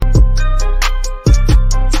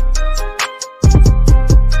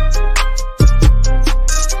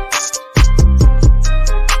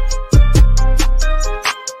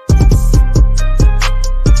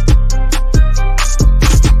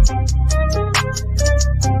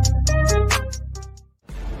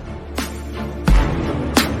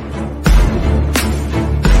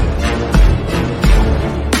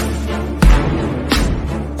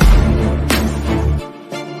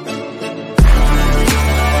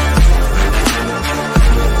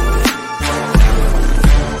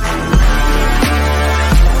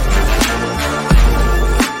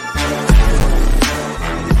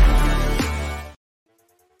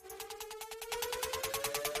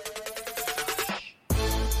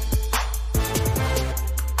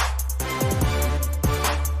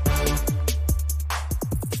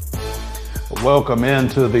Welcome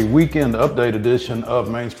into the weekend update edition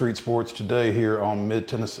of Main Street Sports Today here on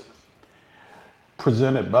Mid-Tennessee,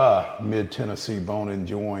 presented by Mid-Tennessee Bone and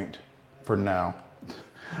Joint for now.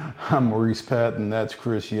 I'm Maurice Patton, that's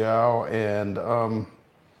Chris Yao, and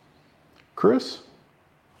Chris,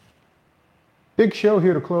 big show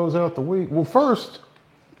here to close out the week. Well, first,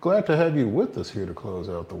 glad to have you with us here to close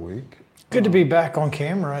out the week. Good to be back on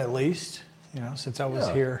camera at least, since I was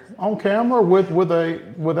here. On camera without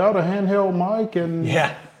a handheld mic and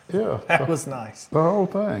Yeah, that was nice. the whole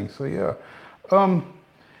thing. So yeah,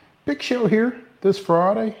 big show here this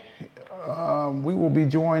Friday. We will be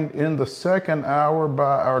joined in the second hour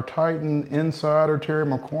by our Titan insider Terry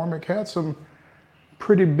McCormick. Had some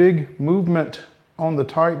pretty big movement on the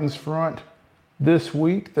Titans front this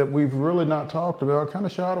week that we've really not talked about. Kind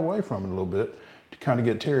of shied away from it a little bit to kind of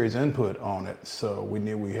get Terry's input on it. So we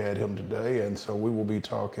knew we had him today, and so we will be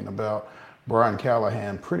talking about Brian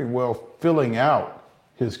Callahan pretty well filling out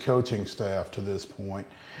his coaching staff to this point.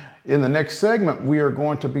 In the next segment, we are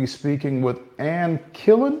going to be speaking with Ann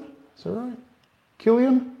Killen. Is that right?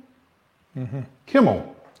 Killian? Mm-hmm.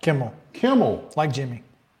 Kimmel. Like Jimmy.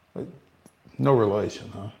 No relation,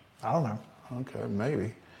 huh? I don't know. Okay,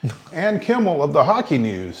 maybe. Ann Kimmel of the Hockey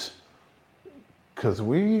News. Because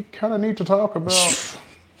we kind of need to talk about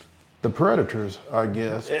the Predators, I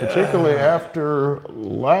guess, particularly after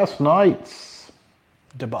last night's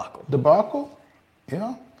debacle.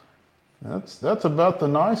 Yeah, that's about the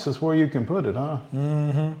nicest way you can put it, huh?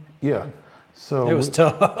 Mm-hmm. Yeah. So it was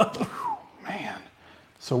tough. Man.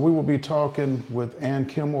 So we will be talking with Ann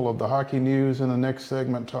Kimmel of the Hockey News in the next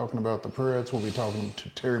segment, talking about the Preds. We'll be talking to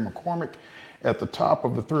Terry McCormick at the top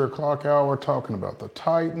of the 3 o'clock hour, talking about the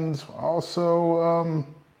Titans. Also,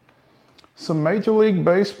 some Major League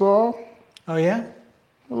Baseball. Oh, yeah?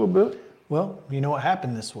 A little bit. Well, you know what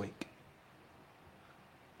happened this week?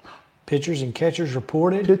 Pitchers and catchers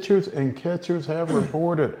reported. Pitchers and catchers have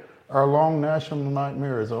reported. Our long national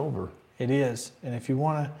nightmare is over. It is. And if you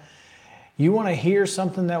want to hear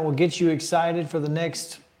something that will get you excited for the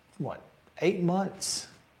next, 8 months,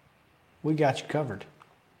 we got you covered.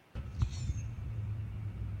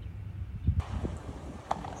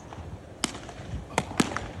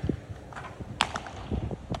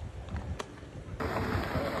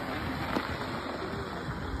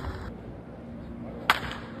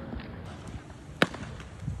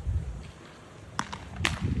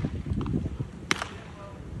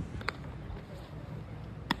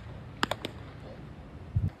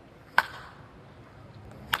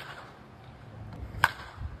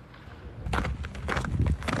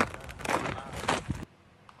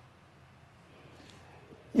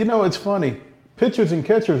 It's funny. Pitchers and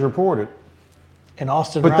catchers reported. And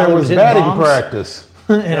Austin But Riley there was batting practice.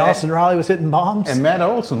 And Austin Riley was hitting bombs. And Matt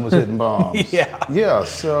Olson was hitting bombs. Yeah. Yeah,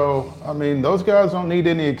 so, those guys don't need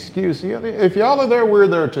any excuse. If y'all are there, we're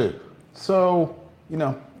there too. So,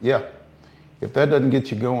 yeah. If that doesn't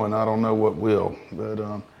get you going, I don't know what will. But,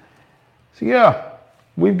 so yeah,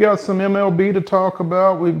 we've got some MLB to talk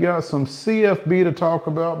about. We've got some CFB to talk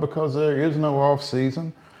about because there is no off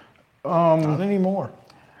season. Not anymore.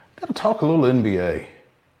 Got to talk a little NBA.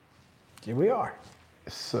 Here we are.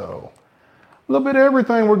 So, a little bit of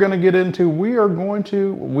everything we're going to get into. We won't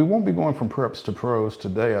be going from preps to pros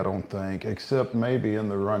today, I don't think, except maybe in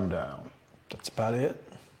the rundown. That's about it.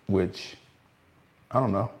 Which, I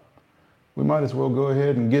don't know. We might as well go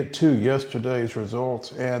ahead and get to yesterday's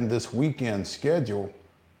results and this weekend schedule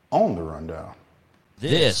on the rundown.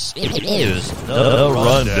 This is the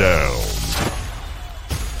rundown.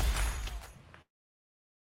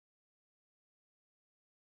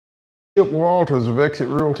 Chip Walters of Exit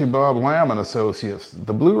Realty Bob Lamb and Associates.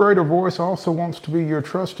 The Blue Raider Voice also wants to be your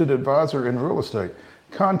trusted advisor in real estate.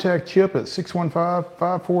 Contact Chip at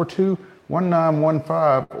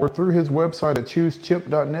 615-542-1915 or through his website at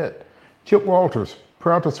choosechip.net. Chip Walters,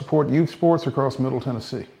 proud to support youth sports across Middle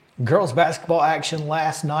Tennessee. Girls basketball action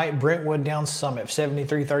last night. Brentwood down Summit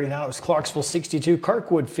 73-39. It was Clarksville 62,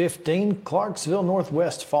 Kirkwood 15. Clarksville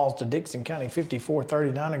Northwest falls to Dixon County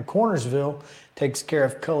 54-39, and Cornersville takes care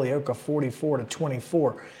of Culleoka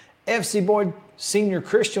 44-24. FC Boyd Senior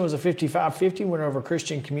Christian was a 55-50 win over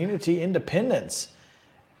Christian Community. Independence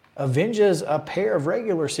avenges a pair of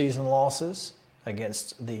regular season losses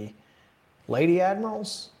against the Lady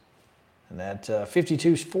Admirals. And that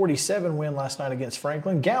 52-47 win last night against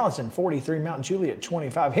Franklin. Gallatin 43, Mount Juliet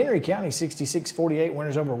 25. Henry County 66-48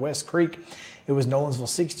 winners over West Creek. It was Nolensville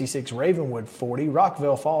 66, Ravenwood 40.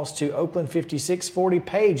 Rockville falls to Oakland 56-40.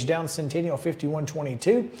 Page down Centennial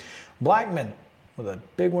 51-22. Blackman with a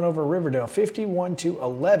big one over Riverdale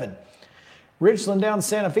 51-11. Richland down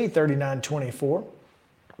Santa Fe 39-24.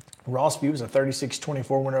 Rossview was a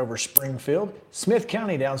 36-24 win over Springfield. Smith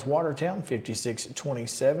County downs Watertown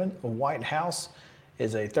 56-27. White House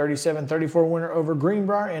is a 37-34 winner over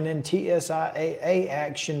Greenbrier. And in TSIAA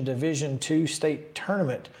action, Division II state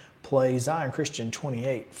tournament play, Zion Christian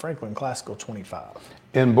 28, Franklin Classical 25.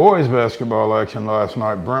 In boys basketball action last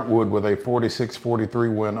night, Brentwood with a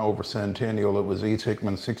 46-43 win over Centennial. It was East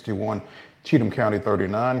Hickman 61, Cheatham County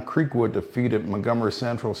 39. Creekwood defeated Montgomery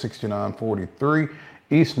Central 69-43.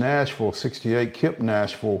 East Nashville 68, Kip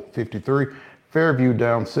Nashville 53. Fairview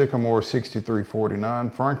down Sycamore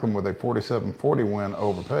 63-49. Franklin with a 47-40 win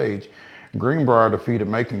over Page. Greenbrier defeated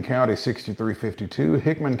Macon County 63-52.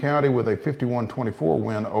 Hickman County with a 51-24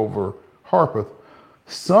 win over Harpeth.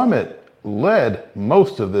 Summit led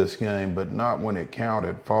most of this game, but not when it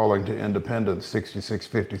counted, falling to Independence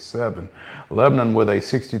 66-57. Lebanon with a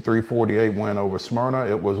 63-48 win over Smyrna.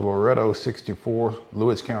 It was Loretto 64,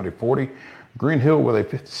 Lewis County 40. Green Hill with a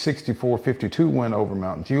 64-52 win over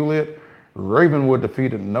Mount Juliet. Ravenwood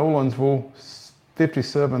defeated Nolensville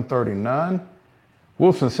 57-39.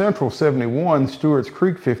 Wilson Central 71, Stewart's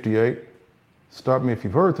Creek 58. Stop me if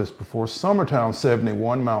you've heard this before. Summertown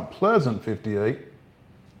 71, Mount Pleasant 58.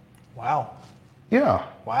 Wow. Yeah.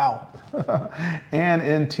 Wow. And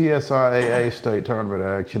in TSIAA state tournament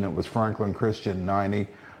action, it was Franklin Christian 90,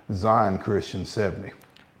 Zion Christian 70.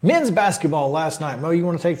 Men's basketball last night. Mo, you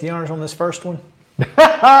want to take the honors on this first one?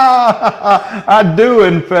 I do,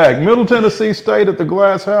 in fact. Middle Tennessee State at the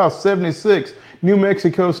Glass House 76, New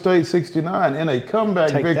Mexico State 69 in a comeback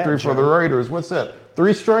Take victory that, for the Joe. Raiders. What's that?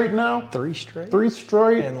 3 straight now? 3 straight. 3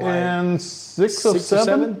 straight And and, like 6 of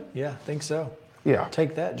 7? Yeah, I think so. Yeah.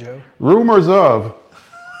 Take that, Joe. Rumors of.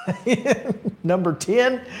 Number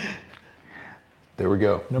 10. There we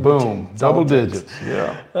go. Number Boom. 10. Double Solid digits.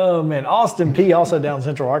 Yeah. Oh, man. Austin P also down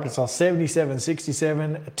Central Arkansas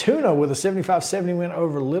 77-67. Tuna with a 75-70 win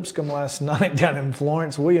over Lipscomb last night down in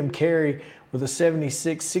Florence. William Carey with a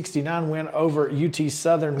 76-69 win over UT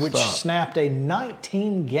Southern, which Stop. snapped a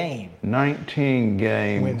 19-game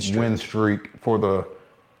 19-game win streak for the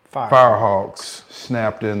fire. Firehawks.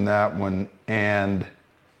 Snapped in that one. And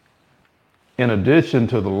in addition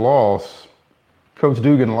to the loss, Coach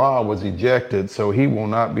Dugan Law was ejected, so he will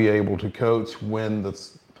not be able to coach when the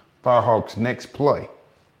Firehawks next play.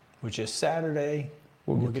 Which is Saturday.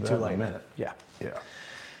 We'll get to that in a later. minute. Yeah. Yeah.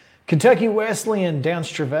 Kentucky Wesleyan downs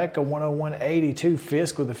Trevecca 101-82.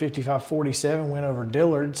 Fisk with a 55-47 win over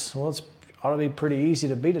Dillard's. Well, it's ought to be pretty easy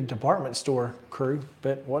to beat a department store crew,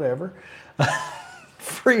 but whatever.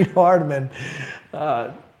 Freed Hardman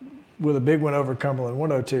with a big win over Cumberland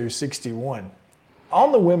 102-61.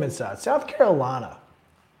 On the women's side, South Carolina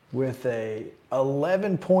with a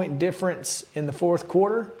 11-point difference in the fourth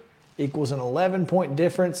quarter equals an 11-point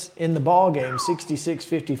difference in the ball game,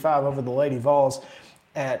 66-55 over the Lady Vols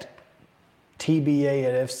at TBA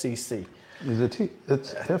at FCC. Is it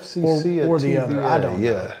it's FCC Or at the TBA? other, I don't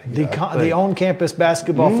know. Yeah. The on-campus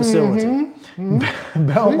basketball facility.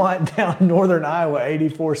 Belmont down Northern Iowa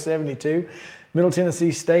 84-72. Middle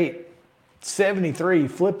Tennessee State 73.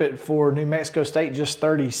 Flip it for New Mexico State, just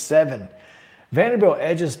 37. Vanderbilt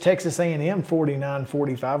edges Texas A&M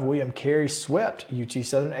 49-45. William Carey swept UT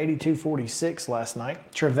Southern 82-46 last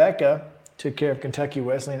night. Trevecca took care of Kentucky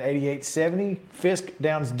Wesleyan 88-70. Fisk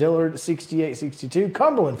downs Dillard 68-62.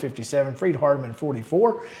 Cumberland 57. Freed Hardman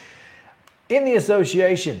 44. In the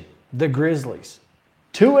association, the Grizzlies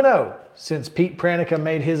 2-0 since Pete Pranica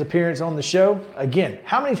made his appearance on the show. Again,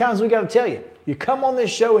 how many times we got to tell you? You come on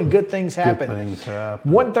this show and good things happen. Good things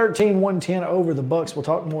happen. 113-110 over the Bucks. We'll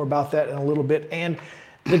talk more about that in a little bit. And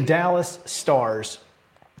the Dallas Stars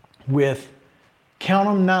with, count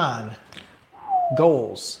them, 9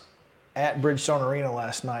 goals at Bridgestone Arena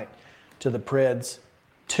last night to the Preds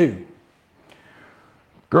 2.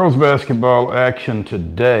 Girls basketball action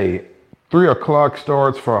today. 3 o'clock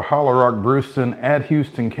starts for Hollow Rock Brewston at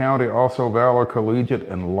Houston County, also Valor Collegiate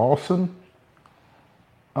and Lawson.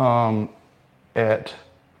 At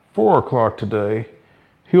 4 o'clock today,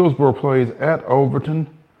 Hillsborough plays at Overton.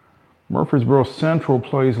 Murfreesboro Central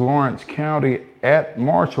plays Lawrence County at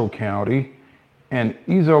Marshall County. And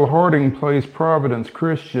Ezel Harding plays Providence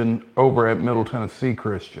Christian over at Middle Tennessee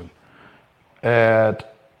Christian.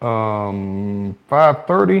 At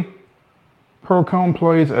 5:30, Pearl-Cohn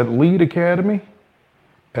plays at Lead Academy.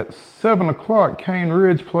 At 7 o'clock, Cane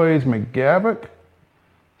Ridge plays McGavock.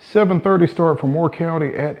 7:30 start for Moore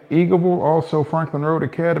County at Eagleville. Also, Franklin Road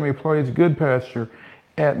Academy plays Good Pasture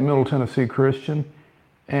at Middle Tennessee Christian.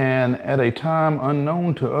 And at a time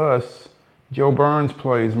unknown to us, Joe Burns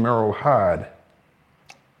plays Merrill Hyde.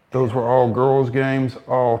 Those were all girls' games,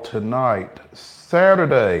 all tonight.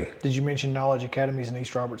 Saturday, Did you mention Knowledge Academies in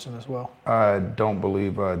East Robertson as well? I don't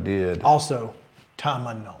believe I did. Also, time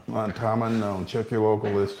unknown. Time unknown. Check your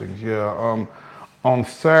local listings. Yeah. On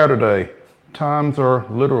Saturday, times are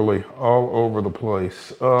literally all over the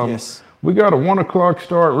place. Yes. We got a 1 o'clock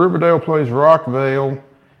start. Riverdale plays Rockvale.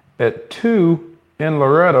 At 2 in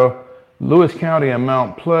Loretto, Lewis County and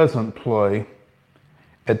Mount Pleasant play.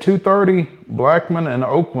 At 2:30, Blackman and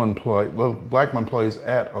Oakland play. Well, Blackman plays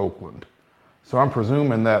at Oakland. So I'm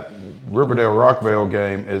presuming that Riverdale Rockvale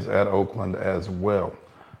game is at Oakland as well.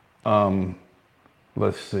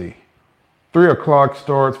 Let's see. 3 o'clock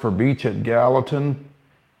starts for Beach at Gallatin,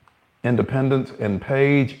 Independence and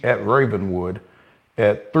Page at Ravenwood.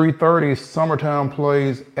 At 3:30, Summertown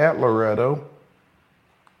plays at Loretto.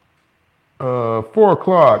 4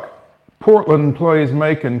 o'clock, Portland plays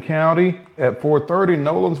Macon County. At 4:30,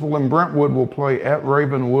 Nolensville and Brentwood will play at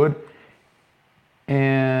Ravenwood.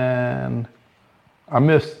 And I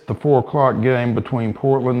missed the 4 o'clock game between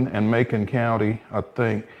Portland and Macon County, I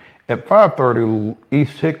think. At 5:30,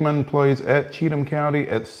 East Hickman plays at Cheatham County.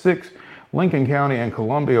 At 6, Lincoln County and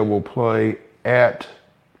Columbia will play at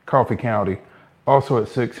Coffee County. Also at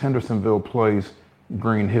 6, Hendersonville plays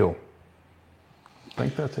Green Hill. I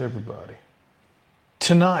think that's everybody.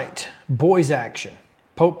 Tonight, boys action.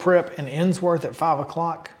 Pope Prep and Ensworth at 5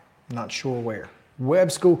 o'clock. Not sure where.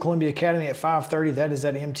 Webb School Columbia Academy at 5:30. That is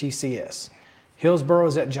at MTCS. Hillsborough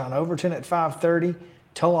is at John Overton at 5:30.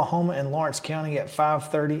 Tullahoma and Lawrence County at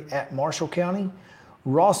 5:30 at Marshall County.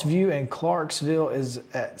 Rossview and Clarksville is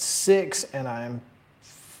at 6, and I'm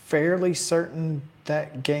fairly certain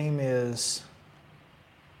that game is.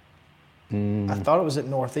 I thought it was at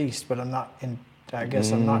Northeast, but I'm not. I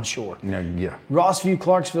guess I'm not sure. Yeah. Rossview,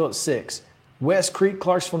 Clarksville at 6. West Creek,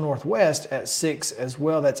 Clarksville Northwest at 6 as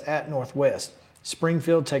well. That's at Northwest.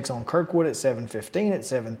 Springfield takes on Kirkwood at 7:15. At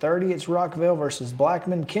 7:30, it's Rockville versus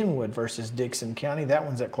Blackman. Kenwood versus Dixon County. That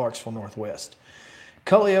one's at Clarksville Northwest.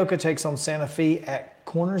 Culleoka takes on Santa Fe at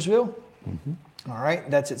Cornersville. All right,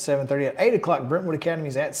 that's at 7:30. At 8 o'clock, Brentwood Academy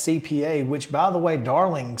is at CPA, which, by the way,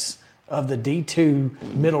 darlings of the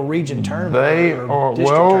D2 Middle Region tournament. They or are,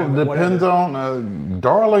 district well, tournament, depends whatever. on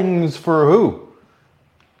darlings for who.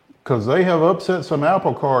 Because they have upset some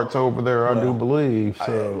apple carts over there, I do believe.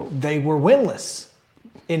 So They were winless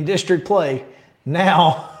in district play.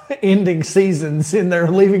 Now ending seasons in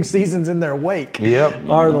their leaving seasons in their wake. Yep.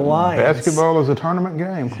 Are the Lions. Basketball is a tournament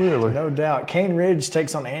game, clearly. No doubt. Cane Ridge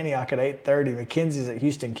takes on Antioch at 8:30. McKenzie's at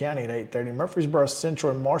Houston County at 8:30. Murfreesboro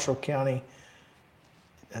Central and Marshall County.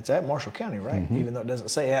 That's at Marshall County, right? Even though it doesn't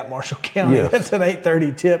say at Marshall County. Yes. That's an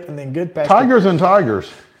 8:30 tip. And then Good Pasture. Tigers and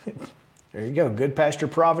Tigers. There you go. Good Pasture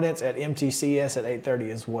Providence at MTCS at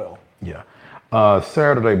 8:30 as well. Yeah.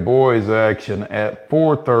 Saturday boys action at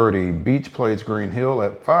 4:30. Beach plays Green Hill.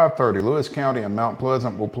 At 5:30, Lewis County and Mount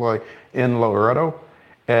Pleasant will play in Loretto.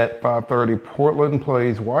 At 5:30, Portland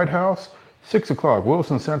plays White House. 6 o'clock,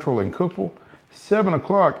 Wilson Central and Cookville. 7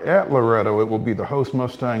 o'clock at Loretto, it will be the host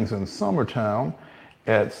Mustangs in Summertown.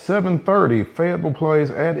 At 7:30, Fayetteville plays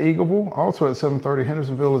at Eagleville. Also at 7:30,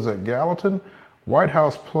 Hendersonville is at Gallatin. White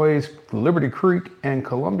House plays Liberty Creek, and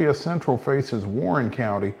Columbia Central faces Warren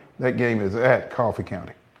County. That game is at Coffee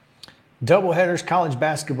County. Doubleheaders college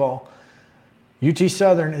basketball. UT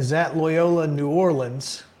Southern is at Loyola New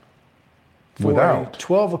Orleans for Without. a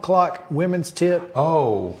 12 o'clock women's tip,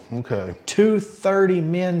 Oh, okay. 2:30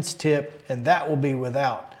 men's tip, and that will be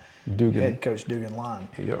without Dugan. head coach Dugan Line.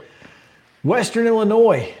 Yep. Western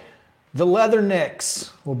Illinois, the Leathernecks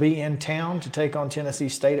will be in town to take on Tennessee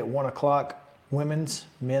State at 1 o'clock. Women's,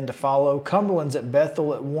 men to follow. Cumberland's at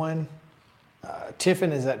Bethel at 1.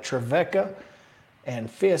 Tiffin is at Trevecca. And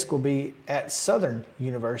Fisk will be at Southern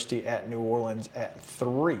University at New Orleans at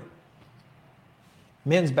 3.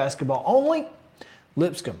 Men's basketball only.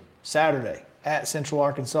 Lipscomb, Saturday at Central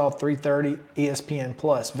Arkansas, 3:30,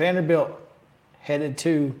 ESPN+. Vanderbilt headed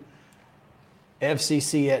to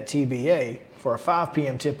FCC at TBA for a 5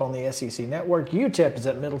 p.m. tip on the SEC Network. UTEP is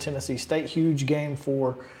at Middle Tennessee State. Huge game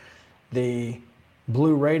for the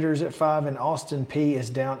Blue Raiders at 5, and Austin P is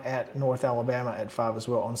down at North Alabama at 5 as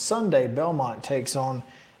well. On Sunday, Belmont takes on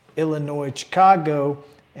Illinois Chicago,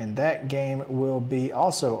 and that game will be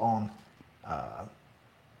also on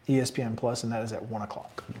ESPN Plus, and that is at 1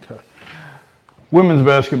 o'clock. Okay. Women's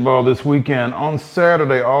basketball this weekend. On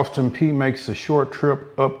Saturday, Austin P makes a short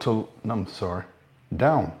trip down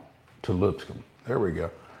to Lipscomb. There we go.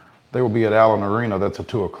 They will be at Allen Arena. That's a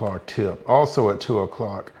 2 o'clock tip. Also at 2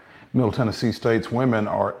 o'clock, Middle Tennessee State's women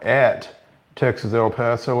are at Texas El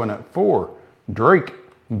Paso, and at 4, Drake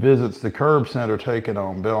visits the Curb Center taking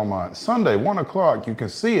on Belmont. Sunday, 1 o'clock, you can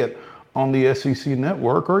see it on the SEC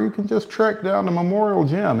Network, or you can just trek down to Memorial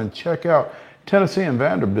Gym and check out Tennessee and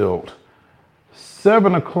Vanderbilt.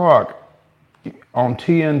 7 o'clock on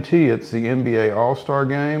TNT, it's the NBA All-Star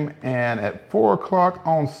Game. And at 4 o'clock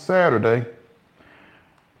on Saturday,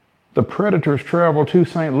 the Predators travel to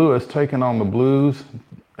St. Louis taking on the Blues.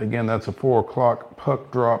 Again, that's a 4 o'clock puck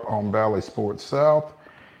drop on Valley Sports South.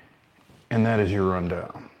 And that is your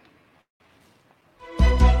rundown.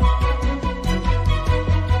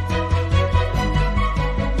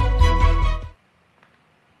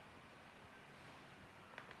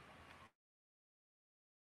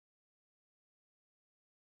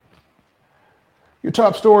 Your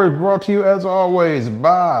top story is brought to you, as always,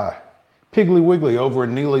 by Piggly Wiggly over at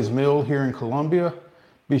Neely's Mill here in Columbia.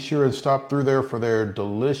 Be sure and stop through there for their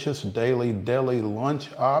delicious daily deli lunch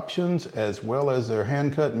options, as well as their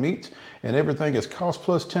hand-cut meats. And everything is cost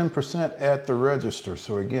plus 10% at the register.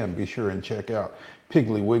 So again, be sure and check out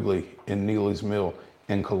Piggly Wiggly in Neely's Mill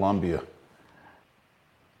in Columbia.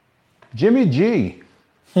 Jimmy G.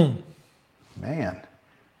 Man,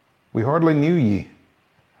 we hardly knew ye.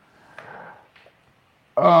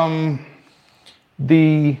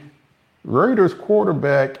 The Raiders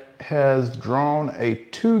quarterback has drawn a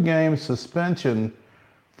 2-game suspension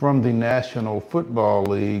from the National Football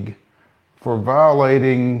League for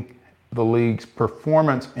violating the league's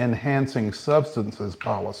performance-enhancing substances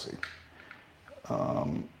policy.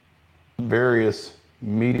 Various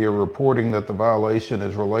media reporting that the violation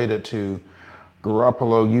is related to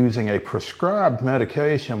Garoppolo using a prescribed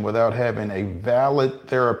medication without having a valid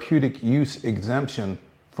therapeutic use exemption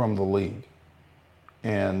from the league.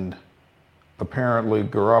 And apparently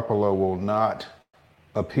Garoppolo will not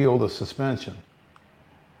appeal the suspension.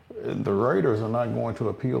 The Raiders are not going to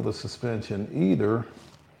appeal the suspension either.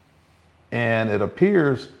 And it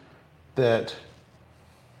appears that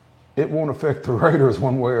it won't affect the Raiders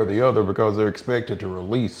one way or the other because they're expected to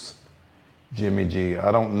release Jimmy G.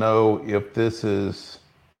 I don't know if this is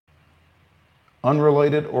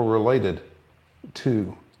unrelated or related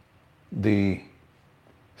to the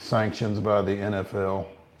sanctions by the NFL,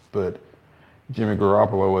 but Jimmy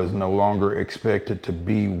Garoppolo is no longer expected to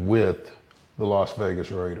be with the Las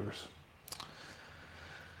Vegas Raiders.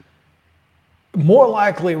 More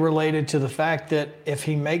likely related to the fact that if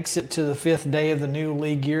he makes it to the 5th day of the new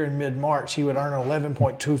league year in mid-March, he would earn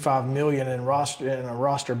 $11.25 million in a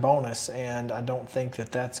roster bonus, and I don't think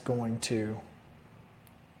that that's going to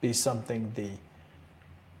be something the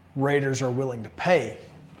Raiders are willing to pay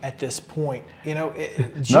at this point. You know,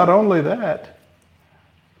 not only that,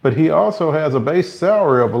 but he also has a base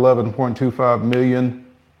salary of $11.25 million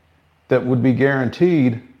that would be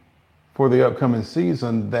guaranteed for the upcoming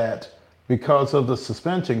season that, because of the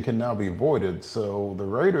suspension, can now be voided. So the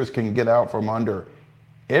Raiders can get out from under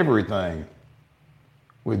everything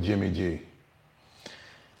with Jimmy G.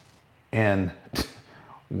 And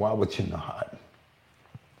why would you not?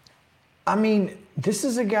 I mean, this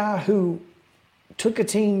is a guy who took a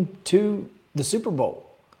team to the Super Bowl.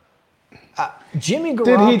 Jimmy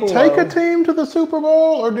Garoppolo. Did he take a team to the Super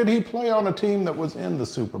Bowl, or did he play on a team that was in the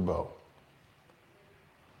Super Bowl?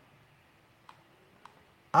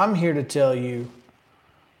 I'm here to tell you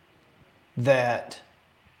that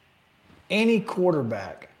any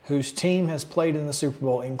quarterback whose team has played in the Super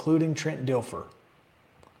Bowl, including Trent Dilfer,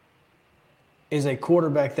 is a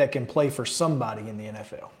quarterback that can play for somebody in the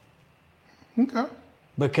NFL. Okay.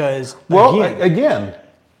 Because, again,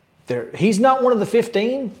 he's not one of the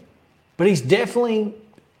 15, but he's definitely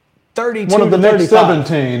 32 one of the to next 35.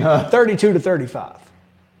 17, huh? 32 to 35.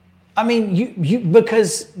 I mean,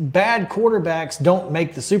 because bad quarterbacks don't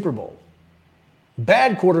make the Super Bowl.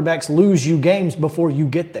 Bad quarterbacks lose you games before you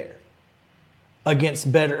get there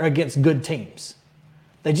against good teams.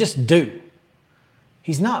 They just do.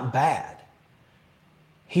 He's not bad.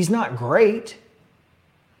 He's not great,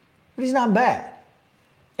 but he's not bad.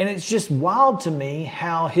 And it's just wild to me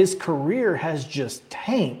how his career has just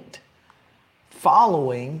tanked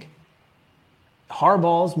following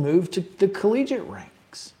Harbaugh's move to the collegiate ranks.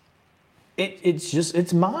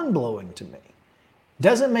 It's mind-blowing to me.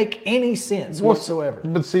 Doesn't make any sense whatsoever.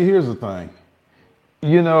 But see, here's the thing.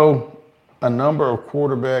 You know, a number of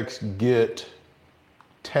quarterbacks get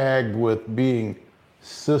tagged with being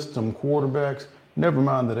system quarterbacks. Never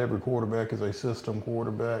mind that every quarterback is a system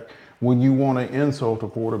quarterback. When you want to insult a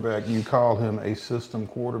quarterback, you call him a system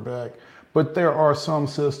quarterback. But there are some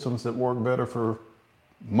systems that work better for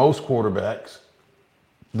most quarterbacks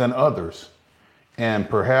than others. And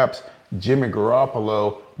perhaps Jimmy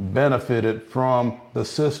Garoppolo benefited from the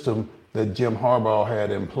system that Jim Harbaugh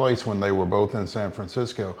had in place when they were both in San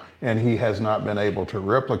Francisco, and he has not been able to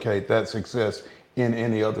replicate that success in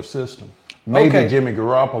any other system. Maybe Okay. Jimmy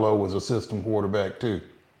Garoppolo was a system quarterback too.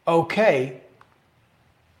 Okay,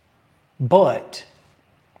 but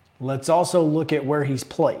let's also look at where he's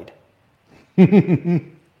played.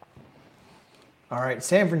 All right,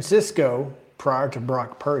 San Francisco, prior to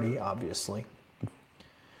Brock Purdy, obviously.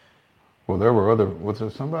 Well, was there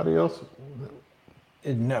somebody else?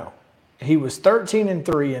 No. He was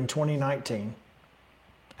 13-3 in 2019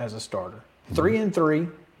 as a starter.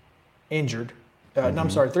 3-3 injured. No, I'm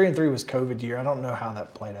sorry, 3-3 was COVID year. I don't know how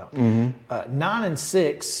that played out.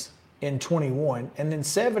 9-6 in 21, and then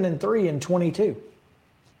 7-3 in 22.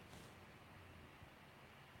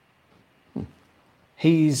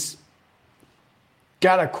 He's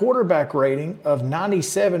got a quarterback rating of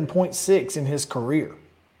 97.6 in his career.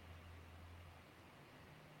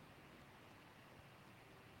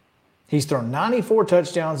 He's thrown 94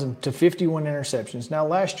 touchdowns to 51 interceptions. Now,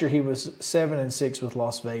 last year he was 7-6 with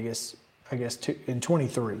Las Vegas, I guess, in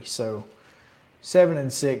 23. So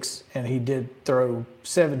 7-6, and he did throw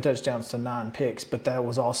 7 touchdowns to 9 picks, but that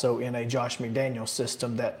was also in a Josh McDaniels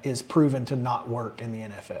system that is proven to not work in the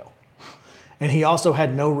NFL. And he also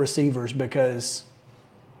had no receivers because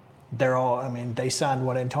they signed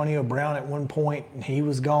Antonio Brown at one point, and he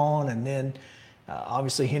was gone, and then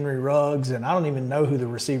obviously Henry Ruggs, and I don't even know who the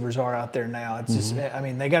receivers are out there now. It's just,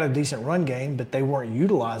 they got a decent run game, but they weren't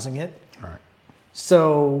utilizing it. All right.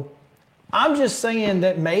 So I'm just saying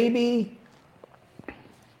that maybe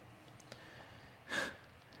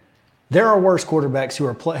there are worse quarterbacks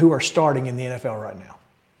who are starting in the NFL right now.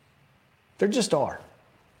 There just are.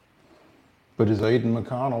 But is Aiden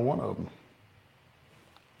McConnell one of them?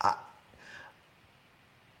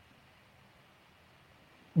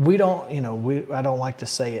 I don't like to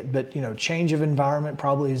say it, but change of environment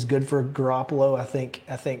probably is good for Garoppolo. I think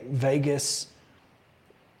Vegas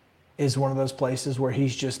is one of those places where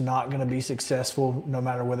he's just not going to be successful, no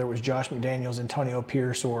matter whether it was Josh McDaniels, Antonio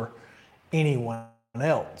Pierce, or anyone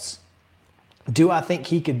else. Do I think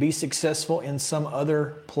he could be successful in some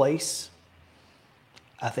other place?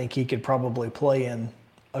 I think he could probably play in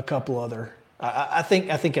a couple other. I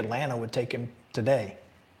think Atlanta would take him today.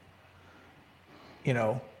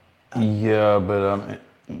 Yeah, but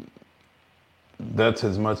that's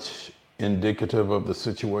as much indicative of the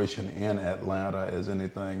situation in Atlanta as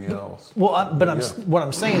anything else. Well, what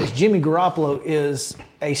I'm saying is Jimmy Garoppolo is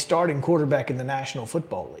a starting quarterback in the National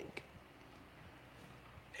Football League.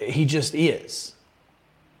 He just is,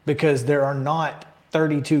 because there are not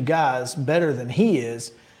 32 guys better than he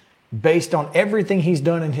is based on everything he's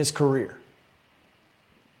done in his career.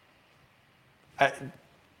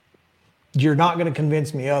 You're not going to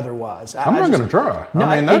convince me otherwise. I'm not going to try.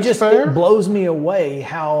 No, that's fair. It blows me away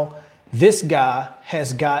how this guy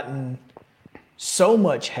has gotten so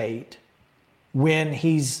much hate when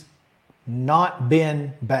he's not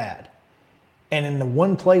been bad. And in the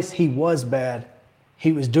one place he was bad,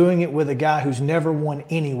 he was doing it with a guy who's never won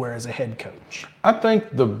anywhere as a head coach. I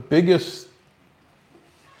think the biggest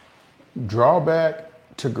drawback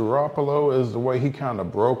to Garoppolo is the way he kind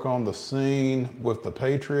of broke on the scene with the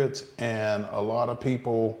Patriots, and a lot of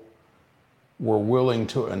people were willing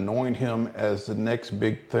to anoint him as the next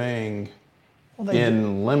big thing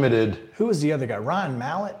in limited. Who was the other guy? Ryan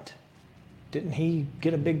Mallett? Didn't he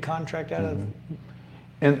get a big contract out of?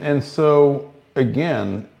 And so,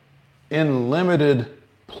 again, in limited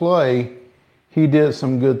play, he did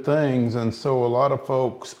some good things, and so a lot of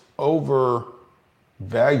folks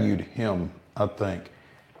overvalued him, I think.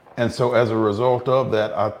 And so as a result of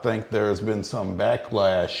that, I think there has been some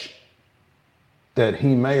backlash that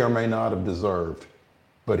he may or may not have deserved,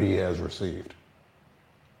 but he has received.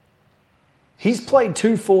 He's played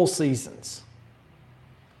 2 full seasons.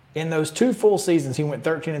 In those 2 full seasons, he went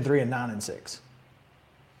 13-3 and 9-6.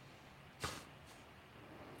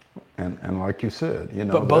 And like you said,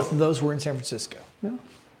 But both of those were in San Francisco. Yeah.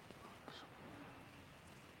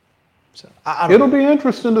 So it'll be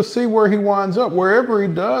interesting to see where he winds up. Wherever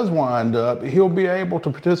he does wind up, he'll be able to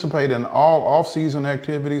participate in all off-season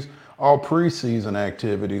activities, all preseason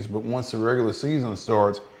activities. But once the regular season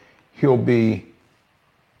starts, he'll be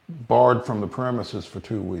barred from the premises for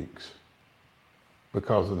 2 weeks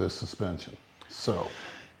because of this suspension. So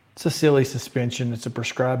it's a silly suspension. It's a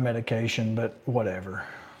prescribed medication, but whatever.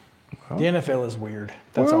 Well, the NFL is weird.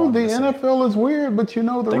 That's all. The NFL is weird, but the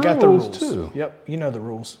rules, got the rules too. Yep, you know the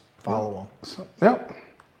rules. Follow them. So, yep.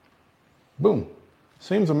 Boom.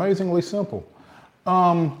 Seems amazingly simple.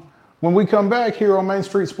 When we come back here on Main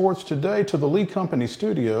Street Sports Today to the Lee Company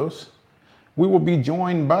Studios, we will be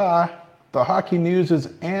joined by the Hockey News'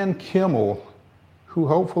 Ann Kimmel, who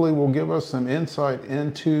hopefully will give us some insight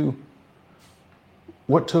into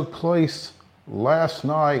what took place last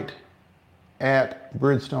night at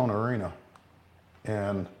Bridgestone Arena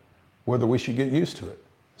and whether we should get used to it.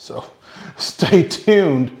 So stay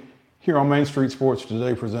tuned here on Main Street Sports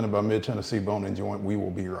Today, presented by Mid-Tennessee Bone and Joint. We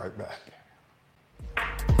will be right back.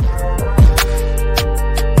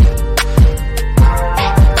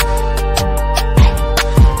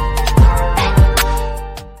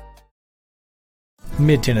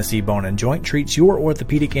 Mid-Tennessee Bone and Joint treats your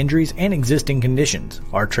orthopedic injuries and existing conditions.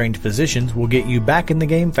 Our trained physicians will get you back in the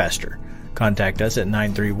game faster. Contact us at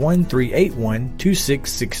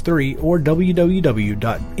 931-381-2663 or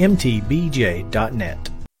www.mtbj.net.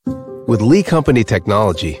 With Lee Company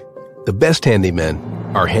technology, the best handymen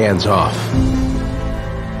are hands-off.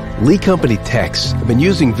 Lee Company techs have been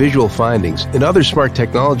using visual findings and other smart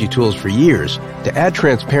technology tools for years to add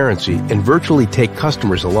transparency and virtually take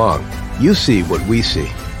customers along. You see what we see,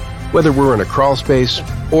 whether we're in a crawl space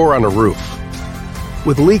or on a roof.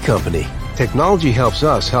 With Lee Company, technology helps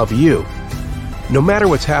us help you, no matter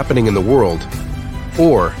what's happening in the world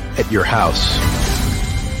or at your house.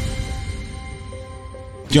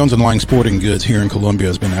 Jones & Lang Sporting Goods here in Columbia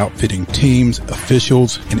has been outfitting teams,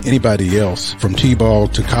 officials, and anybody else from T-ball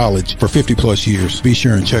to college for 50 plus years. Be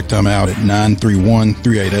sure and check them out at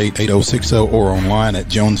 931-388-8060 or online at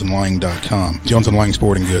jonesandlang.com. Jones & Lang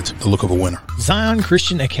Sporting Goods, the look of a winner. Zion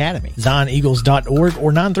Christian Academy, zioneagles.org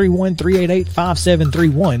or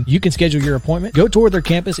 931-388-5731. You can schedule your appointment. Go tour their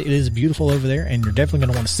campus. It is beautiful over there, and you're definitely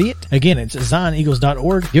going to want to see it. Again, it's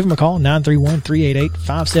zioneagles.org. Give them a call,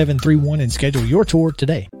 931-388-5731, and schedule your tour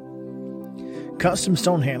today. Custom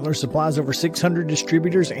Stone Handler supplies over 600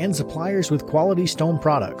 distributors and suppliers with quality stone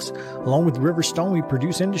products. Along with River Stone, we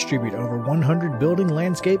produce and distribute over 100 building,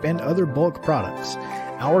 landscape, and other bulk products.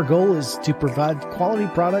 Our goal is to provide quality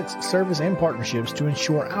products, service, and partnerships to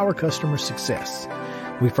ensure our customers' success.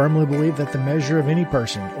 We firmly believe that the measure of any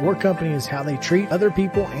person or company is how they treat other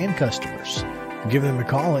people and customers. Give them a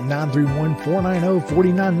call at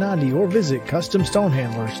 931-490-4990 or visit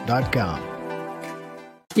CustomStonehandlers.com.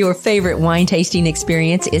 Your favorite wine tasting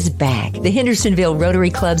experience is back. The Hendersonville Rotary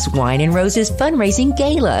Club's Wine and Roses Fundraising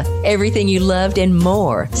Gala. Everything you loved and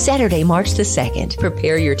more. Saturday, March the 2nd.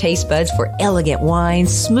 Prepare your taste buds for elegant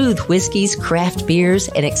wines, smooth whiskeys, craft beers,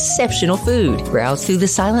 and exceptional food. Browse through the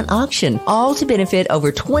silent auction, all to benefit over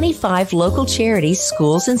 25 local charities,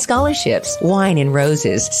 schools, and scholarships. Wine and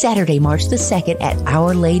Roses, Saturday, March the 2nd at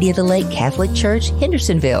Our Lady of the Lake Catholic Church,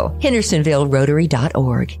 Hendersonville.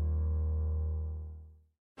 HendersonvilleRotary.org.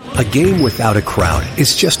 A game without a crowd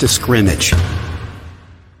is just a scrimmage.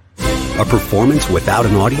 A performance without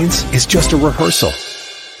an audience is just a rehearsal.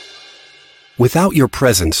 Without your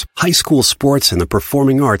presence, high school sports and the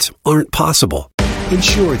performing arts aren't possible.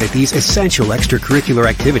 Ensure that these essential extracurricular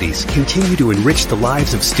activities continue to enrich the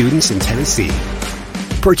lives of students in Tennessee.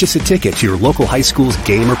 Purchase a ticket to your local high school's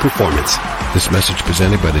game or performance. This message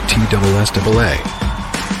presented by the TSSAA.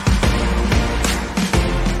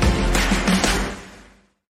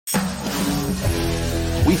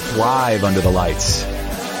 We thrive under the lights.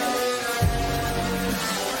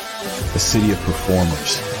 The city of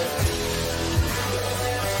performers.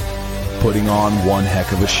 Putting on one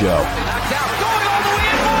heck of a show.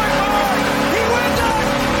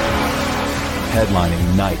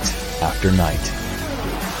 Headlining night after night.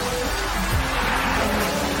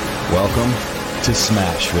 Welcome to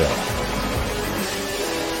Smashville.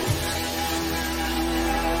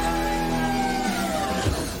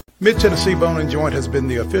 Mid-Tennessee Bone and Joint has been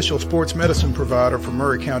the official sports medicine provider for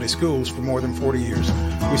Murray County Schools for more than 40 years.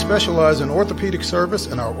 We specialize in orthopedic service,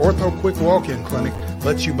 and our Ortho Quick Walk-In Clinic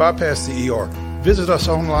lets you bypass the ER. Visit us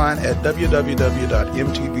online at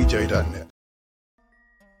www.mtbj.net.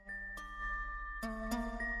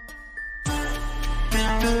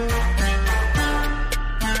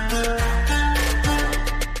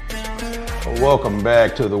 Welcome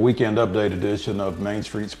back to the Weekend Update edition of Main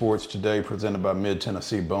Street Sports Today, presented by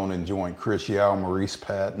Mid-Tennessee Bone and Joint. Chris Yao, Maurice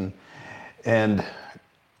Patton. And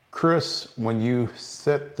Chris, when you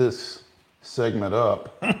set this segment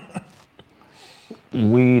up,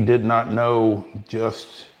 we did not know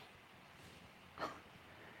just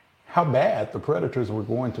how bad the Predators were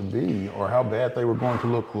going to be or how bad they were going to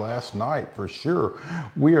look last night, for sure.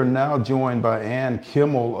 We are now joined by Ann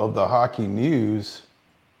Kimmel of the Hockey News.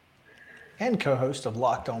 And co-host of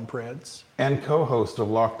Locked On Preds. And co-host of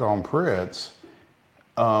Locked On Preds.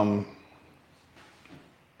 And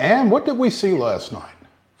what did we see last night?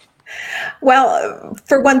 Well,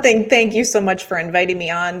 for one thing, thank you so much for inviting me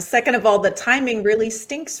on. Second of all, the timing really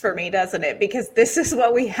stinks for me, doesn't it? Because this is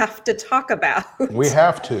what we have to talk about. We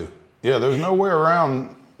have to. Yeah, there's no way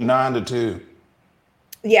around 9 to 2.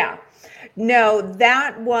 Yeah. No,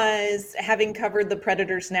 that was having covered the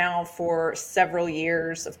Predators now for several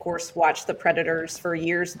years, of course, watched the Predators for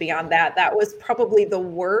years beyond that. That was probably the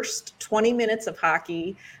worst 20 minutes of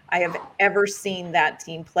hockey I have ever seen that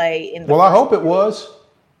team play in the Well, I hope it was.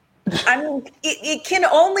 I mean, it can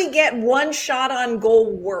only get one shot on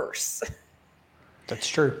goal worse. That's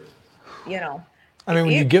true. You know. I mean,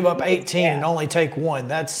 when you give up 18 yeah. and only take one,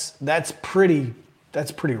 that's pretty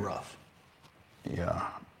rough. Yeah.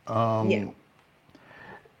 Yeah.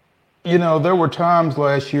 You know, there were times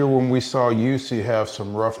last year when we saw UC have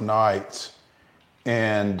some rough nights,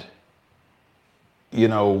 and, you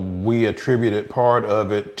know, we attributed part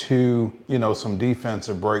of it to, you know, some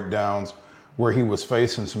defensive breakdowns where he was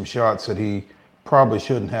facing some shots that he probably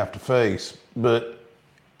shouldn't have to face. But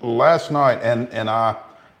last night, and I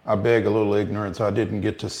beg a little ignorance, I didn't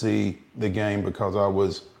get to see the game because I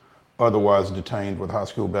was otherwise detained with high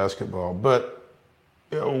school basketball. But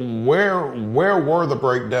where were the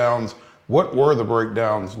breakdowns? What were the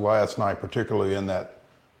breakdowns last night, particularly in that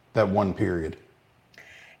one period?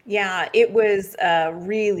 Yeah, it was a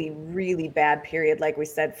really, really bad period, like we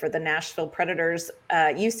said, for the Nashville Predators.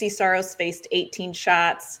 UC Saros faced 18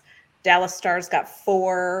 shots. Dallas Stars got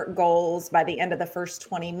 4 goals by the end of the first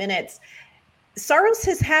 20 minutes. Saros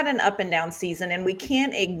has had an up and down season, and we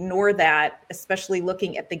can't ignore that, especially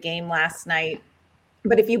looking at the game last night.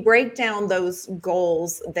 But if you break down those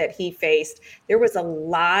goals that he faced, there was a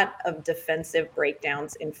lot of defensive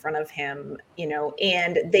breakdowns in front of him, you know,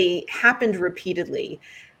 and they happened repeatedly.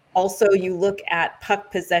 Also, you look at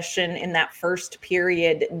puck possession in that first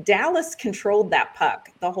period. Dallas controlled that puck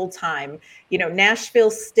the whole time. You know,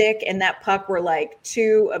 Nashville's stick and that puck were like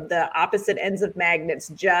two of the opposite ends of magnets,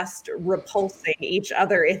 just repulsing each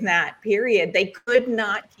other in that period. They could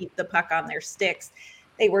not keep the puck on their sticks.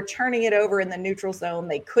 They were turning it over in the neutral zone.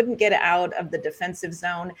 They couldn't get out of the defensive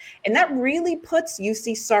zone. And that really puts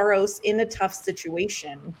UC Saros in a tough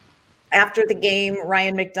situation. After the game,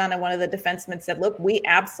 Ryan McDonough, one of the defensemen, said, look, we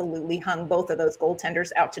absolutely hung both of those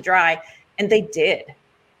goaltenders out to dry. And they did.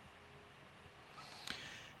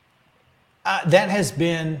 That has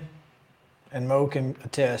been, and Mo can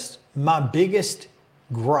attest, my biggest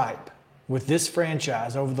gripe with this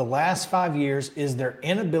franchise over the last 5 years is their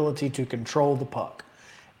inability to control the puck.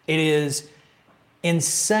 It is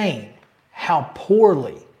insane how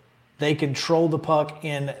poorly they control the puck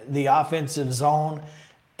in the offensive zone,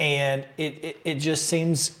 and it just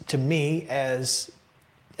seems to me as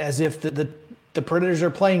if the Predators are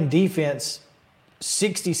playing defense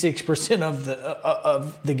 66%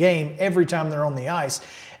 of the game every time they're on the ice,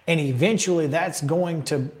 and eventually that's going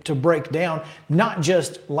to break down. Not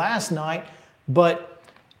just last night, but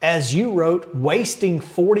as you wrote, wasting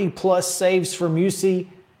 40+ saves from UC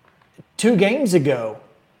 2 games ago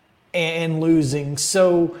and losing.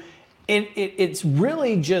 So it's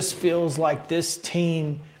really just feels like this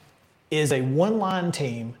team is a one-line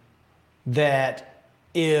team that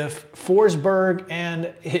if Forsberg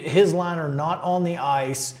and his line are not on the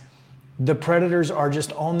ice, the Predators are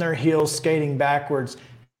just on their heels skating backwards.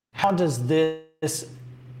 How does this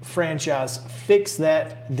franchise fix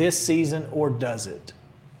that this season, or does it?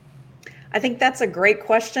 I think that's a great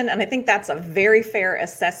question, and I think that's a very fair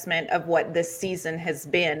assessment of what this season has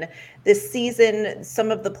been. This season,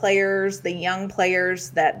 some of the players, the young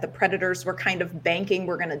players that the Predators were kind of banking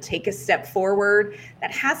were going to take a step forward,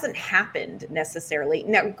 that hasn't happened necessarily.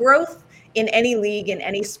 Now, growth in any league, in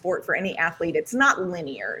any sport, for any athlete, it's not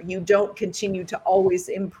linear. You don't continue to always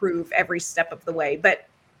improve every step of the way. But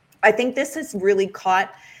I think this has really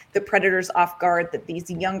caught the Predators off guard, that these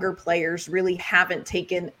younger players really haven't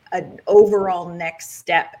taken an overall next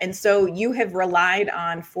step. And so you have relied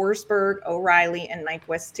on Forsberg, O'Reilly, and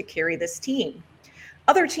Nyquist to carry this team.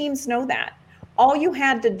 Other teams know that. All you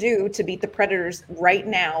had to do to beat the Predators right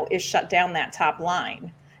now is shut down that top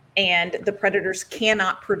line. And the Predators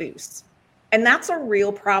cannot produce. And that's a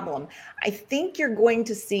real problem. I think you're going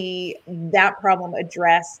to see that problem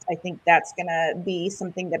addressed. I think that's going to be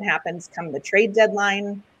something that happens come the trade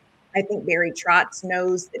deadline. I think Barry Trotz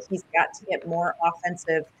knows that he's got to get more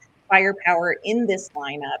offensive firepower in this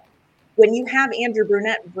lineup. When you have Andrew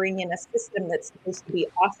Brunette bring in a system that's supposed to be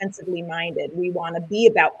offensively minded, we want to be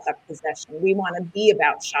about puck possession. We want to be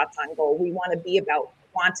about shots on goal. We want to be about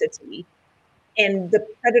quantity. And the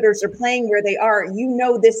Predators are playing where they are. You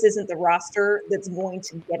know this isn't the roster that's going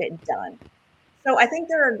to get it done. So I think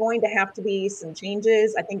there are going to have to be some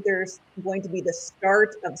changes. I think there's going to be the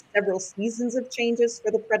start of several seasons of changes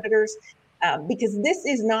for the Predators, because this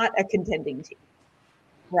is not a contending team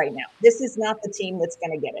right now. This is not the team that's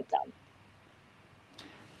going to get it done.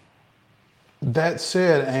 That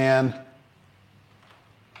said, Ann,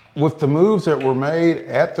 with the moves that were made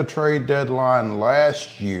at the trade deadline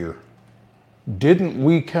last year, didn't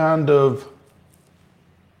we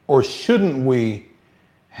or shouldn't we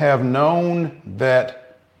have known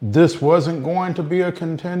that this wasn't going to be a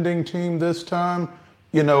contending team this time?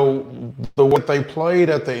 You know, what they played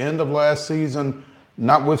at the end of last season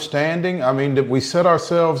notwithstanding, I mean, did we set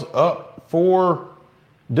ourselves up for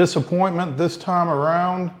disappointment this time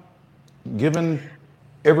around, given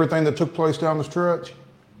everything that took place down the stretch?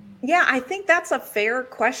 Yeah, I think that's a fair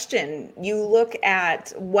question. You look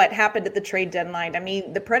at what happened at the trade deadline. I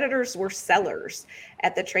mean, the Predators were sellers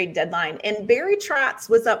at the trade deadline, and Barry Trotz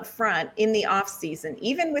was up front in the offseason,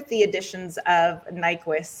 even with the additions of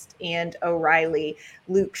Nyquist and O'Reilly,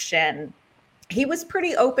 Luke Schenn. He was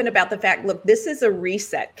pretty open about the fact, look, this is a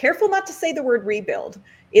reset. Careful not to say the word rebuild.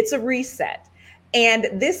 It's a reset. And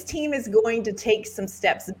this team is going to take some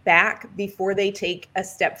steps back before they take a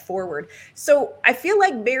step forward. So I feel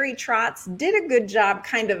like Barry Trotz did a good job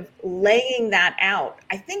kind of laying that out.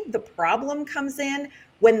 I think the problem comes in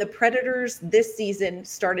when the Predators this season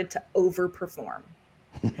started to overperform.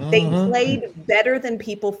 They played better than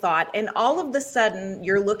people thought. And all of a sudden,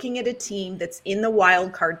 you're looking at a team that's in the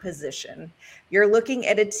wild card position. You're looking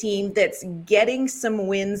at a team that's getting some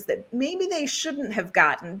wins that maybe they shouldn't have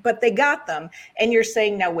gotten, but they got them. And you're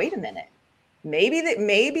saying, now, wait a minute.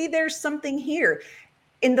 Maybe there's something here.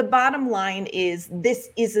 And the bottom line is this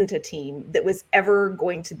isn't a team that was ever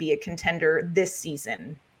going to be a contender this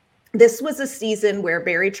season. This was a season where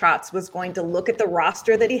Barry Trotz was going to look at the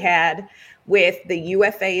roster that he had with the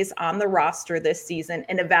UFAs on the roster this season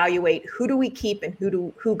and evaluate who do we keep and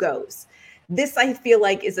who goes. This, I feel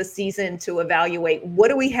like, is a season to evaluate what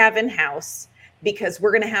do we have in house, because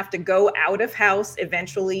we're going to have to go out of house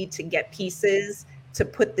eventually to get pieces to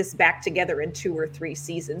put this back together in 2 or 3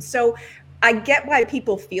 seasons. So I get why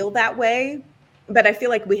people feel that way, but I feel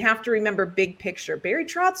like we have to remember big picture. Barry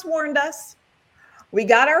Trotz warned us. We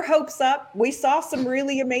got our hopes up. We saw some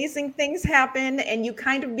really amazing things happen, and you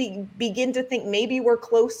kind of begin to think maybe we're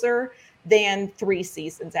closer than 3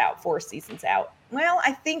 seasons out, 4 seasons out. Well,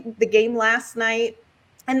 I think the game last night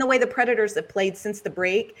and the way the Predators have played since the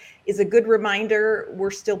break is a good reminder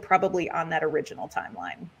we're still probably on that original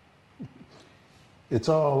timeline. It's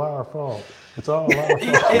all our fault. It's all our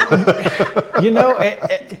fault. You know,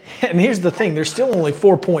 and here's the thing. There's still only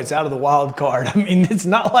 4 points out of the wild card. I mean, it's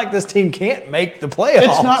not like this team can't make the playoffs.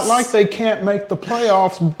 It's not like they can't make the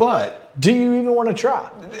playoffs, but do you even want to try?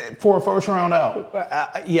 For a first round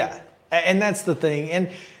out. Yeah, and that's the thing. And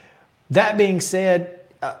that being said,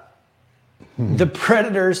 the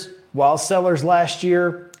Predators, while sellers last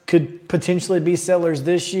year, could potentially be sellers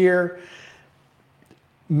this year,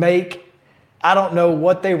 I don't know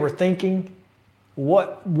what they were thinking.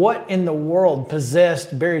 What in the world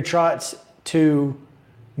possessed Barry Trotz to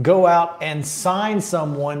go out and sign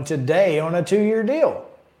someone today on a 2-year deal?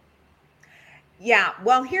 Yeah,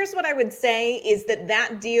 well, here's what I would say is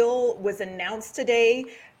that deal was announced today.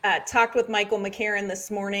 Talked with Michael McCarron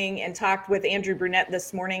this morning and talked with Andrew Brunette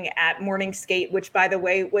this morning at Morning Skate, which, by the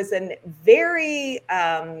way, was a very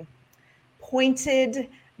pointed,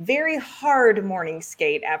 very hard morning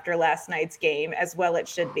skate after last night's game, as well it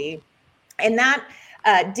should be. And that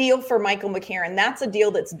deal for Michael McCarron, that's a deal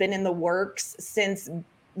that's been in the works since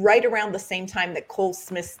right around the same time that Cole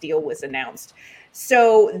Smith's deal was announced.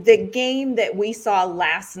 So the game that we saw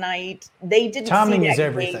last night, they didn't timing see that is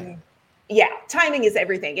everything. Game. Yeah, timing is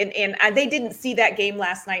everything. And they didn't see that game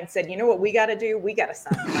last night and said, you know what we got to do? We got to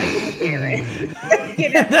sign Michael McCarron. You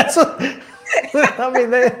know? That's what, I mean,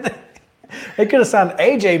 they could have signed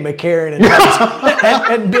A.J. McCarron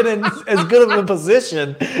and been in as good of a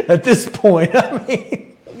position at this point. I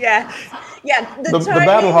mean, yeah. The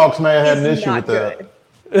Battlehawks may have had an issue with that.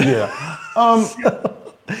 Good. Yeah.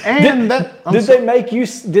 And did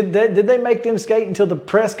they make them skate until the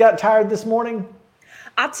press got tired this morning?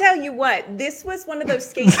 I'll tell you what, this was one of those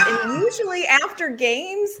skates, and usually after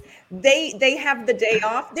games, they have the day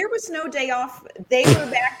off. There was no day off. They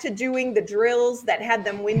were back to doing the drills that had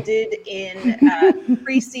them winded in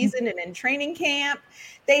preseason and in training camp.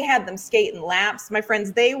 They had them skating laps. My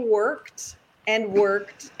friends, they worked and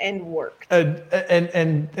worked and worked. And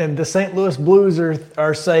the St. Louis Blues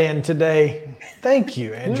are saying today, thank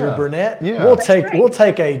you, Andrew Brunette. Yeah. We'll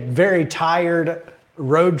take a very tired,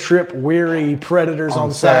 road trip weary Predators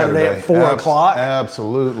on Saturday at 4 o'clock.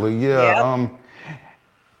 Absolutely, yeah. Yep.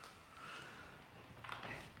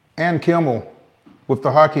 Ann Kimmel with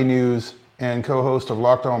the hockey news and co-host of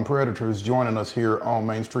Locked On Predators, joining us here on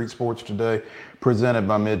Main Street Sports today, presented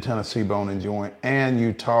by Mid-Tennessee Bone and Joint. And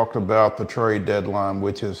you talked about the trade deadline,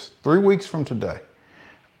 which is 3 weeks from today.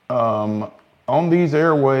 On these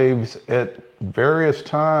airwaves at various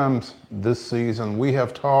times this season, we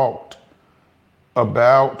have talked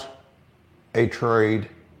about a trade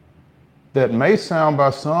that may sound by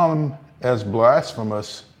some as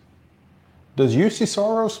blasphemous. Does UC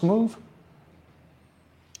Saros move?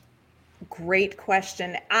 Great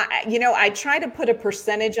question. I try to put a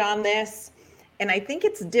percentage on this, and I think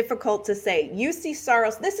it's difficult to say. UC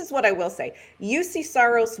Saros, this is what I will say. UC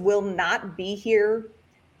Saros will not be here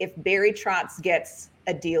if Barry Trotz gets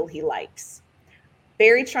a deal he likes.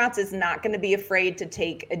 Barry Trotz is not going to be afraid to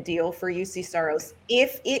take a deal for UC Saros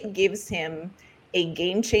if it gives him a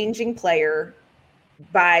game-changing player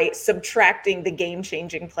by subtracting the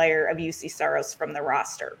game-changing player of UC Saros from the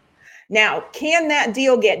roster. Now, can that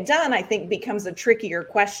deal get done? I think becomes a trickier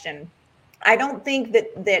question. I don't think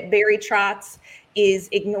that Barry Trotz is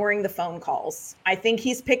ignoring the phone calls. I think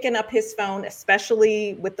he's picking up his phone,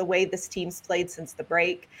 especially with the way this team's played since the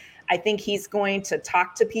break. I think he's going to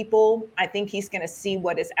talk to people. I think he's going to see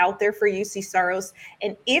what is out there for UC Saros.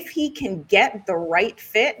 And if he can get the right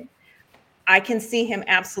fit, I can see him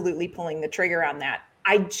absolutely pulling the trigger on that.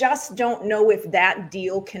 I just don't know if that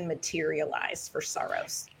deal can materialize for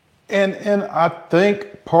Saros. And I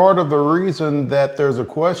think part of the reason that there's a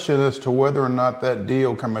question as to whether or not that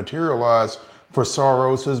deal can materialize for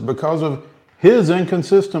Saros is because of his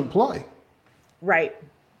inconsistent play. Right.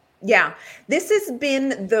 Yeah. This has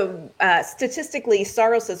been the statistically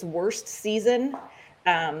Saros's worst season.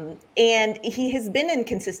 And he has been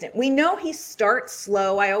inconsistent. We know he starts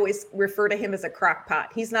slow. I always refer to him as a crock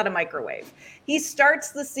pot. He's not a microwave. He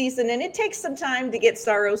starts the season and it takes some time to get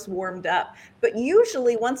Saros warmed up. But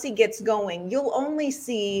usually once he gets going, you'll only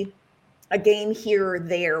see a game here or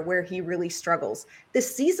there where he really struggles.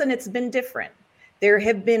 This season, it's been different. There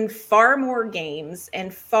have been far more games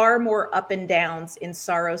and far more up and downs in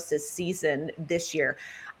Saros's season this year.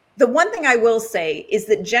 The one thing I will say is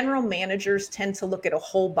that general managers tend to look at a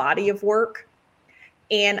whole body of work.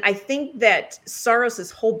 And I think that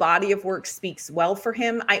Saros's whole body of work speaks well for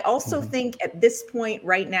him. I also think at this point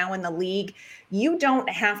right now in the league, you don't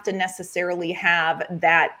have to necessarily have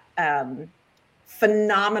that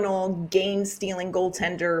phenomenal game-stealing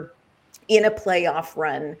goaltender in a playoff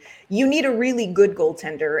run. You need a really good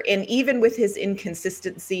goaltender. And even with his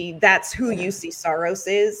inconsistency, that's who UC Saros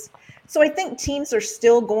is. So I think teams are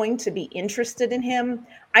still going to be interested in him.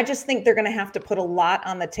 I just think they're going to have to put a lot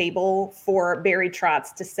on the table for Barry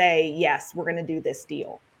Trotz to say, yes, we're going to do this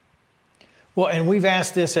deal. Well, and we've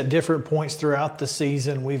asked this at different points throughout the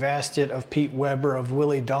season. We've asked it of Pete Weber, of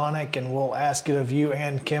Willie Donick, and we'll ask it of you,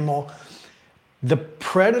 Ann Kimmel. The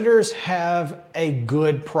Predators have a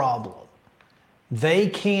good problem. They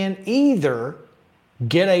can either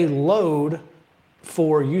get a load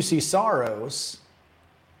for UC Saros,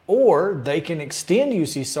 or they can extend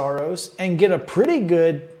UC Saros and get a pretty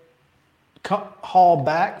good haul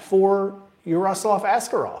back for Yaroslav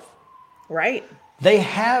Askarov. Right. They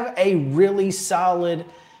have a really solid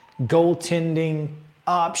goaltending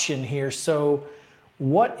option here. So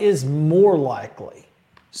what is more likely?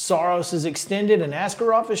 Saros is extended and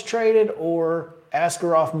Askarov is traded, or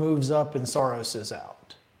Askarov moves up and Saros is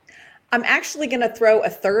out? I'm actually going to throw a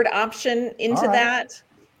third option into that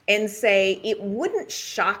and say it wouldn't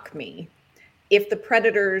shock me if the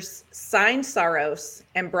Predators signed Saros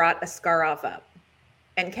and brought Askarov up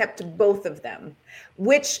and kept both of them,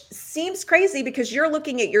 which seems crazy because you're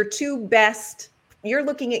looking at your two best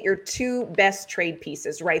trade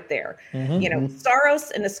pieces right there. You know,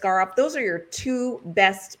 Saros and Askarov, those are your two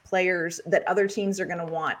best players that other teams are going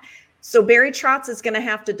to want. So Barry Trotz is going to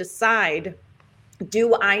have to decide,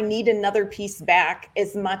 do I need another piece back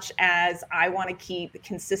as much as I want to keep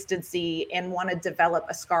consistency and want to develop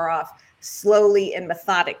Askarov slowly and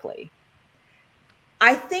methodically?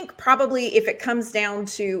 I think probably if it comes down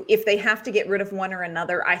to if they have to get rid of one or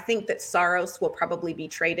another, I think that Saros will probably be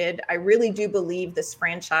traded. I really do believe this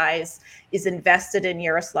franchise is invested in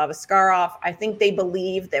Yaroslav Askarov. I think they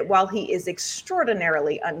believe that while he is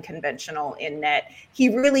extraordinarily unconventional in net, he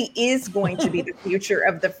really is going to be the future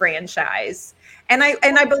of the franchise. And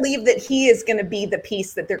I believe that he is going to be the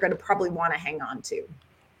piece that they're going to probably want to hang on to.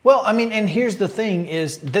 Well, I mean, and here's the thing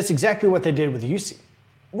is that's exactly what they did with UC.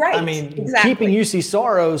 Right. I mean, exactly. Keeping UC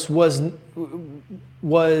Saros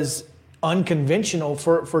was unconventional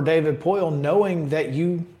for David Poile, knowing that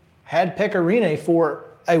you had Pekka Rinne for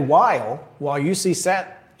a while UC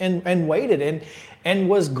sat and waited and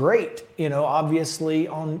was great. Obviously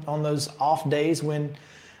on those off days when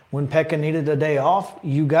Pekka needed a day off,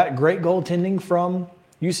 you got great goaltending from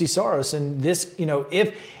UC Saros. And this,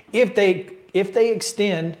 if they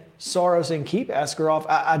extend Saros and keep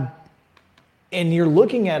Askarov, and you're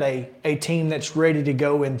looking at a team that's ready to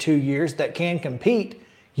go in 2 years that can compete,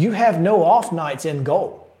 you have no off nights in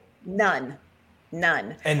goal. None.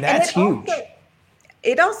 And that's huge.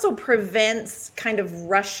 It also prevents kind of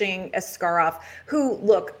rushing Askarov, who,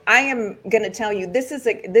 look, I am going to tell you, this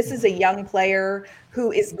is a young player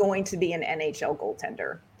who is going to be an NHL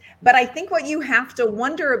goaltender. But I think what you have to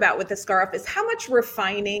wonder about with Askarov is how much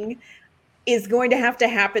refining is going to have to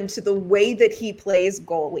happen to the way that he plays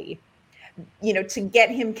goalie, to get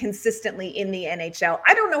him consistently in the NHL.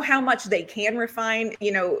 I don't know how much they can refine.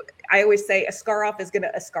 I always say Askarov is going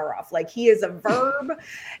to Askarov. Like, he is a verb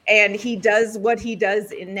and he does what he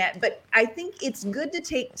does in net. But I think it's good to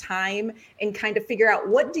take time and kind of figure out,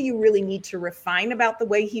 what do you really need to refine about the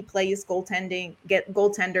way he plays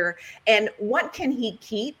goaltender, and what can he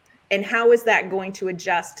keep? And how is that going to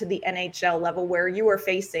adjust to the NHL level where you are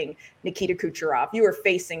facing Nikita Kucherov, you are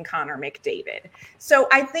facing Connor McDavid? So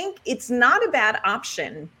I think it's not a bad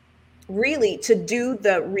option, really, to do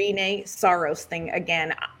the Rinne Saros thing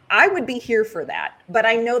again. I would be here for that. But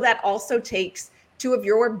I know that also takes two of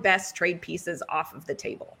your best trade pieces off of the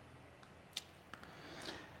table.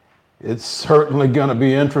 It's certainly going to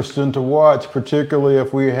be interesting to watch, particularly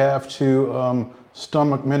if we have to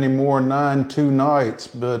stomach many more 9-2 nights.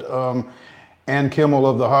 But Ann Kimmel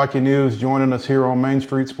of the Hockey News joining us here on Main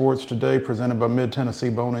Street Sports Today, presented by Mid-Tennessee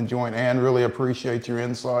Bone & Joint. Ann, really appreciate your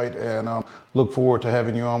insight and look forward to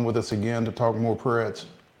having you on with us again to talk more Preds.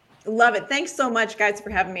 Love it. Thanks so much, guys,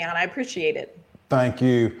 for having me on. I appreciate it. Thank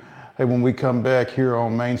you. Hey, when we come back here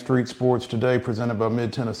on Main Street Sports Today, presented by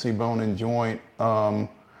Mid-Tennessee Bone & Joint, going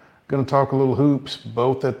to talk a little hoops,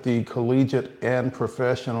 both at the collegiate and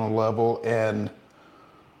professional level. And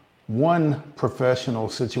one professional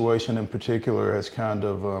situation in particular has kind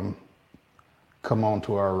of come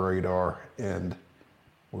onto our radar, and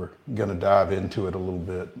we're going to dive into it a little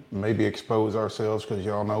bit, maybe expose ourselves, because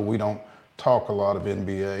y'all know we don't talk a lot of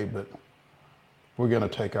NBA, but we're going to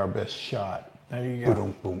take our best shot. There you go.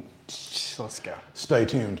 Boom, boom. Let's go. Stay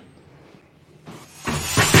tuned.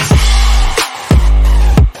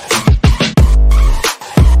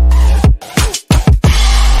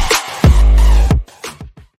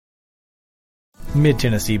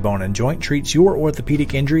 Mid-Tennessee Bone & Joint treats your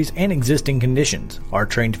orthopedic injuries and existing conditions. Our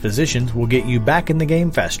trained physicians will get you back in the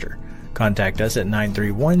game faster. Contact us at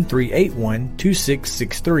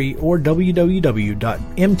 931-381-2663 or www.mtbj.net.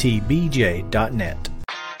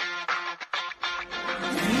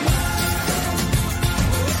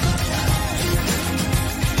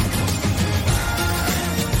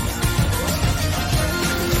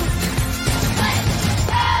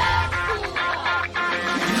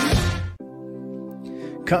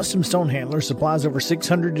 Custom Stone Handlers supplies over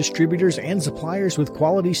 600 distributors and suppliers with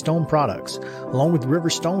quality stone products. Along with River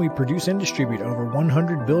Stone, we produce and distribute over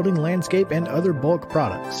 100 building, landscape, and other bulk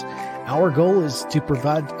products. Our goal is to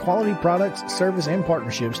provide quality products, service, and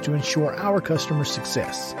partnerships to ensure our customers'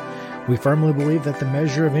 success. We firmly believe that the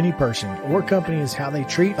measure of any person or company is how they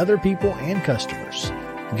treat other people and customers.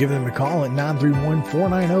 Give them a call at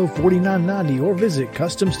 931-490-4990 or visit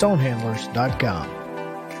CustomStonehandlers.com.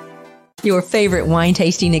 Your favorite wine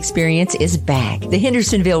tasting experience is back. The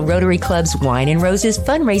Hendersonville Rotary Club's Wine and Roses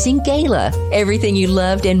Fundraising Gala. Everything you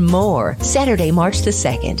loved and more. Saturday, March the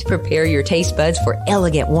 2nd. Prepare your taste buds for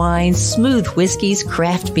elegant wines, smooth whiskeys,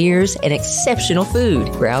 craft beers, and exceptional food.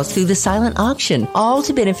 Browse through the silent auction, all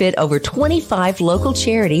to benefit over 25 local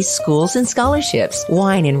charities, schools, and scholarships.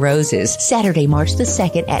 Wine and Roses, Saturday, March the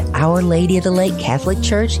 2nd at Our Lady of the Lake Catholic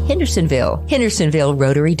Church, Hendersonville.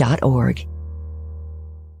 HendersonvilleRotary.org.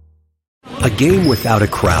 A game without a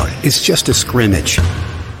crowd is just a scrimmage.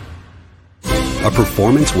 A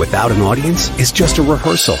performance without an audience is just a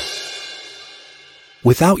rehearsal.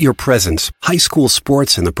 Without your presence, high school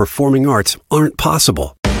sports and the performing arts aren't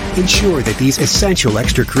possible. Ensure that these essential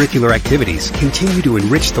extracurricular activities continue to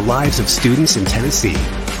enrich the lives of students in Tennessee.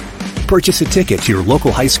 Purchase a ticket to your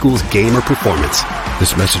local high school's game or performance.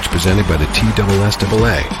 This message presented by the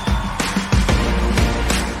TSSAA.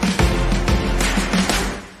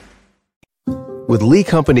 With Lee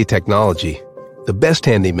Company technology, the best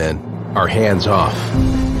handymen are hands-off.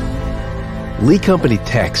 Lee Company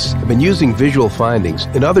techs have been using visual findings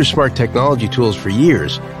and other smart technology tools for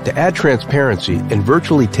years to add transparency and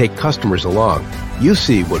virtually take customers along. You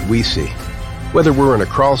see what we see, whether we're in a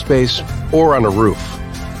crawl space or on a roof.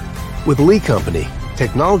 With Lee Company,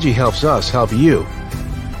 technology helps us help you.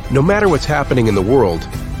 no matter what's happening in the world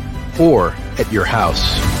or at your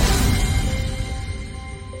house.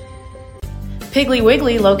 Piggly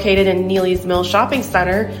Wiggly, located in Neely's Mill Shopping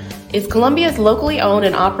Center, is Columbia's locally owned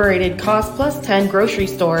and operated Cost Plus 10 grocery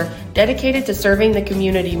store dedicated to serving the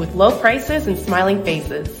community with low prices and smiling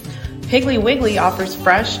faces. Piggly Wiggly offers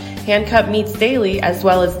fresh, hand-cut meats daily as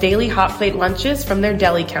well as daily hot plate lunches from their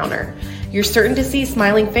deli counter. You're certain to see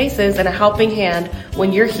smiling faces and a helping hand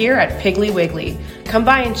when you're here at Piggly Wiggly. Come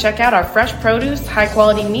by and check out our fresh produce,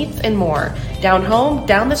 high-quality meats, and more. Down home,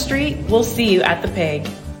 down the street, we'll see you at the Pig.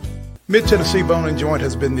 Mid-Tennessee Bone and Joint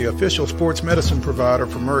has been the official sports medicine provider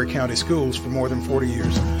for Murray County Schools for more than 40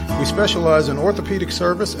 years. We specialize in orthopedic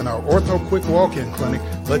service, and our Ortho Quick Walk-In Clinic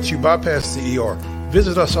lets you bypass the ER.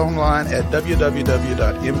 Visit us online at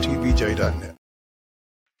www.mtbj.net.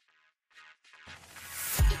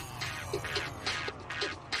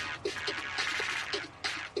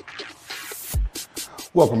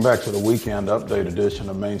 Welcome back to the weekend update edition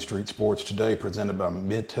of Main Street Sports Today, presented by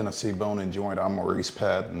Mid-Tennessee Bone and Joint. I'm Maurice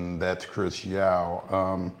Patton. That's Chris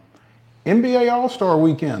Yao. NBA All-Star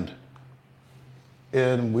Weekend.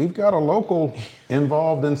 And we've got a local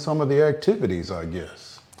involved in some of the activities, I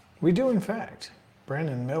guess. We do, in fact.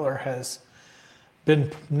 Brandon Miller has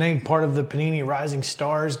been named part of the Panini Rising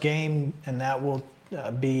Stars game, and that will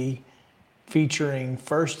be featuring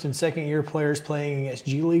first and second year players playing against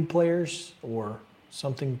G League players, or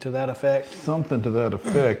something to that effect. Something to that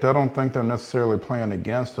effect. I don't think they're necessarily playing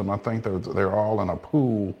against them. I think they're all in a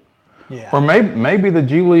pool. Yeah. Or maybe the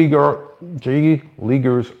G Leaguers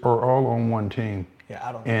are all on one team. Yeah,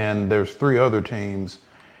 I don't know. And there's 3 other teams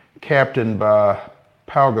captained by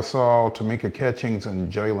Pau Gasol, Tamika Catchings, and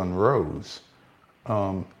Jalen Rose.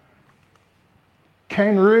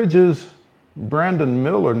 Cane Ridge's Brandon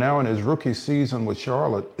Miller, now in his rookie season with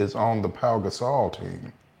Charlotte, is on the Pau Gasol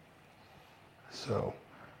team. So,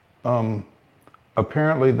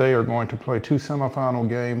 apparently they are going to play 2 semifinal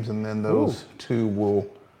games, and then those 2 will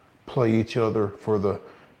play each other for the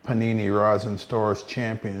Panini Rising Stars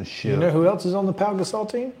Championship. You know who else is on the Pau Gasol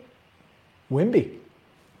team? Wemby.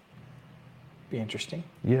 Be interesting.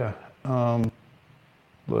 Yeah.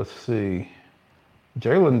 Let's see.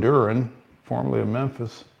 Jalen Duren, formerly of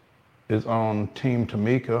Memphis, is on Team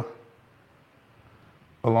Tamika,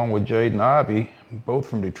 along with Jaden Ivey, both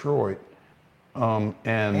from Detroit.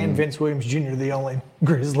 And Vince Williams Jr., the only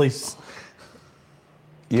Grizzlies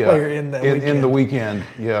player in the weekend. In the weekend,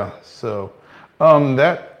 yeah. So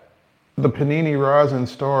the Panini Rising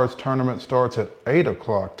Stars tournament starts at 8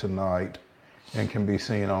 o'clock tonight and can be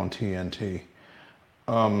seen on TNT.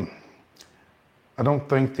 I don't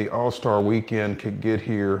think the All-Star Weekend could get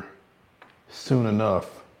here soon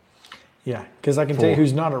enough. Yeah, because I can tell you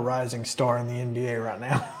who's not a rising star in the NBA right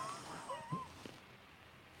now.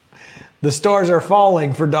 The stars are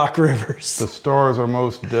falling for Doc Rivers. The stars are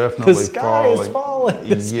most definitely falling. The sky is falling.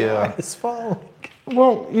 The sky is falling.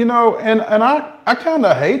 Well, you know, and I kind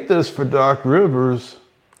of hate this for Doc Rivers.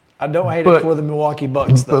 I don't hate it for the Milwaukee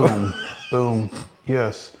Bucks, though. Boom.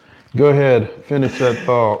 Yes. Go ahead. Finish that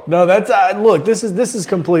thought. No, that's look. This is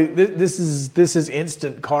complete. This is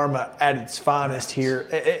instant karma at its finest here,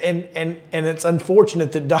 and it's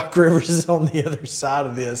unfortunate that Doc Rivers is on the other side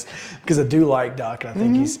of this, because I do like Doc, and I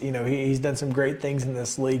think he's done some great things in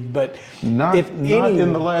this league. But not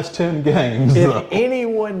in the last 10 games. If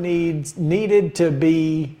anyone needed to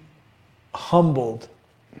be humbled,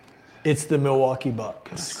 it's the Milwaukee Bucks.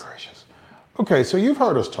 Goodness gracious. Okay, so you've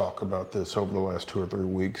heard us talk about this over the last 2 or 3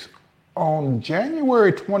 weeks. On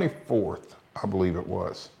January 24th, I believe it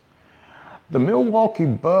was, the Milwaukee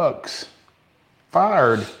Bucks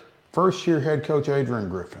fired first-year head coach Adrian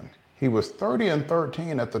Griffin. He was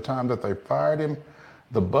 30-13 at the time that they fired him.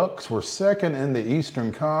 The Bucks were second in the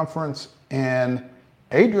Eastern Conference, and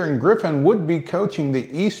Adrian Griffin would be coaching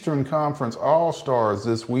the Eastern Conference All-Stars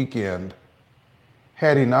this weekend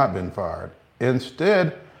had he not been fired.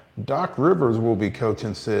 Instead, Doc Rivers will be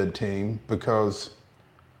coaching said team because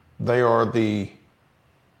they are I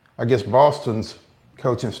guess Boston's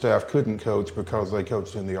coaching staff couldn't coach because they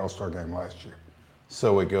coached in the All-Star game last year.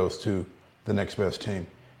 So it goes to the next best team,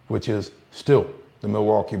 which is still the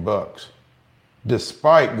Milwaukee Bucks,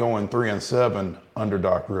 despite going 3-7 under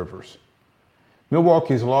Doc Rivers.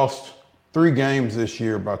 Milwaukee's lost 3 games this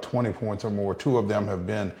year by 20 points or more. 2 of them have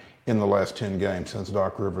been in the last 10 games since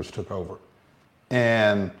Doc Rivers took over.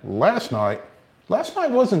 And last night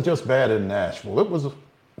wasn't just bad in Nashville. It was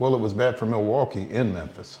bad for Milwaukee in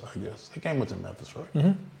Memphis, I guess. The game was in Memphis, right?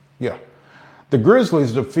 Mm-hmm. Yeah. The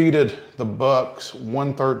Grizzlies defeated the Bucks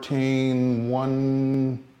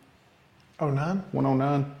 113-109.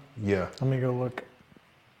 109? Yeah. Let me go look.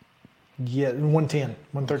 Yeah, 110,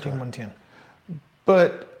 113, 110.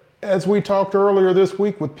 But as we talked earlier this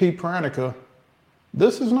week with Pete Pranica,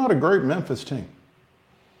 this is not a great Memphis team.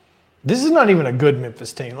 This is not even a good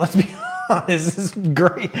Memphis team. Let's be honest. This is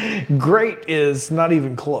great. Great is not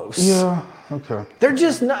even close. Yeah. Okay. They're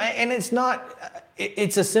just not, and it's not.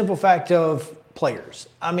 It's a simple fact of players.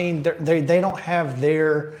 I mean, they don't have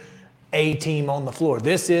their A team on the floor.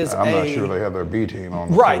 This is I'm not sure they have their B team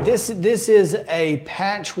on the right. floor. This is a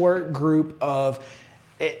patchwork group of,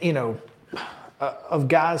 of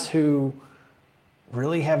guys who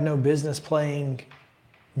really have no business playing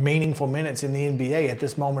meaningful minutes in the NBA at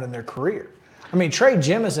this moment in their career. I mean, Trey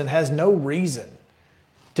Jemison has no reason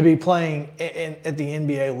to be playing at the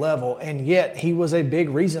NBA level, and yet he was a big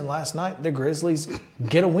reason last night the Grizzlies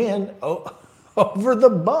get a win over the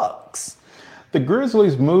Bucks. The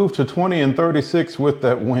Grizzlies moved to 20-36 with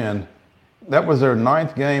that win. That was their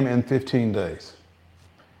 9th game in 15 days.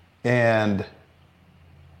 And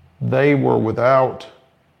they were without,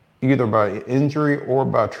 either by injury or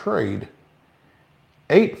by trade,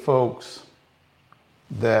 8 folks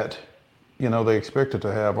that, they expected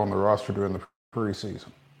to have on the roster during the preseason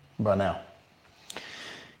by now.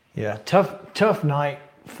 Yeah, tough night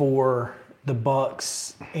for the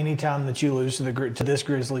Bucks. Anytime that you lose to this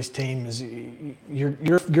Grizzlies team, is you're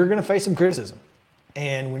going to face some criticism.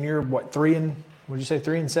 And when you're 3-7?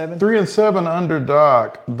 3-7 under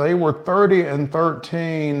Doc. They were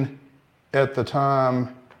 30-13 at the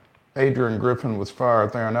time Adrian Griffin was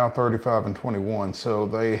fired. They are now 35-21, so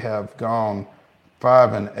they have gone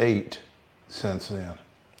 5-8 since then.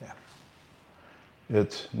 Yeah,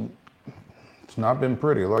 it's not been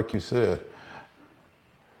pretty, like you said.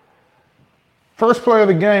 First play of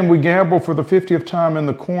the game, we gamble for the 50th time in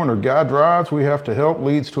the corner. Guy drives, we have to help,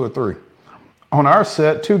 leads to a 3. On our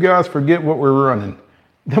set, 2 guys forget what we're running.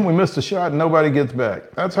 Then we miss a shot and nobody gets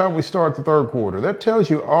back. That's how we start the third quarter. That tells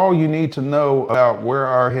you all you need to know about where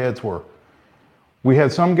our heads were. We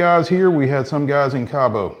had some guys here, we had some guys in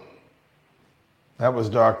Cabo. That was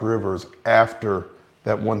Doc Rivers after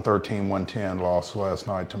that 113-110 loss last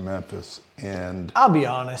night to Memphis. And I'll be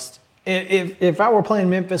honest, if I were playing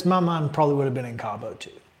Memphis, my mind probably would have been in Cabo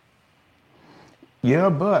too. Yeah,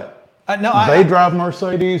 but no, they drive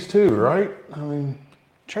Mercedes too, right? I mean,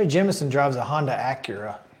 Trey Jemison drives a Honda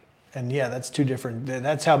Acura, and yeah, that's 2 different.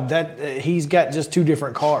 That's how he's got just 2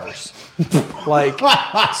 different cars, like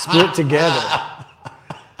split together.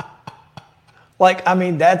 Like, I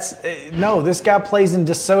mean, this guy plays in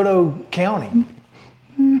DeSoto County.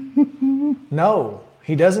 No,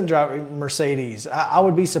 he doesn't drive a Mercedes. I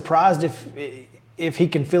would be surprised if he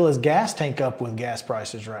can fill his gas tank up with gas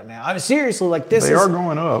prices right now. I mean, seriously, like this they are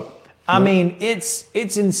going up. I mean, it's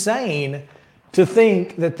insane to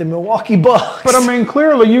think that the Milwaukee Bucks. But I mean,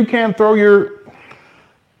 clearly you can't throw your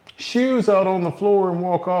shoes out on the floor and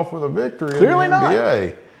walk off with a victory Clearly in the NBA.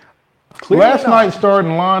 not. Clearly Last night's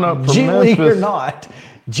starting lineup for G Memphis. League or not,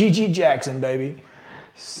 G.G. Jackson, baby.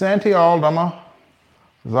 Santi Aldama,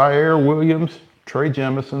 Zaire Williams, Trey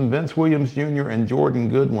Jemison, Vince Williams Jr., and Jordan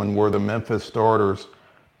Goodwin were the Memphis starters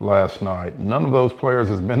last night. None of those players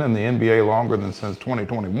has been in the NBA longer than since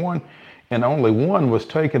 2021, and only one was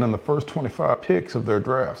taken in the first 25 picks of their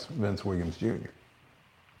drafts, Vince Williams Jr.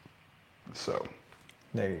 So,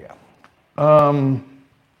 there you go.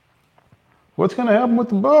 What's going to happen with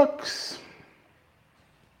the Bucks?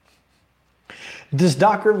 Does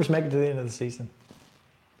Doc Rivers make it to the end of the season?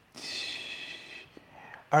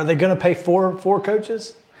 Are they going to pay four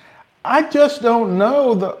coaches? I just don't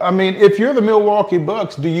know. I mean, if you're the Milwaukee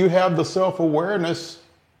Bucks, do you have the self-awareness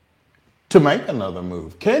to make another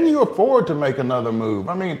move? Can you afford to make another move?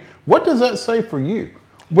 I mean, what does that say for you?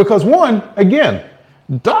 Because one, again,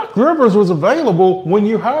 Doc Rivers was available when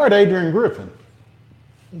you hired Adrian Griffin.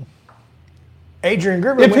 Adrian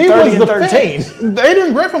Griffin went 30-13.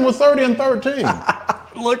 Adrian Griffin was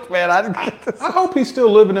 30-13. Look, man, I hope he's still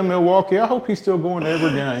living in Milwaukee. I hope he's still going to every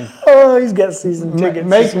game. Oh, he's got season tickets.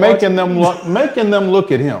 Making them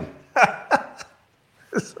look at him.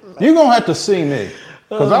 You're going to have to see me.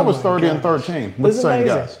 Because I was 30-13 with the same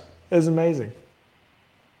guys. It's amazing.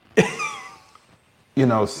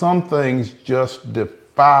 Some things just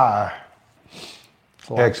defy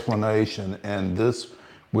explanation, and this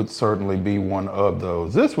would certainly be one of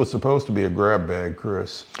those. This was supposed to be a grab bag,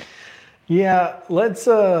 Chris. Yeah, let's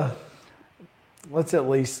at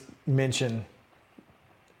least mention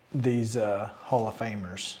these Hall of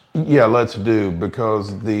Famers. Yeah, let's do,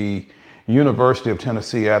 because the University of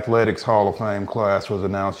Tennessee Athletics Hall of Fame class was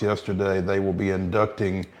announced yesterday. They will be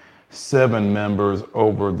inducting 7 members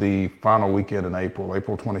over the final weekend in April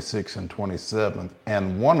 26th and 27th.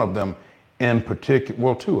 And one of them in particular,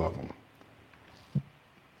 well, 2 of them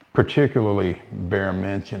particularly bear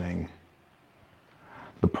mentioning.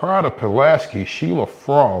 The Pride of Pulaski, Sheila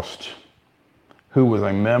Frost, who was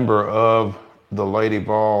a member of the Lady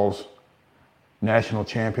Vols national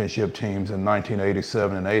championship teams in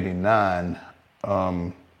 1987 and 89,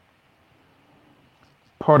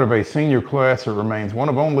 part of a senior class that remains one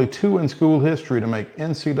of only 2 in school history to make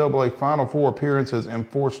NCAA Final Four appearances in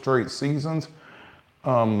 4 straight seasons.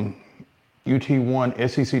 UT won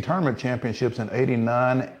SEC tournament championships in 88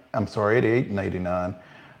 and 89.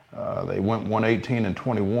 They went 118 and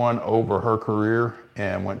 21 over her career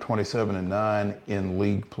and went 27 and 9 in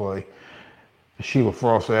league play. Sheila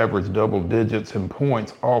Frost averaged double digits in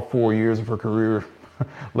points all 4 years of her career,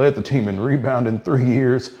 led the team in rebound in 3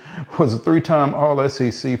 years, was a 3-time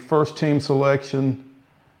All-SEC first team selection,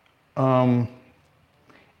 and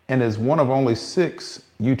is one of only 6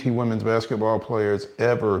 UT women's basketball players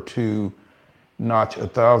ever to notch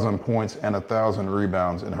 1,000 points and 1,000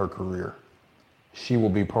 rebounds in her career. She will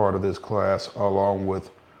be part of this class along with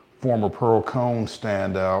former Pearl Cone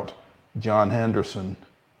standout John Henderson,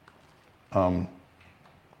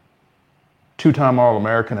 2-time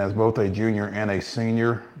All-American as both a junior and a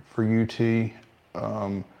senior for UT,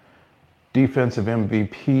 defensive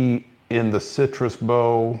MVP in the Citrus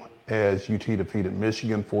Bowl as UT defeated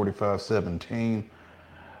Michigan 45-17,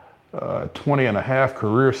 20 and a half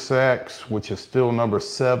career sacks, which is still number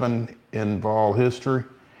 7 in Vol history,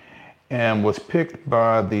 and was picked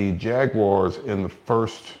by the Jaguars in the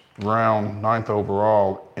first round, 9th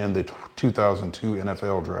overall in the 2002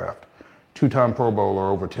 NFL draft. 2-time Pro Bowler,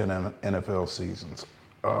 over 10 NFL seasons.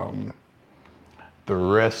 The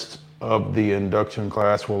rest of the induction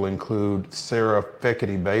class will include Sarah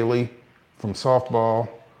Fekete-Bailey from softball,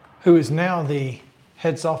 who is now the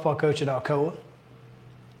head softball coach at Alcoa,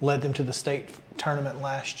 led them to the state tournament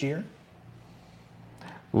last year.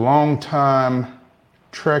 Longtime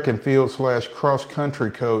track and field / cross country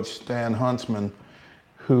coach Stan Huntsman,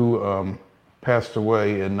 who passed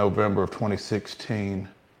away in November of 2016.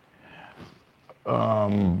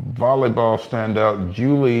 Volleyball standout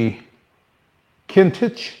Julie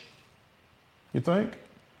Kintich, you think?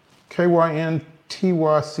 Kyntych.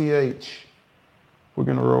 We're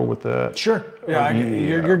gonna roll with that. Sure. Yeah,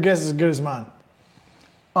 your guess is as good as mine.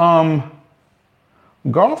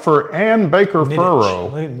 Golfer Ann Baker Furrow.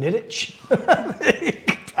 Nittich?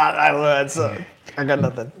 I don't know. I got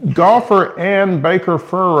nothing. Golfer Ann Baker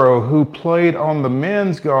Furrow, who played on the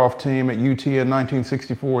men's golf team at UT in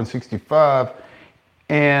 1964 and 65,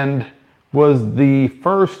 and was the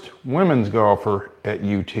first women's golfer at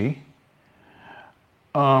UT.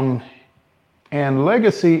 And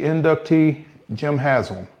legacy inductee Jim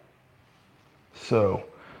Haslam. So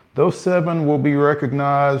those 7 will be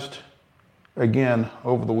recognized again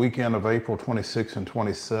over the weekend of April 26th and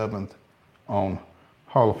 27th on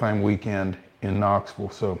Hall of Fame weekend in Knoxville.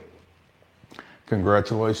 So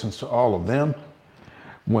congratulations to all of them.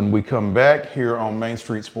 When we come back here on Main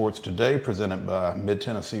Street Sports Today, presented by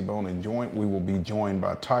Mid-Tennessee Bone & Joint, we will be joined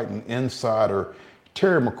by Titan insider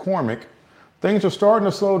Terry McCormick. Things are starting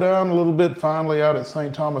to slow down a little bit finally out at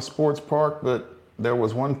St. Thomas Sports Park, but there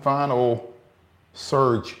was one final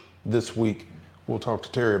surge this week. We'll talk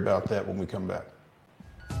to Terry about that when we come back.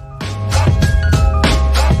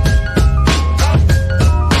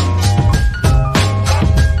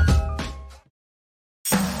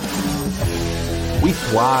 We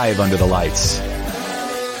thrive under the lights.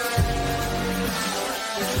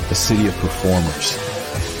 The city of performers.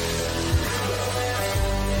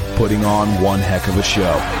 Putting on one heck of a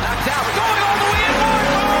show.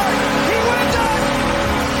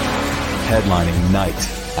 Headlining night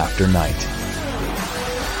after night.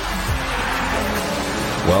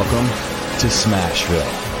 Welcome to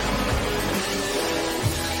Smashville.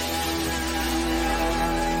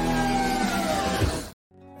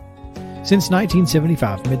 Since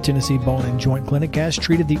 1975, Mid-Tennessee Bone & Joint Clinic has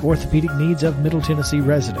treated the orthopedic needs of Middle Tennessee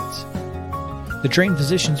residents. The trained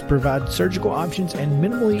physicians provide surgical options and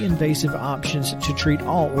minimally invasive options to treat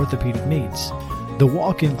all orthopedic needs. The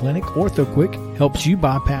walk-in clinic, OrthoQuick, helps you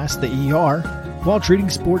bypass the ER while treating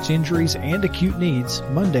sports injuries and acute needs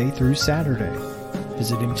Monday through Saturday.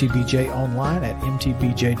 Visit MTBJ online at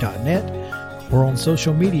mtbj.net or on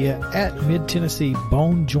social media at Mid-Tennessee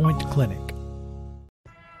Bone Joint Clinic.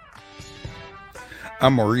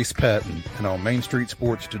 I'm Maurice Patton, and on Main Street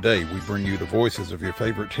Sports Today, we bring you the voices of your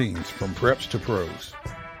favorite teams from preps to pros.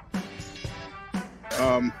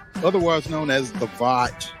 Otherwise known as the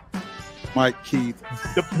VOT, Mike Keith.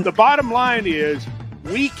 The bottom line is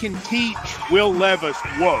we can teach Will Levis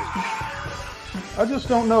woke. I just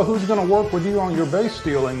don't know who's going to work with you on your base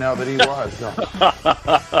stealing now that Eli's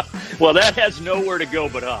gone. Well, that has nowhere to go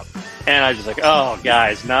but up. And I was just like, oh,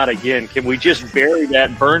 guys, not again. Can we just bury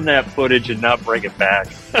that, burn that footage, and not bring it back?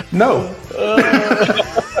 No.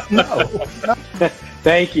 No.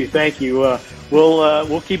 Thank you.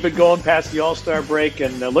 We'll keep it going past the All-Star break,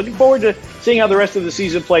 and looking forward to seeing how the rest of the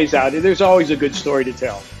season plays out. There's always a good story to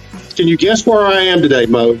tell. Can you guess where I am today,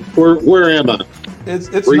 Mo? Where am I? It's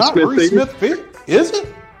not Reese Smith Field, is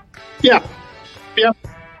it? Yeah.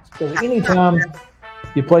 Because anytime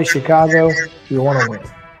you play Chicago, you want to win.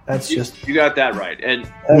 That's just you got that right,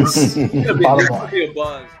 and that's bottom line. be a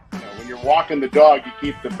buzz. When you're walking the dog, you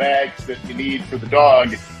keep the bags that you need for the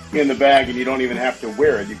dog in the bag, and you don't even have to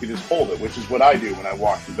wear it. You can just hold it, which is what I do when I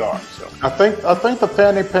walk the dog. So I think the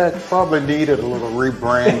fanny pack probably needed a little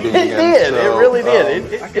rebranding. It did. It really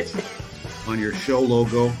did. On your show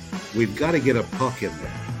logo, we've got to get a puck in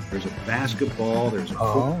there. There's a basketball. There's a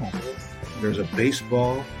football. There's a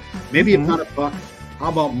baseball. Maybe it's not a puck. How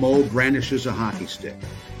about Mo brandishes a hockey stick?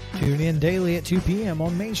 Tune in daily at 2 p.m.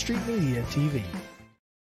 on Main Street Media TV.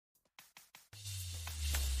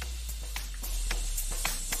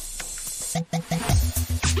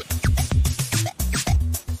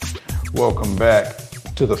 Welcome back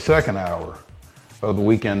to the second hour of the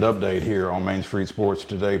weekend update here on Main Street Sports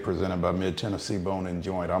Today, presented by Mid-Tennessee Bone and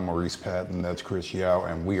Joint. I'm Maurice Patton, that's Chris Yao,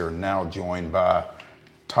 and we are now joined by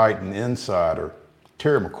Titan insider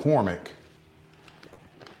Terry McCormick.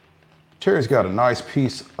 Terry's got a nice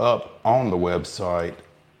piece up on the website,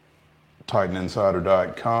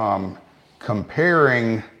 TitanInsider.com,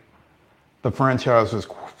 comparing the franchise's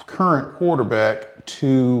current quarterback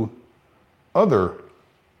to other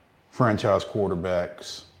franchise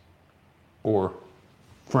quarterbacks, or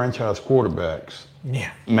franchise quarterbacks.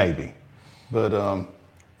 Yeah. Maybe. But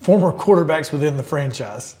former quarterbacks within the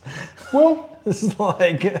franchise. Well, this is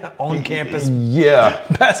like on-campus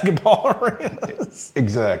basketball arenas.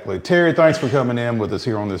 Exactly. Terry, thanks for coming in with us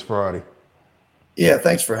here on this Friday. Yeah,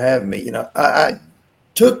 thanks for having me. I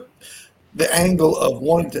took the angle of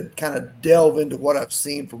wanting to kind of delve into what I've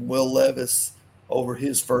seen from Will Levis over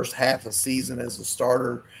his first half a season as a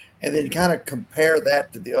starter, and then kind of compare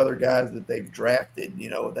that to the other guys that they've drafted,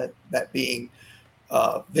 that being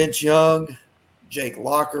Vince Young, Jake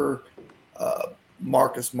Locker,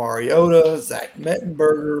 Marcus Mariota, Zach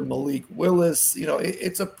Mettenberger, Malik Willis.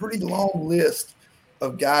 It's a pretty long list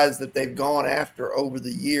of guys that they've gone after over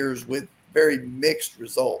the years with very mixed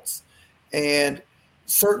results. And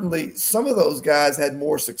certainly some of those guys had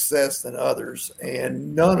more success than others,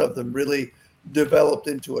 and none of them really developed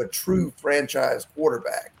into a true franchise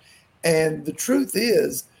quarterback. And the truth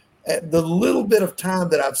is, at the little bit of time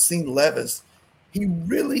that I've seen Levis, he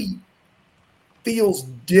really feels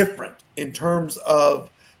different in terms of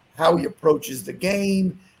how he approaches the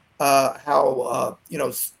game, how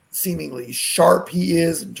seemingly sharp he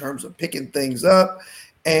is in terms of picking things up,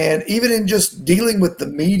 and even in just dealing with the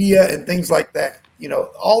media and things like that.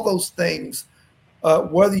 All those things,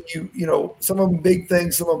 whether some of them big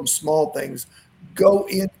things, some of them small things, go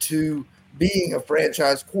into being a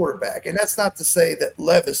franchise quarterback. And that's not to say that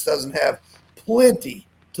Levis doesn't have plenty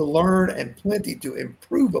to learn and plenty to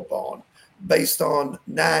improve upon based on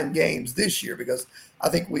 9 games this year, because I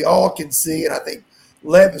think we all can see, and I think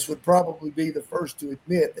Levis would probably be the first to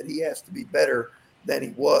admit that he has to be better than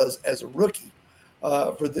he was as a rookie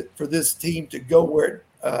for this team to go where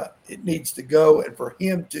it needs to go and for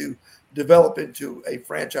him to develop into a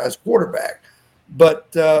franchise quarterback.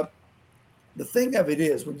 But the thing of it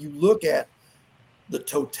is, when you look at the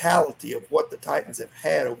totality of what the Titans have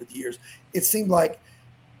had over the years, it seemed like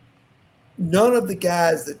none of the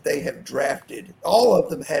guys that they have drafted, all of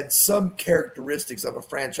them had some characteristics of a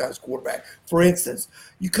franchise quarterback. For instance,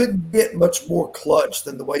 you couldn't get much more clutch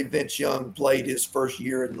than the way Vince Young played his first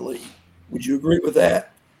year in the league. Would you agree with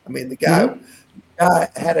that? I mean, the guy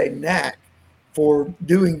had a knack for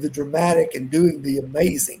doing the dramatic and doing the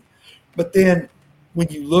amazing. But then when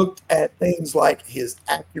you looked at things like his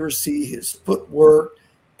accuracy, his footwork,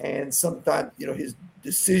 and sometimes, his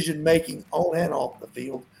decision-making on and off the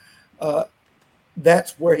field,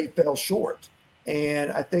 that's where he fell short.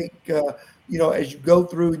 And I think, as you go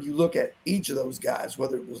through and you look at each of those guys,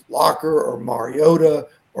 whether it was Locker or Mariota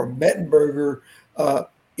or Mettenberger,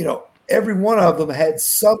 every one of them had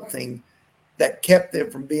something that kept them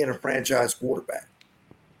from being a franchise quarterback.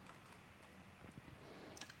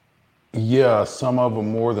 Yeah, some of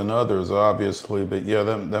them more than others, obviously, but yeah,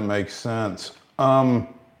 that makes sense. How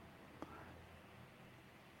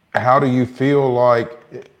do you feel like,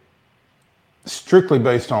 strictly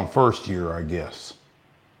based on first year, I guess,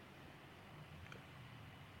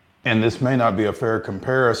 and this may not be a fair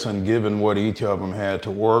comparison given what each of them had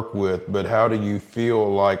to work with, but how do you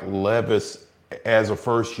feel like Levis as a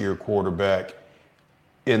first-year quarterback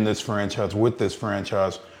in this franchise, with this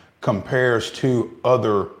franchise, compares to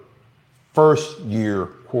other first-year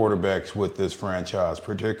quarterbacks with this franchise,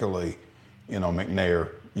 particularly,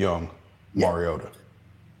 McNair, Young, Mariota?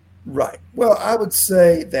 Right. Well, I would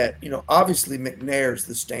say that, obviously McNair's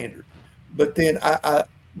the standard, but then I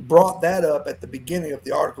brought that up at the beginning of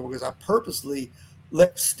the article because I purposely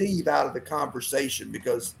left Steve out of the conversation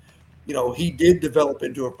because, he did develop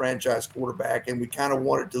into a franchise quarterback, and we kind of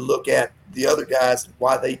wanted to look at the other guys and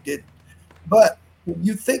why they did. But when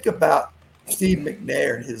you think about Steve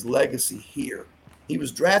McNair and his legacy here, he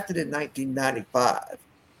was drafted in 1995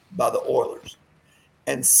 by the Oilers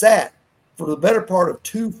and sat for the better part of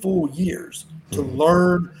 2 full years to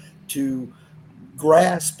learn, to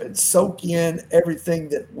grasp and soak in everything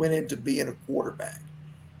that went into being a quarterback.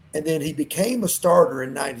 And then he became a starter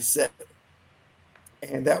in 97.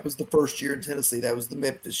 And that was the first year in Tennessee. That was the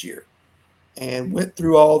Memphis year. And went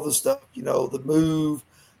through all the stuff, the move,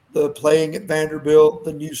 the playing at Vanderbilt,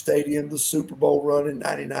 the new stadium, the Super Bowl run in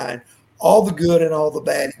 99, all the good and all the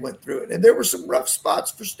bad, he went through it. And there were some rough spots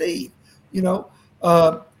for Steve, let's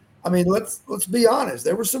be honest.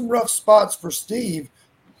 There were some rough spots for Steve,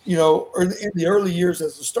 in the early years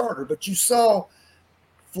as a starter, but you saw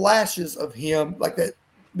flashes of him like that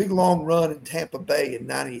big long run in Tampa Bay in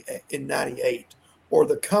 98, or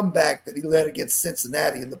the comeback that he led against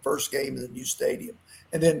Cincinnati in the first game in the new stadium.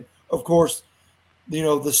 And then, of course,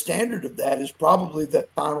 the standard of that is probably that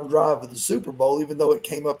final drive of the Super Bowl, even though it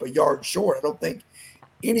came up a yard short. I don't think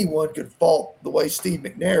anyone could fault the way Steve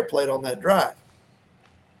McNair played on that drive.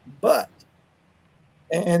 But,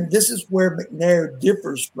 and this is where McNair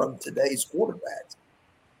differs from today's quarterbacks,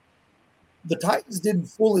 the Titans didn't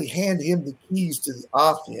fully hand him the keys to the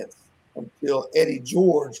offense until Eddie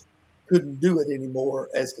George couldn't do it anymore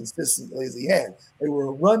as consistently as he had. They were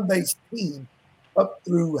a run-based team up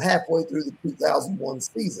through halfway through the 2001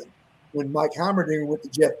 season when Mike Heimerdinger went to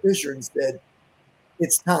Jeff Fisher and said,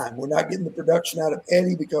 it's time. We're not getting the production out of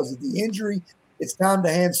Eddie because of the injury. It's time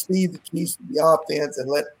to hand Steve the keys to the offense and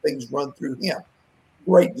let things run through him.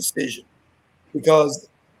 Great decision, because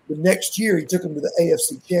the next year he took him to the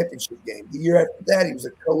AFC Championship game. The year after that, he was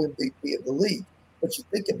a co-MVP of the league. But you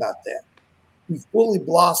think about that. He fully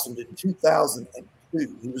blossomed in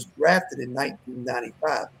 2002. He was drafted in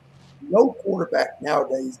 1995. No quarterback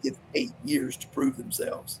nowadays gets 8 years to prove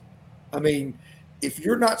themselves. If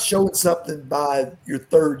you're not showing something by your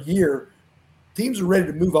third year, teams are ready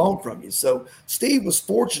to move on from you. So Steve was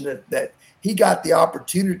fortunate that he got the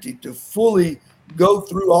opportunity to fully go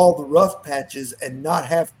through all the rough patches and not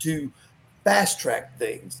have to fast track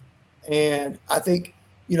things. And I think,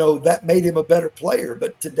 that made him a better player.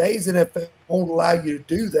 But today's NFL won't allow you to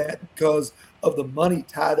do that because of the money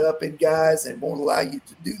tied up in guys, and won't allow you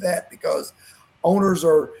to do that because owners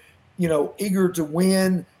are, eager to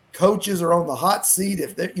win. Coaches are on the hot seat.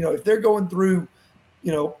 If they're going through,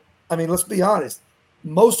 let's be honest.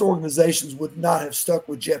 Most organizations would not have stuck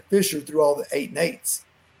with Jeff Fisher through all the 8-8s.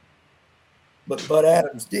 But Bud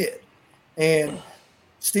Adams did. And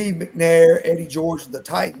Steve McNair, Eddie George, and the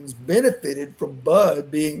Titans benefited from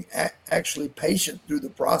Bud being actually patient through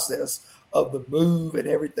the process of the move and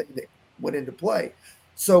everything that went into play.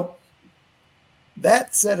 So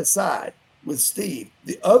that set aside with Steve,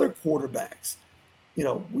 the other quarterbacks,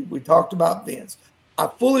 we talked about Vince. I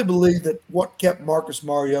fully believe that what kept Marcus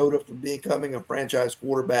Mariota from becoming a franchise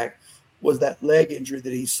quarterback was that leg injury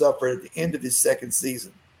that he suffered at the end of his second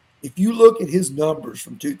season. If you look at his numbers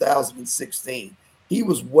from 2016, he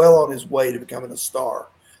was well on his way to becoming a star.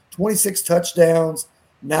 26 touchdowns,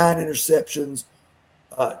 9 interceptions,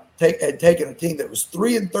 had taken a team that was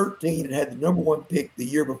 3-13 and had the number 1 pick the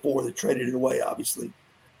year before. They traded it away, obviously.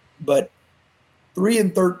 But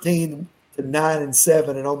 3-13 to 9-7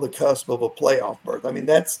 and on the cusp of a playoff berth.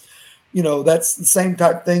 That's the same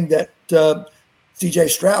type thing that C.J.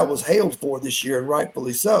 Stroud was hailed for this year, and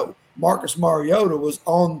rightfully so. Marcus Mariota was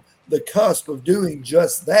on the cusp of doing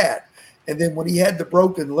just that. And then when he had the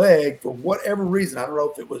broken leg, for whatever reason, I don't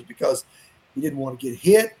know if it was because he didn't want to get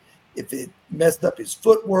hit, if it messed up his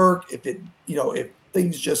footwork, if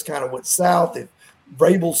things just kind of went south, if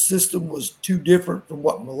Vrabel's system was too different from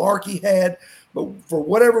what Malarkey had. But for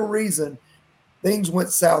whatever reason, things went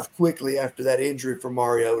south quickly after that injury for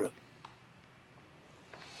Mariota.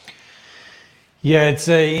 Yeah, it's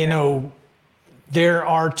there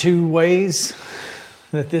are two ways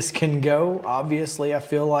that this can go. Obviously, I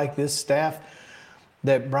feel like this staff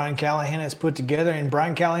that Brian Callahan has put together, and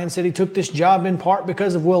Brian Callahan said he took this job in part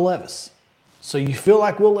because of Will Levis. So you feel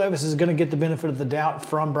like Will Levis is going to get the benefit of the doubt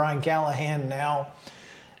from Brian Callahan now.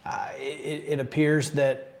 It appears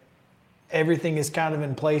that everything is kind of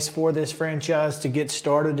in place for this franchise to get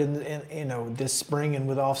started in this spring and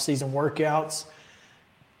with off-season workouts.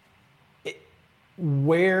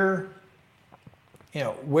 Where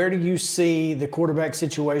do you see the quarterback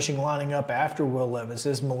situation lining up after Will Levis?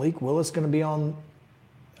 Is Malik Willis going to be on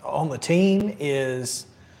the team? I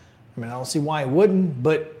don't see why he wouldn't,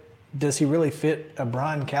 but does he really fit a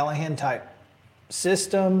Brian Callahan type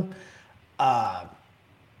system?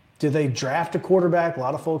 Do they draft a quarterback? A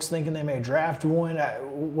lot of folks thinking they may draft one.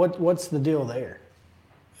 What's the deal there?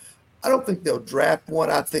 I don't think they'll draft one.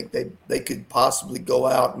 I think they could possibly go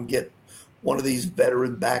out and get one of these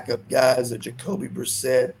veteran backup guys, a Jacoby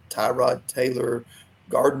Brissett, Tyrod Taylor,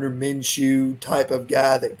 Gardner Minshew type of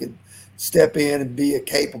guy that could step in and be a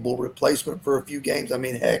capable replacement for a few games. I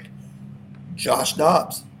mean, heck, Josh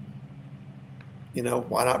Dobbs.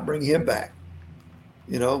 Why not bring him back?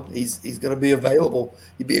 He's going to be available.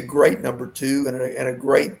 He'd be a great number 2 and a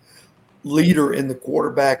great leader in the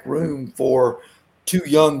quarterback room for 2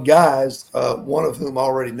 young guys, one of whom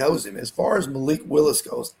already knows him. As far as Malik Willis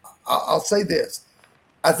goes, I'll say this.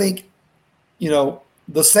 I think,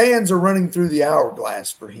 the sands are running through the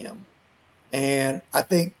hourglass for him. And I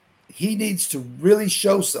think he needs to really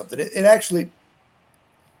show something. It actually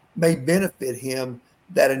may benefit him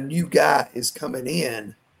that a new guy is coming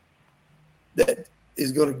in that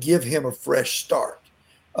is going to give him a fresh start.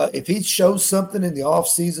 If he shows something in the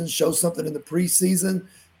offseason, shows something in the preseason,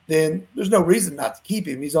 then there's no reason not to keep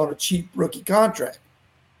him. He's on a cheap rookie contract.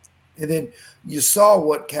 And then you saw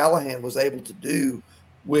what Callahan was able to do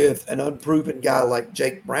with an unproven guy like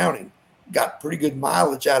Jake Browning. Got pretty good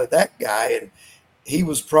mileage out of that guy. And he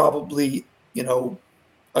was probably,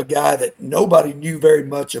 a guy that nobody knew very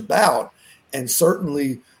much about, and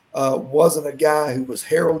certainly wasn't a guy who was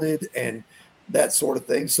heralded and that sort of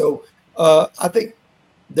thing. So I think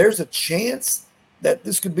there's a chance that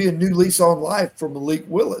this could be a new lease on life for Malik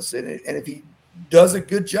Willis. And if he does a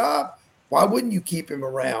good job, why wouldn't you keep him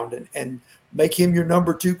around and make him your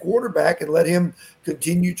number 2 quarterback and let him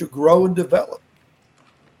continue to grow and develop?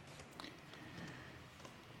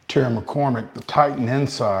 Terry McCormick, the Titan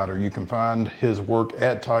Insider. You can find his work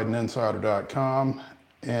at TitanInsider.com.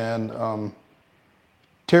 And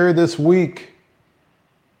Terry, this week,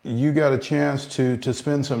 you got a chance to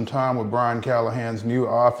spend some time with Brian Callahan's new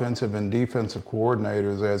offensive and defensive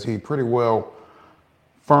coordinators as he pretty well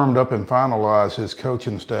firmed up and finalized his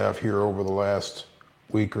coaching staff here over the last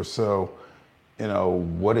week or so.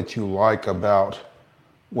 What did you like about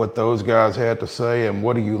what those guys had to say, and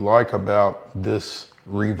what do you like about this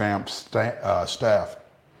revamped staff?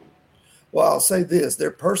 Well, I'll say this.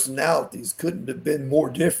 Their personalities couldn't have been more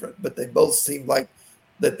different, but they both seemed like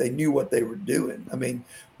that they knew what they were doing. I mean,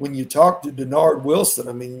 when you talk to Denard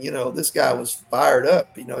Wilson, this guy was fired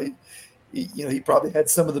up. He probably had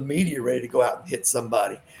some of the media ready to go out and hit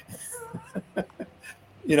somebody.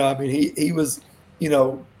 He was,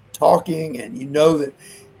 talking, and that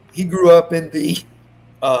he grew up in the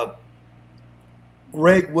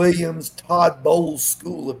Greg Williams, Todd Bowles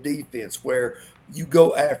school of defense, where you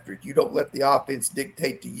go after it. You don't let the offense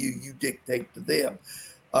dictate to you. You dictate to them.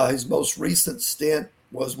 His most recent stint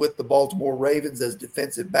was with the Baltimore Ravens as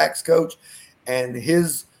defensive backs coach, and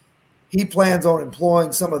he plans on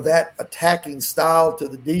employing some of that attacking style to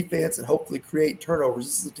the defense and hopefully create turnovers.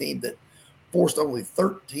 This is a team that forced only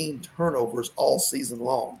 13 turnovers all season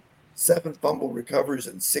long, 7 fumble recoveries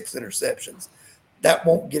and 6 interceptions. That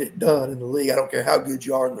won't get it done in the league. I don't care how good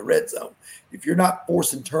you are in the red zone. If you're not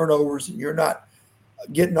forcing turnovers and you're not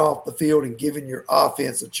getting off the field and giving your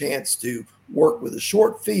offense a chance to work with a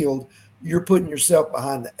short field, you're putting yourself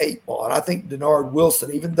behind the 8 ball. And I think Denard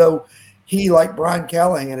Wilson, even though he, like Brian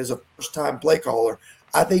Callahan, is a first-time play caller,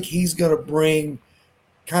 I think he's going to bring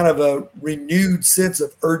kind of a renewed sense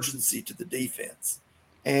of urgency to the defense.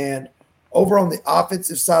 And over on the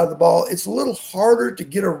offensive side of the ball, it's a little harder to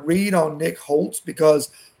get a read on Nick Holtz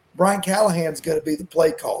because Brian Callahan's going to be the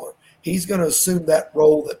play caller. He's going to assume that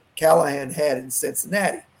role that Callahan had in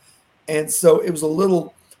Cincinnati. And so it was a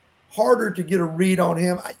little harder to get a read on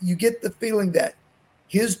him. You get the feeling that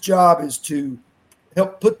his job is to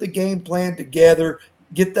help put the game plan together,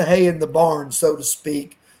 get the hay in the barn, so to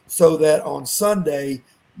speak, so that on Sunday,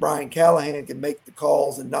 Brian Callahan can make the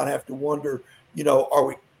calls and not have to wonder, are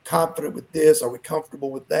we confident with this? Are we comfortable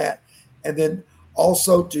with that? And then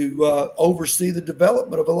also to oversee the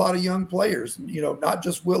development of a lot of young players, not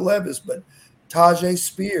just Will Levis, but Tajay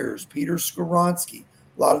Spears, Peter Skoronski,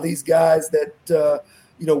 a lot of these guys that,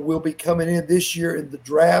 will be coming in this year in the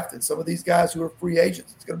draft, and some of these guys who are free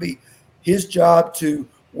agents. It's going to be his job to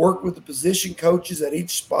work with the position coaches at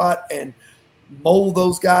each spot and mold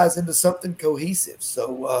those guys into something cohesive.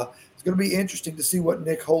 So it's going to be interesting to see what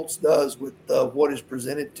Nick Holtz does with what is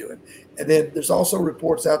presented to him. And then there's also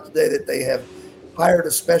reports out today that they have hired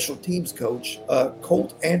a special teams coach,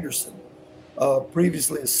 Colt Anderson,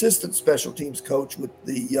 previously assistant special teams coach with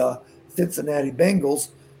the Cincinnati Bengals.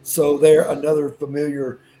 So they're another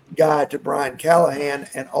familiar guy to Brian Callahan,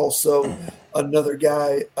 and also another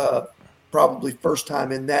guy probably first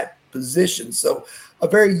time in that position. So a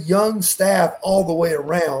very young staff all the way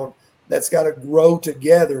around that's got to grow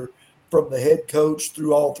together from the head coach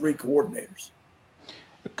through all three coordinators.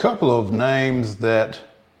 A couple of names that,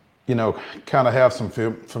 kind of have some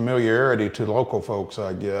familiarity to local folks,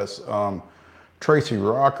 I guess. Tracy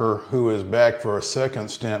Rocker, who is back for a second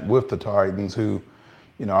stint with the Titans, who,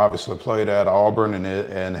 obviously played at Auburn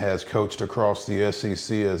and has coached across the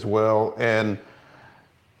SEC as well. And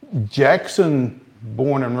Jackson,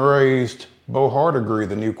 born and raised, Bo Hardegree,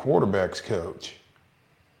 the new quarterback's coach.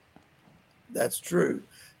 That's true.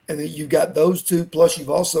 And then you've got those two, plus you've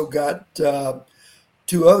also got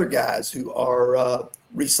two other guys who are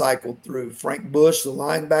recycled through. Frank Bush, the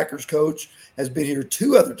linebackers coach, has been here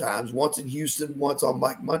two other times, once in Houston, once on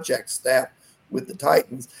Mike Munchak's staff with the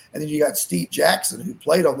Titans. And then you got Steve Jackson, who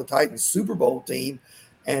played on the Titans Super Bowl team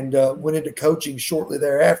and went into coaching shortly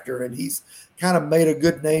thereafter. And he's kind of made a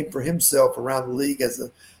good name for himself around the league as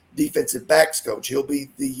a defensive backs coach. He'll be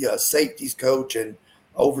the safeties coach and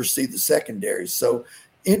oversee the secondaries. So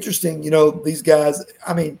interesting, these guys,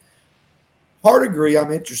 Hardegree,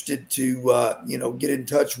 I'm interested to, get in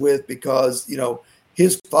touch with because,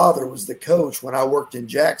 his father was the coach when I worked in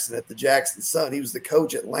Jackson at the Jackson Sun. He was the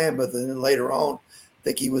coach at Lambeth, and then later on, I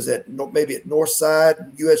think he was maybe at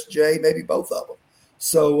Northside, USJ, maybe both of them.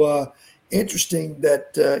 So interesting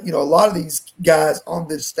that, a lot of these guys on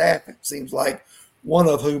this staff, it seems like, one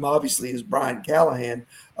of whom obviously is Brian Callahan,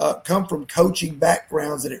 come from coaching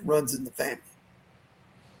backgrounds, and it runs in the family.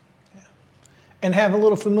 And have a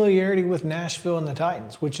little familiarity with Nashville and the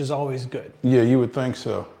Titans, which is always good. Yeah, you would think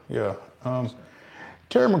so. Yeah.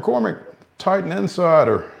 Terry McCormick, Titan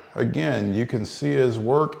Insider. Again, you can see his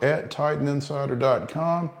work at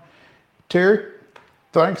TitanInsider.com. Terry,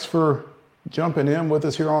 thanks for jumping in with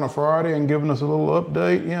us here on a Friday and giving us a little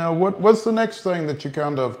update. What's the next thing that you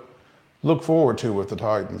kind of look forward to with the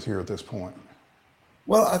Titans here at this point?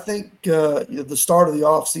 Well, I think the start of the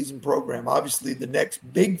off-season program, obviously the next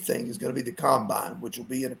big thing is going to be the Combine, which will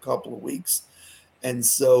be in a couple of weeks. And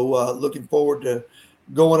so looking forward to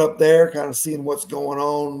going up there, kind of seeing what's going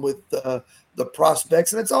on with the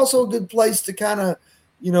prospects. And it's also a good place to kind of,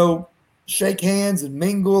 shake hands and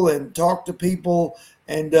mingle and talk to people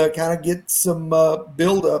and kind of get some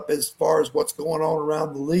build up as far as what's going on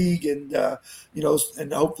around the league and,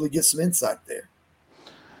 and hopefully get some insight there.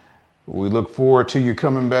 We look forward to you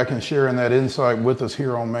coming back and sharing that insight with us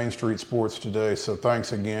here on Main Street Sports today. So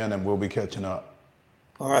thanks again, and we'll be catching up.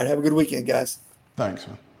 All right. Have a good weekend, guys. Thanks,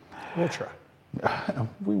 man. We'll try.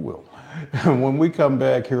 We will. When we come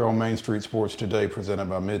back here on Main Street Sports today, presented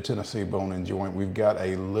by Mid-Tennessee Bone and Joint, we've got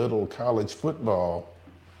a little college football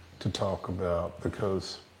to talk about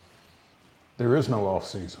because there is no off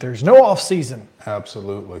season. There's no off season.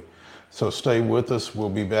 Absolutely. So stay with us. We'll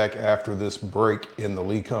be back after this break in the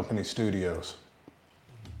Lee Company studios.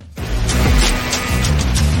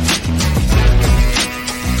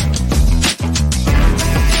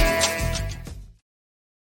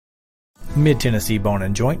 Mid-Tennessee Bone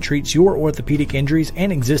and Joint treats your orthopedic injuries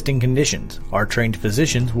and existing conditions. Our trained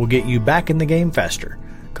physicians will get you back in the game faster.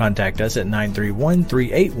 Contact us at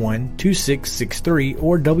 931-381-2663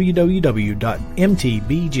 or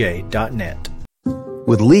www.mtbj.net.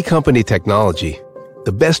 With Lee Company technology,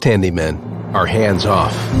 the best handymen are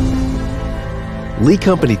hands-off. Lee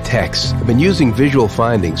Company techs have been using visual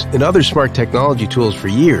findings and other smart technology tools for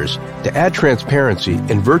years to add transparency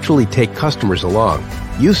and virtually take customers along.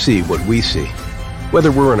 You see what we see,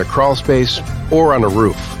 whether we're in a crawl space or on a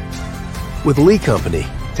roof. With Lee Company,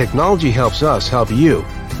 technology helps us help you,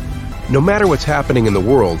 no matter what's happening in the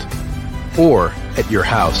world or at your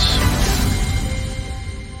house.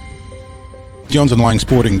 Jones & Lang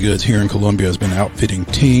Sporting Goods here in Columbia has been outfitting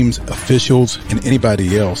teams, officials, and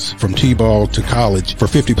anybody else from T-ball to college for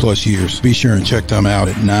 50 plus years. Be sure and check them out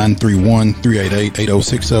at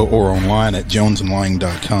 931-388-8060 or online at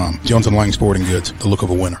jonesandlang.com. Jones & Lang Sporting Goods, the look of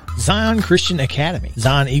a winner. Zion Christian Academy,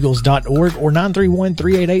 zioneagles.org or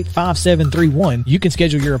 931-388-5731. You can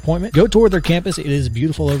schedule your appointment. Go tour their campus. It is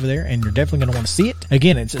beautiful over there, and you're definitely going to want to see it.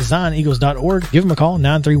 Again, it's zioneagles.org. Give them a call,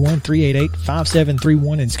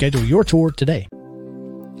 931-388-5731, and schedule your tour today.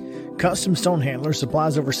 Custom Stone Handler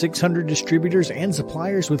supplies over 600 distributors and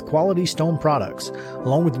suppliers with quality stone products.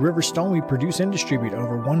 Along with River Stone, we produce and distribute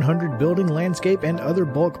over 100 building, landscape, and other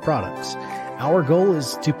bulk products. Our goal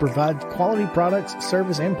is to provide quality products,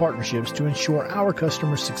 service, and partnerships to ensure our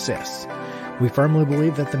customers' success. We firmly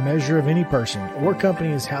believe that the measure of any person or company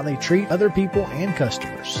is how they treat other people and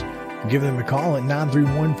customers. Give them a call at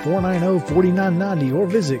 931-490-4990 or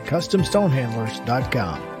visit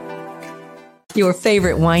CustomStonehandlers.com. Your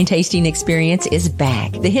favorite wine tasting experience is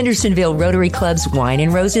back. The Hendersonville Rotary Club's Wine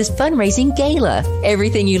and Roses Fundraising Gala.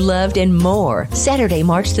 Everything you loved and more. Saturday,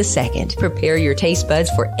 March the 2nd. Prepare your taste buds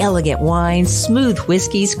for elegant wines, smooth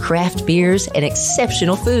whiskeys, craft beers, and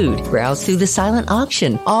exceptional food. Browse through the silent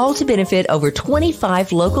auction, all to benefit over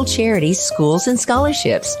 25 local charities, schools, and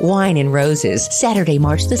scholarships. Wine and Roses, Saturday,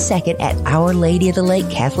 March the 2nd at Our Lady of the Lake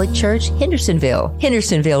Catholic Church, Hendersonville.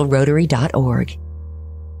 HendersonvilleRotary.org.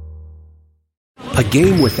 A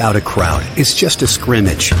game without a crowd is just a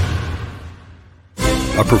scrimmage.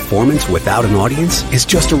 A performance without an audience is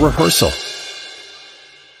just a rehearsal.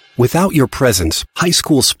 Without your presence, high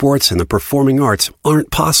school sports and the performing arts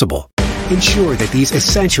aren't possible. Ensure that these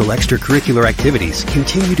essential extracurricular activities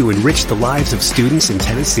continue to enrich the lives of students in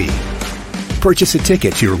Tennessee. Purchase a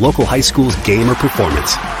ticket to your local high school's game or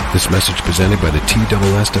performance. This message presented by the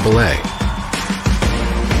TSSAA.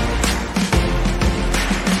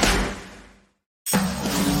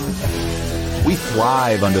 We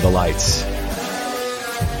thrive under the lights.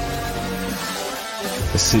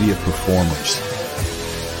 The city of performers.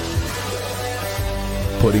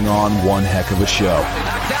 Putting on one heck of a show.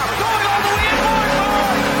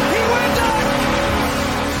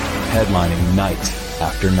 Headlining night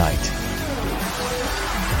after night.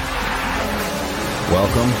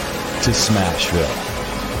 Welcome to Smashville.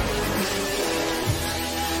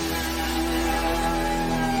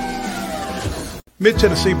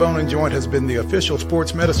 Mid-Tennessee Bone & Joint has been the official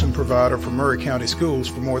sports medicine provider for Maury County Schools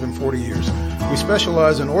for more than 40 years. We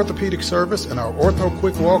specialize in orthopedic service, and our Ortho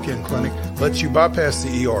Quick Walk-In Clinic lets you bypass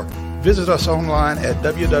the ER. Visit us online at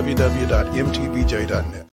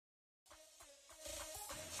www.mtbj.net.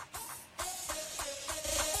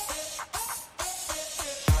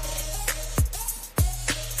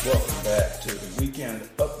 Welcome back to the Weekend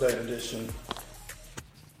Update Edition.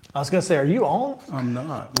 I was going to say, are you on? I'm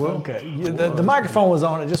not. Well, okay. The microphone was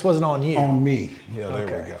on. It just wasn't on you. On me. Yeah, there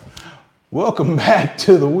we go. Welcome back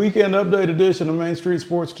to the Weekend Update Edition of Main Street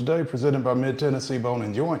Sports Today, presented by Mid-Tennessee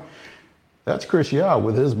Bone & Joint. That's Chris Yao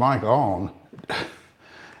with his mic on.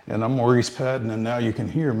 And I'm Maurice Patton, and now you can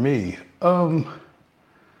hear me.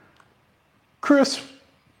 Chris,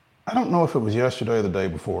 I don't know if it was yesterday or the day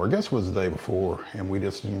before. I guess it was the day before, and we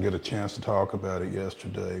just didn't get a chance to talk about it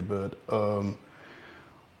yesterday. But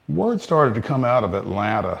word started to come out of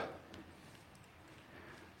Atlanta.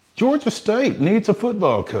 Georgia State needs a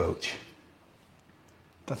football coach.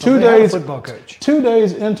 That's 2 days. Football coach. 2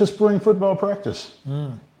 days into spring football practice,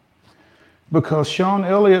 because Sean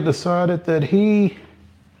Elliott decided that he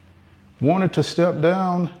wanted to step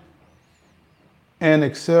down and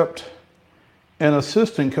accept an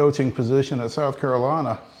assistant coaching position at South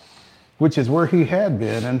Carolina, which is where he had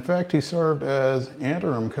been. In fact, he served as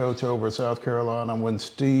interim coach over at South Carolina when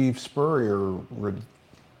Steve Spurrier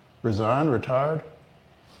retired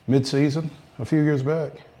mid-season a few years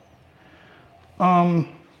back.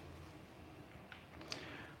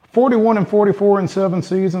 41-44 in 7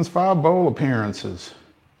 seasons, 5 bowl appearances.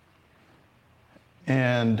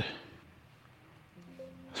 And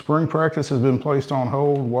spring practice has been placed on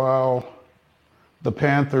hold while the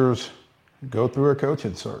Panthers go through a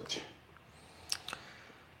coaching search.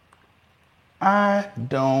 I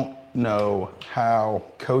don't know how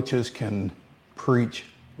coaches can preach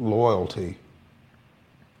loyalty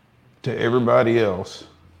to everybody else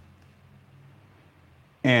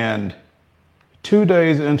and 2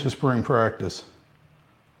 days into spring practice,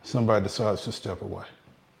 somebody decides to step away.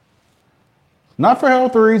 Not for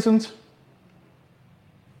health reasons,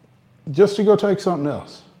 just to go take something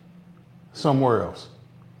else, somewhere else,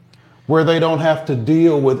 where they don't have to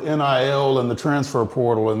deal with NIL and the transfer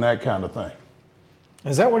portal and that kind of thing.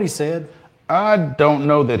 Is that what he said? I don't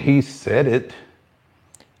know that he said it.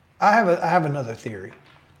 I have another theory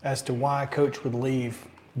as to why a coach would leave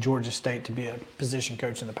Georgia State to be a position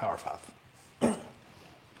coach in the Power Five.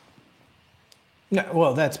 No,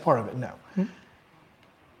 well, that's part of it, no.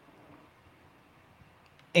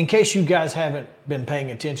 In case you guys haven't been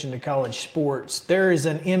paying attention to college sports, there is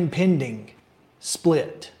an impending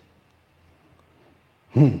split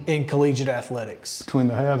in collegiate athletics. Between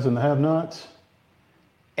the haves and the have-nots?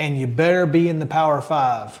 And you better be in the Power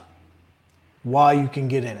Five while you can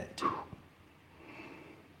get in it.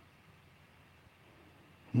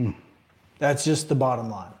 That's just the bottom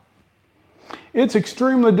line. It's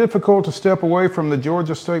extremely difficult to step away from the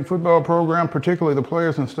Georgia State football program, particularly the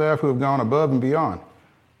players and staff who have gone above and beyond.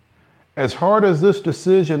 As hard as this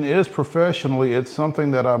decision is professionally, it's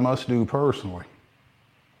something that I must do personally.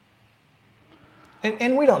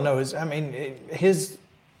 And we don't know his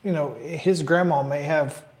grandma may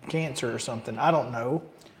have cancer or something. I don't know.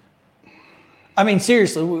 I mean,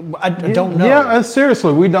 seriously, I don't know. Yeah,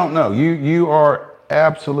 seriously, we don't know. You are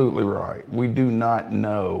absolutely right. We do not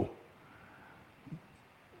know.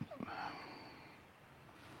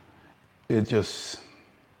 It just.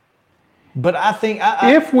 But I think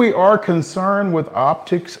if we are concerned with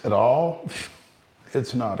optics at all,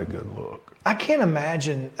 it's not a good look. I can't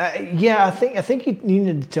imagine. I think you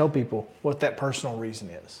need to tell people what that personal reason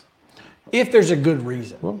is. If there's a good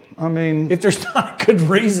reason. Well, I mean, if there's not a good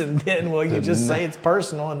reason, then you just say it's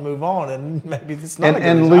personal and move on, and maybe it's not.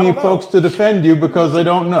 And leave folks to defend you because they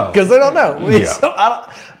don't know. Because they don't know. Yeah. So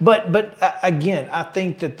but again, I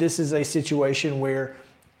think that this is a situation where,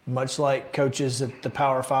 much like coaches at the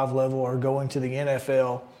Power 5 level are going to the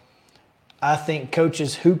NFL, I think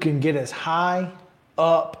coaches who can get as high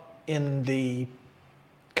up in the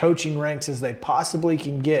coaching ranks as they possibly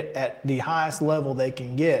can get at the highest level they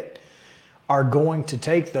can get are going to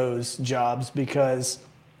take those jobs because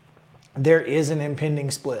there is an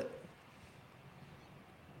impending split.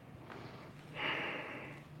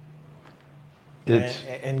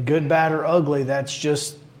 And good, bad, or ugly, that's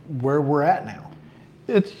just where we're at now.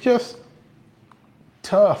 It's just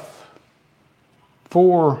tough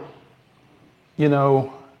for,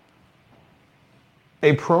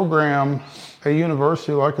 a program, a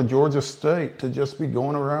university like a Georgia State to just be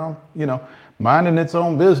going around, minding its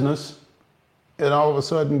own business and all of a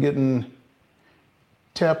sudden getting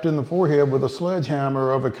tapped in the forehead with a sledgehammer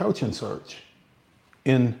of a coaching search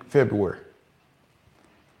in February.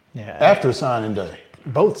 Yeah. After signing day.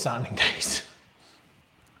 Both signing days.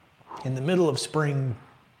 In the middle of spring.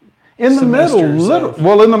 In the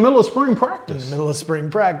middle of spring practice. In the middle of spring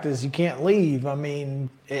practice, you can't leave. I mean,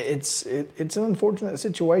 it's an unfortunate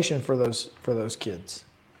situation for those kids.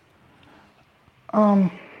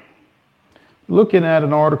 Looking at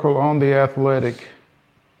an article on The Athletic,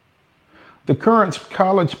 the current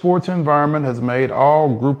college sports environment has made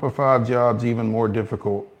all Group of 5 jobs even more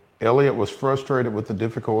difficult. Elliott was frustrated with the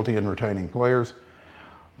difficulty in retaining players.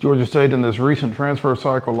 Georgia State in this recent transfer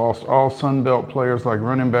cycle lost all Sun Belt players like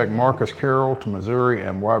running back Marcus Carroll to Missouri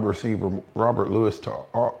and wide receiver Robert Lewis to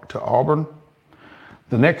Auburn.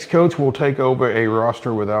 The next coach will take over a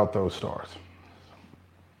roster without those stars.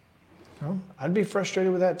 Well, I'd be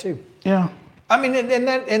frustrated with that too. Yeah. I mean, and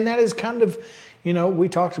that is kind of, we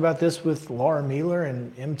talked about this with Laura Mueller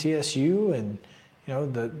and MTSU and,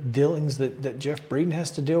 the dealings that Jeff Breeden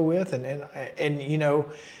has to deal with. And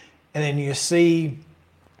then you see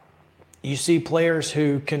players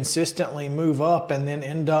who consistently move up and then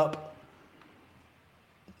end up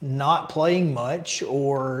not playing much,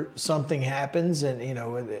 or something happens and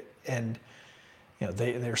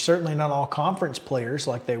they're certainly not all conference players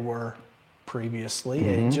like they were previously. Mm-hmm.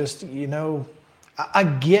 And just, I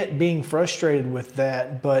get being frustrated with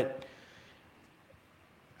that, but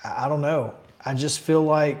I don't know. I just feel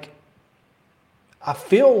like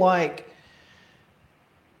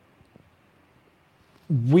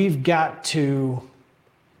we've got to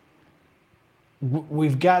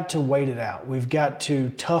wait it out. We've got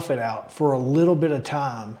to tough it out for a little bit of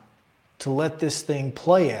time to let this thing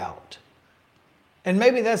play out. And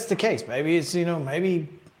maybe that's the case. Maybe it's, maybe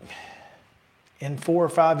in 4 or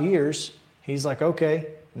 5 years, he's like, okay,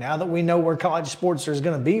 now that we know where college sports is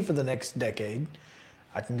going to be for the next decade,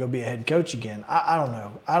 I can go be a head coach again. I don't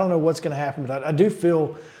know. I don't know what's going to happen, but I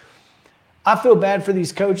feel bad for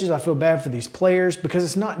these coaches. I feel bad for these players because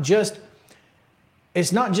it's not just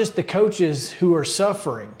the coaches who are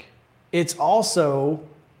suffering. It's also,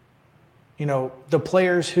 the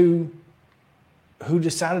players who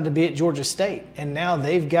decided to be at Georgia State, and now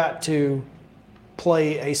they've got to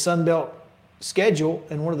play a Sun Belt schedule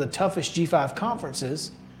in one of the toughest G5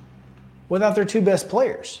 conferences without their 2 best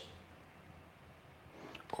players.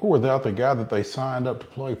 Or without the guy that they signed up to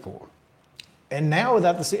play for. And now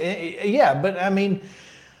without but I mean,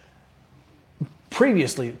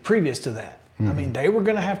 previous to that, mm-hmm. I mean, they were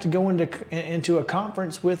going to have to go into a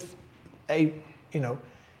conference with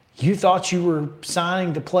you thought you were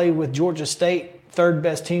signing to play with Georgia State, 3rd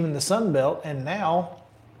best team in the Sun Belt, and now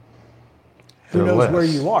who knows where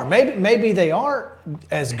you are. Maybe they aren't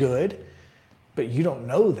as good, but you don't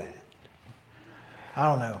know that. I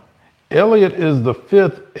don't know. Elliott is the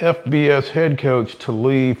 5th FBS head coach to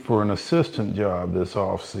leave for an assistant job this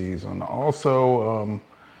offseason. Also,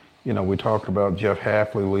 we talked about Jeff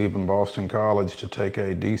Hafley leaving Boston College to take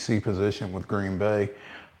a DC position with Green Bay.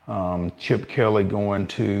 Chip Kelly going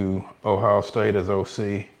to Ohio State as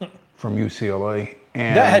OC from UCLA.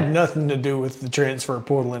 And that had nothing to do with the transfer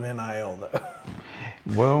portal and NIL, though.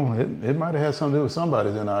 Well, it might have had something to do with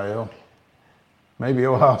somebody's NIL. Maybe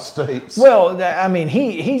Ohio State's. Well, I mean,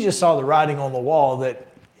 he just saw the writing on the wall that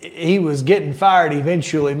he was getting fired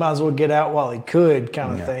eventually. Might as well get out while he could,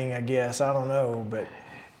 kind of thing, I guess. I don't know, but.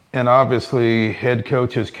 And obviously, head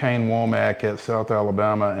coaches Kane Womack at South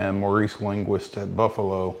Alabama and Maurice Linguist at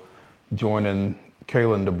Buffalo joining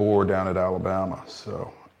Kalen DeBoer down at Alabama.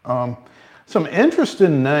 So, some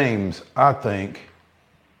interesting names, I think,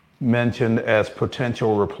 mentioned as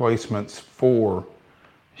potential replacements for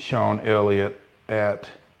Sean Elliott at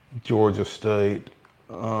Georgia State.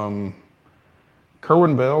 Kerwin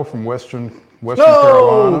Bell from Western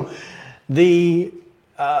Carolina. The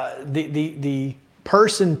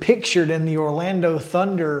person pictured in the Orlando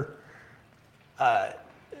Thunder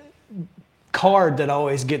card that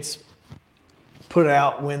always gets put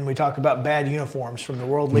out when we talk about bad uniforms from the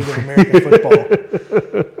World League of American Football.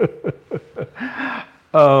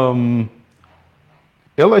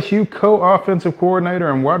 LSU co-offensive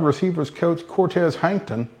coordinator and wide receivers coach Cortez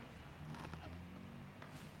Hankton.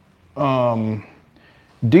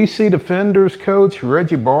 DC Defenders coach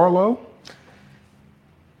Reggie Barlow.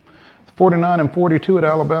 49-42 at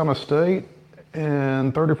Alabama State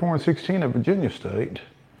and 34-16 at Virginia State.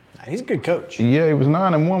 He's a good coach. Yeah, he was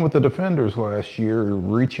 9-1 with the Defenders last year,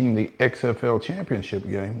 reaching the XFL championship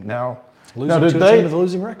game. Losing to a team with a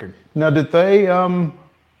losing record. Now, did they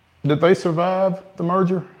survive the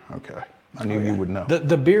merger? Okay, I knew you would know.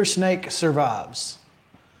 The beer snake survives.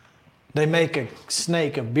 They make a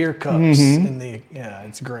snake of beer cups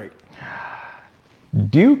it's great.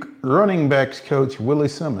 Duke running backs coach Willie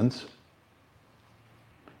Simmons.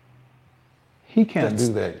 He can't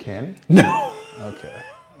do that, can he? No. Okay.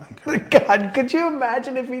 God, could you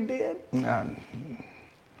imagine if he did?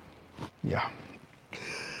 Yeah.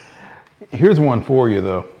 Here's one for you,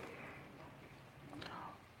 though.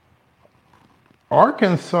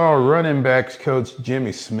 Arkansas running backs coach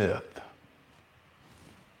Jimmy Smith.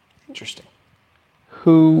 Interesting.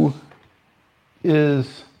 Who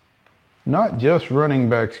is not just running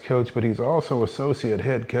backs coach, but he's also associate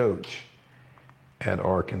head coach at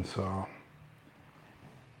Arkansas.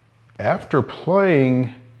 After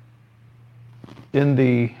playing in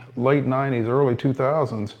the late 90s, early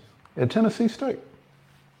 2000s at Tennessee State.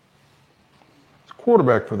 He's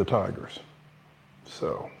quarterback for the Tigers.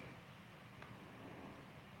 So,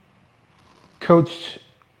 coached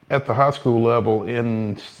at the high school level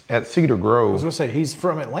at Cedar Grove. I was going to say, he's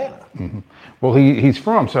from Atlanta. Mm-hmm. Well, he's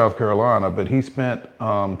from South Carolina, but he spent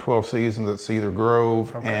 12 seasons at Cedar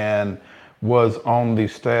Grove and was on the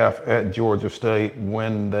staff at Georgia State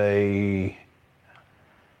when they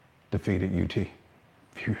defeated UT a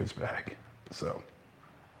few years back. So,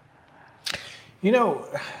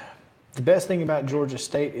 the best thing about Georgia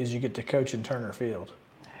State is you get to coach in Turner Field.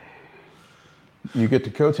 You get to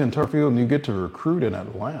coach in Turner Field and you get to recruit in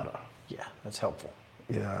Atlanta. Yeah, that's helpful.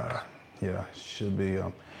 Yeah, should be.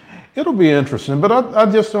 It'll be interesting, but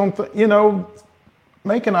I just don't think,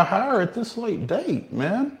 making a hire at this late date,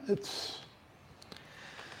 man, it's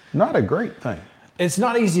not a great thing. It's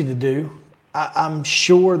not easy to do. I'm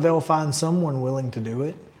sure they'll find someone willing to do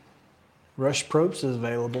it. Rush Probst is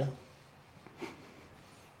available.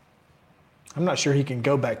 I'm not sure he can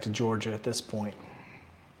go back to Georgia at this point.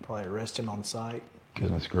 Probably arrest him on site.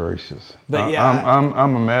 Goodness gracious! But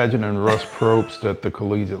I'm imagining Russ Probst at the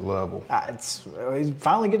collegiate level. He's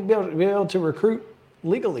finally going to be able to recruit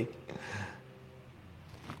legally.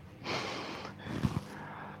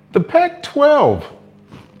 The Pac-12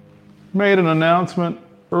 made an announcement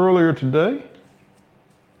earlier today.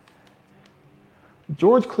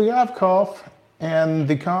 George Kliavkoff and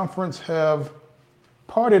the conference have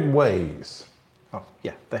parted ways. Oh,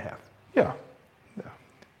 yeah, they have. Yeah.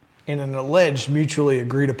 In an alleged mutually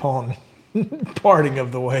agreed upon parting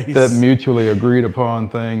of the ways. That mutually agreed upon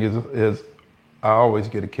thing is I always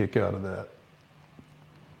get a kick out of that.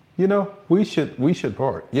 We should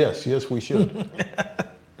part. Yes, we should.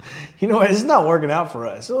 It's not working out for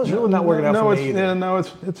us. It's really not working out for me either. Yeah, no,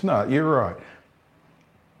 it's not. You're right.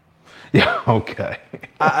 Yeah, okay.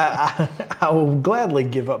 I will gladly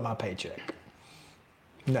give up my paycheck.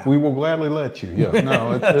 No. We will gladly let you. Yeah,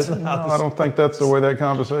 no, I don't think that's the way that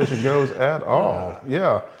conversation goes at all.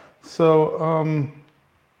 Yeah. So,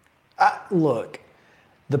 look,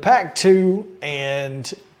 the Pac-2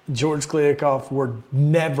 and George Kliavkoff were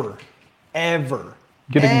never, ever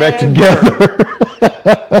getting back together.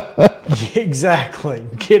 Exactly.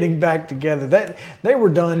 Getting back together. That they were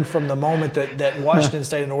done from the moment that Washington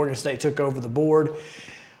State and Oregon State took over the board.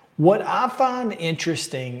 What I find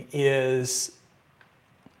interesting is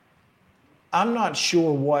I'm not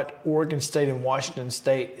sure what Oregon State and Washington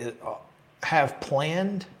State have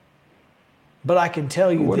planned, but I can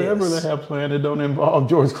tell you whatever this. they have planned, it don't involve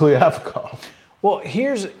George Kliavkoff. Well,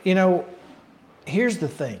 here's the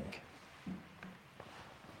thing.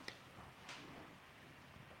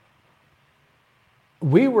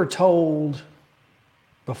 We were told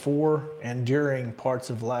before and during parts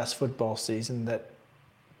of last football season that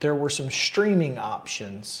there were some streaming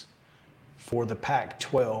options for the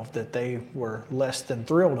Pac-12 that they were less than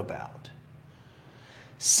thrilled about.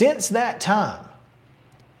 Since that time,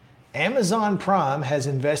 Amazon Prime has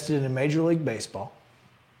invested in Major League Baseball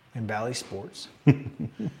and Bally Sports.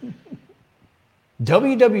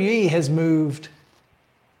 WWE has moved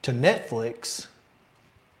to Netflix.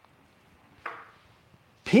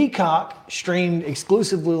 Peacock streamed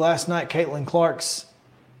exclusively last night Caitlin Clark's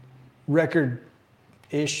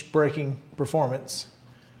record-ish breaking performance.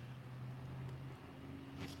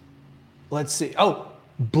 Let's see. Oh,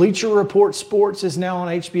 Bleacher Report Sports is now on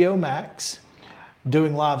HBO Max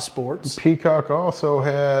doing live sports. Peacock also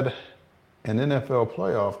had an NFL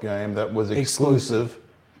playoff game that was exclusive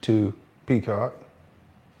to Peacock.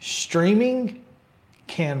 Streaming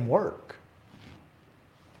can work.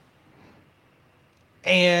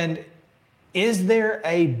 And is there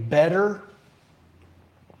a better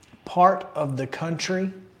part of the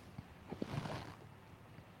country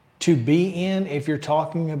to be in if you're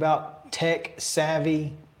talking about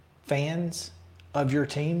tech-savvy fans of your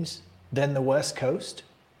teams than the West Coast?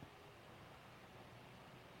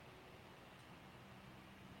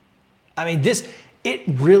 I mean, it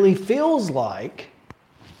really feels like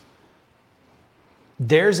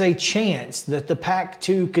there's a chance that the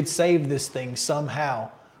Pac-2 could save this thing somehow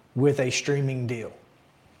with a streaming deal.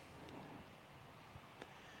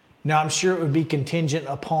 Now, I'm sure it would be contingent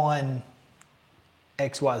upon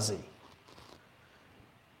XYZ.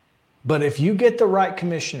 But if you get the right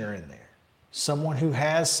commissioner in there, someone who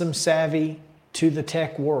has some savvy to the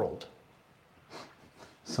tech world.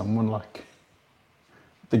 Someone like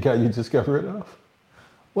the guy you just got rid of?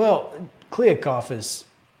 Well, Kliavkoff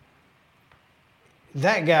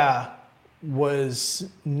that guy was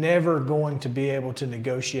never going to be able to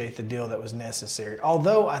negotiate the deal that was necessary.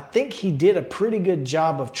 Although I think he did a pretty good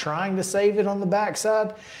job of trying to save it on the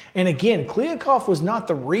backside. And again, Kliavkoff was not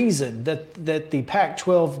the reason that the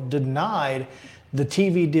Pac-12 denied the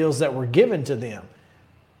TV deals that were given to them.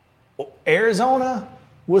 Arizona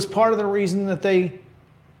was part of the reason that they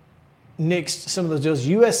nixed some of those deals.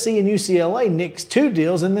 USC and UCLA nixed 2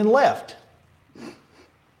 deals and then left.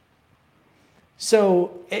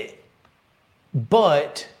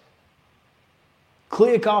 But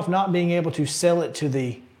Kliavkoff not being able to sell it to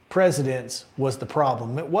the presidents was the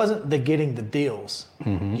problem. It wasn't the getting the deals.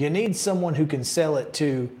 Mm-hmm. You need someone who can sell it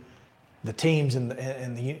to the teams and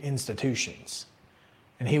the institutions.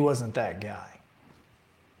 And he wasn't that guy.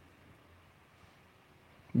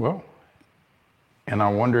 Well, and I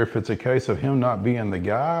wonder if it's a case of him not being the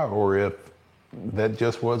guy or if that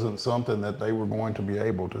just wasn't something that they were going to be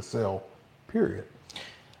able to sell. Period.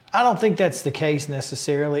 I don't think that's the case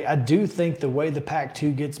necessarily. I do think the way the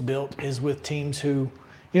Pac-2 gets built is with teams who,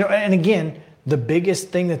 and again, the biggest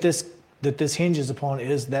thing that this hinges upon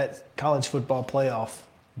is that college football playoff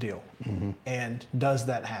deal. Mm-hmm. And does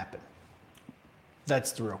that happen?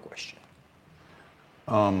 That's the real question.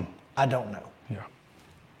 I don't know. Yeah.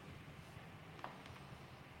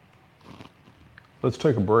 Let's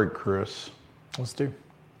take a break, Chris. Let's do.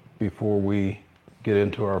 Before we get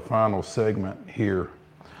into our final segment here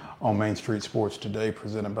on Main Street Sports Today,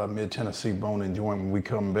 presented by Mid-Tennessee Bone and Joint. When we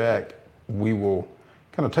come back, we will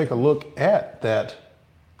kind of take a look at that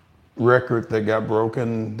record that got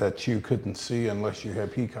broken that you couldn't see unless you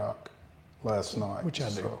had Peacock last night. Which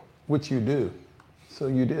I do. Which you do. So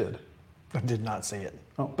you did. I did not see it,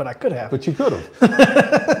 but I could have. But you could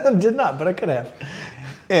have. Did not, but I could have.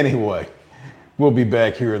 Anyway. We'll be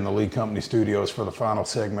back here in the Lee Company studios for the final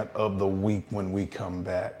segment of the week when we come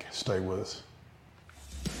back. Stay with us.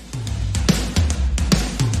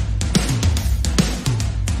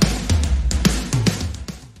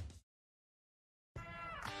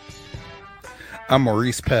 I'm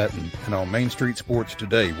Maurice Patton, and on Main Street Sports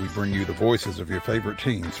Today, we bring you the voices of your favorite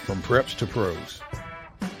teams from preps to pros.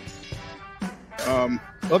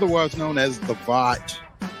 Otherwise known as the VOT,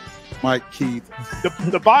 Mike Keith.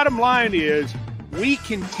 The bottom line is we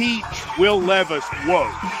can teach Will Levis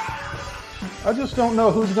woke. I just don't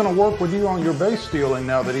know who's going to work with you on your base stealing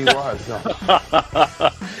now that EY's gone.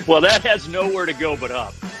 Well, that has nowhere to go but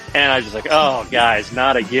up. And I was just like, oh, guys,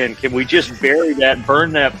 not again. Can we just bury that,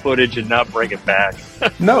 burn that footage, and not bring it back?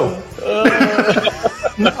 No.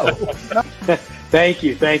 No. Thank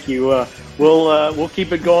you. We'll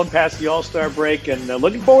keep it going past the All-Star break, and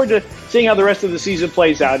looking forward to seeing how the rest of the season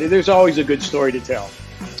plays out. There's always a good story to tell.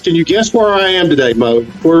 Can you guess where I am today, Mo?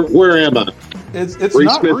 Where am I? It's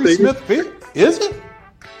not Reese Smith Field, is it?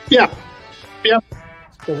 Yeah.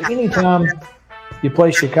 Anytime you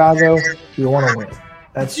play Chicago, you want to win.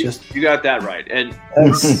 That's just you got that right, and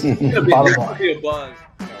that's bottom line. be a buzz.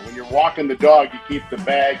 When you're walking the dog, you keep the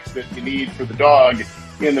bags that you need for the dog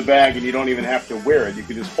in the bag, and you don't even have to wear it. You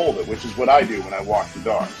can just hold it, which is what I do when I walk the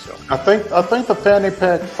dog. So I think the fanny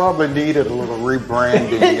pack probably needed a little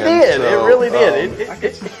rebranding. It did. It really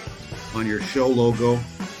did. On your show logo,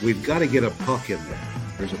 we've got to get a puck in there.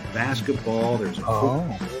 There's a basketball. There's a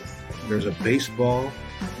football. There's a baseball.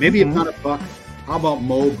 Maybe if not a puck, how about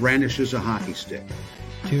Mo brandishes a hockey stick?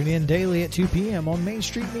 Tune in daily at 2 p.m. on Main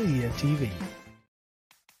Street Media TV.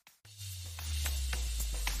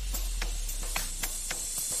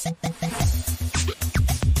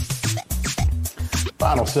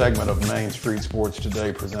 Final segment of Main Street Sports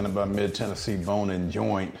Today, presented by Mid-Tennessee Bone and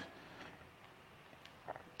Joint.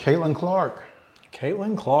 Caitlin Clark,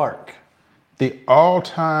 the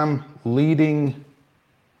all-time leading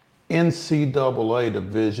NCAA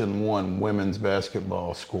Division I women's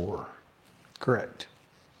basketball scorer. Correct.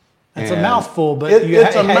 That's a mouthful, but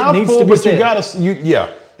it's a mouthful, needs to be but said. you gotta.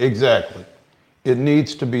 Yeah, exactly. It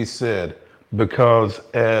needs to be said because,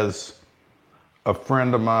 as a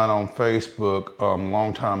friend of mine on Facebook,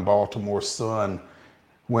 longtime Baltimore Sun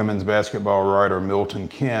women's basketball writer Milton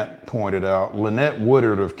Kent pointed out, Lynette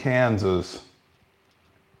Woodard of Kansas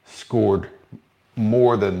scored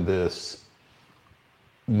more than this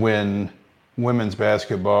when women's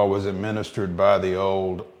basketball was administered by the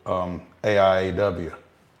old AIAW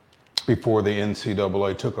before the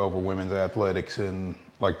NCAA took over women's athletics in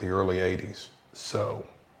like the early 80s. So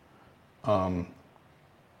I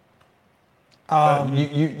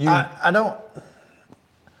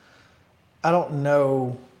don't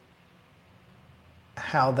know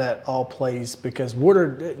how that all plays because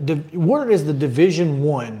Woodard is the Division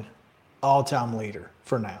I all-time leader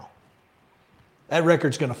for now. That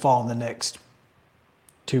record's going to fall in the next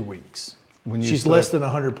 2 weeks. She's less than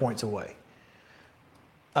 100 points away.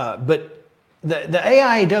 But the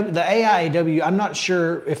AIAW, I'm not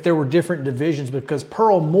sure if there were different divisions because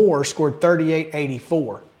Pearl Moore scored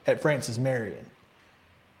 38-84 at Francis Marion.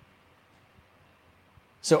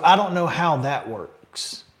 So I don't know how that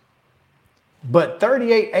works. But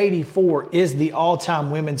 38-84 is the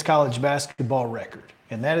all-time women's college basketball record,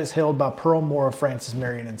 and that is held by Pearl Moore of Francis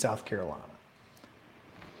Marion in South Carolina.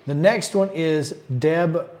 The next one is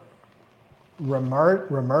Deb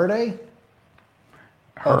Ramerde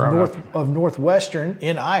of Northwestern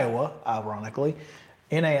in Iowa, ironically,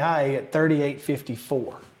 NAIA at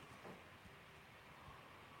 38-54.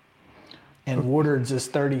 And Woodard's is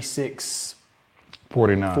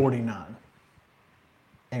 36-49.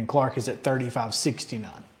 And Clark is at 35-69.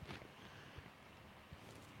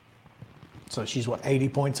 So she's, 80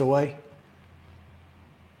 points away?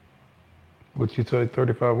 What'd you say,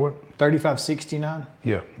 35 what? 35-69?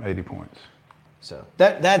 Yeah, 80 points. So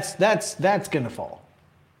that's going to fall.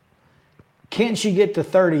 Can she get to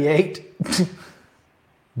 38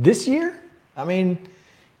 this year? I mean,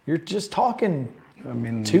 you're just talking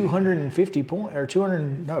 250 points, or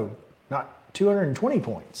 220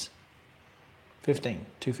 points.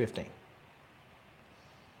 215.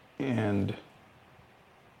 And,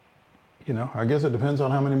 I guess it depends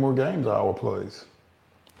on how many more games Iowa plays.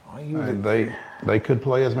 They could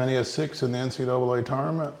play as many as 6 in the NCAA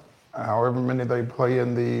tournament, however many they play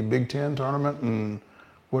in the Big Ten tournament, and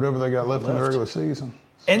whatever they got left in the regular season.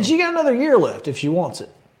 And she got another year left if she wants it.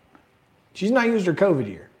 She's not used her COVID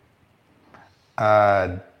year.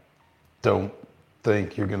 I don't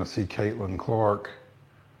think you're going to see Caitlin Clark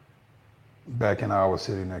back in Iowa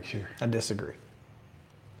City next year. I disagree.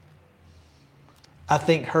 I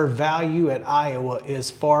think her value at Iowa is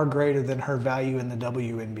far greater than her value in the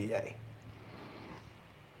WNBA.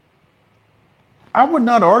 I would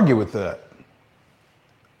not argue with that.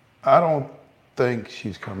 I don't think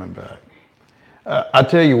she's coming back. I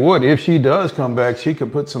tell you what, if she does come back, she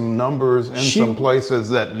could put some numbers in some places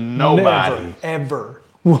that nobody ever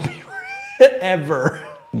will be ever.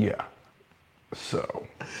 Yeah. So.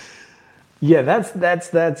 Yeah, that's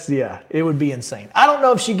it would be insane. I don't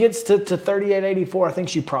know if she gets to 38-84. I think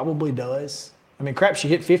she probably does. I mean, crap, she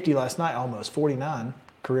hit 50 last night, almost 49.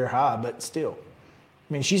 career high, but still.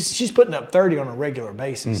 I mean, she's putting up 30 on a regular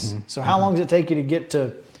basis. So how long does it take you to get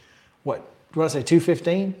to, what did I say,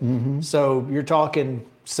 215? So you're talking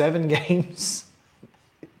 7 games?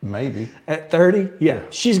 Maybe. At 30? Yeah,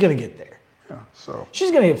 she's going to get there. Yeah, so.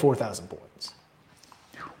 She's going to hit 4,000 points.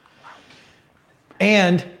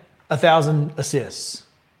 And 1,000 assists.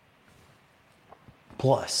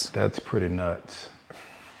 Plus. That's pretty nuts.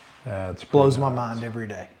 Blows my mind every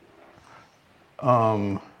day.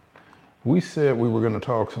 We said we were going to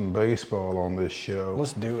talk some baseball on this show.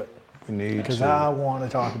 Let's do it. We need Because to. I want to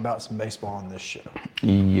talk about some baseball on this show.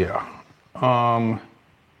 Yeah.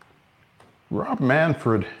 Rob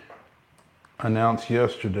Manfred announced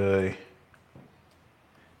yesterday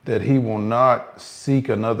that he will not seek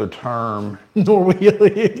another term. Nor will he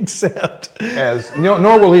accept.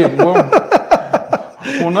 Nor will he.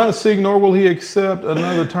 Will not seek, nor will he accept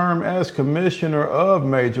another term as commissioner of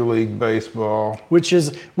Major League Baseball.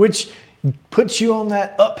 Which puts you on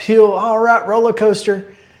that uphill, all right, roller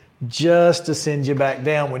coaster, just to send you back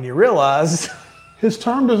down when you realize his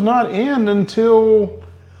term does not end until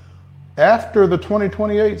after the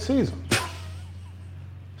 2028 season.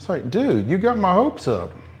 It's like, dude, you got my hopes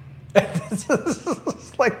up. It's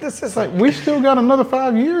like we still got another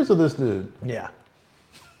 5 years of this dude. Yeah.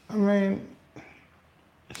 I mean,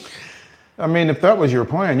 if that was your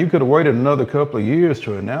plan, you could have waited another couple of years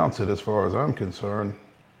to announce it, as far as I'm concerned.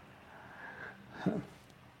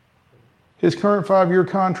 His current 5-year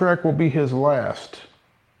contract will be his last.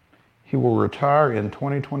 He will retire in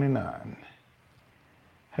 2029.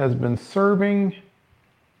 Has been serving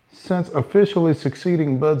since officially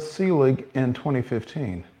succeeding Bud Selig in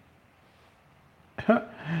 2015.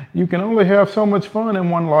 You can only have so much fun in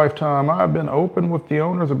one lifetime. I've been open with the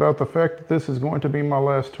owners about the fact that this is going to be my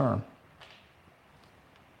last term.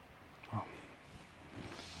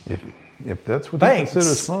 If that's what he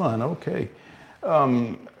considers fun, okay.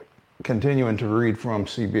 Continuing to read from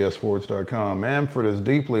CBSSports.com, Manfred is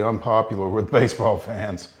deeply unpopular with baseball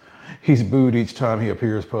fans. He's booed each time he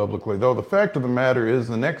appears publicly, though the fact of the matter is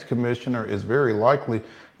the next commissioner is very likely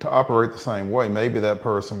to operate the same way. Maybe that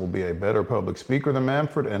person will be a better public speaker than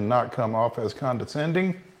Manfred and not come off as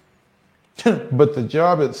condescending, but the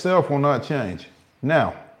job itself will not change.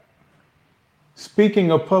 Now,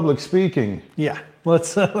 speaking of public speaking. Yeah. He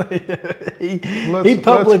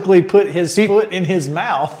publicly put his foot in his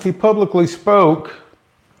mouth. He publicly spoke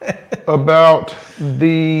about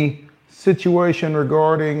the situation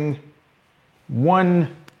regarding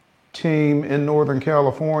one team in Northern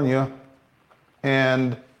California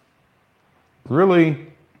and really,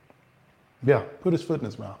 put his foot in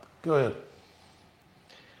his mouth. Go ahead.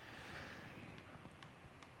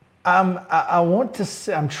 I want to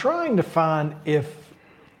say, I'm trying to find if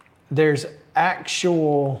there's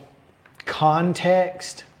actual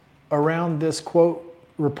context around this quote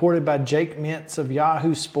reported by Jake Mintz of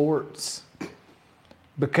Yahoo Sports,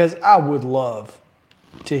 because I would love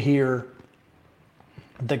to hear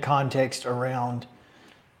the context around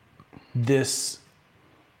this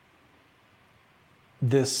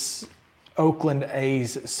Oakland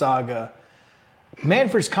A's saga.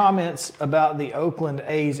 Manfred's comments about the Oakland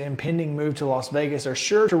A's impending move to Las Vegas are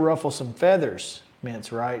sure to ruffle some feathers,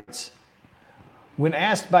 Mintz writes. When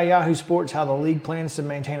asked by Yahoo Sports how the league plans to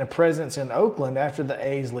maintain a presence in Oakland after the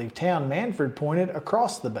A's leave town, Manfred pointed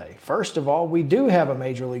across the bay. First of all, we do have a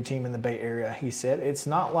major league team in the Bay Area, he said. It's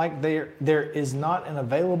not like there is not an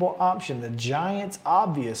available option. The Giants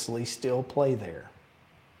obviously still play there.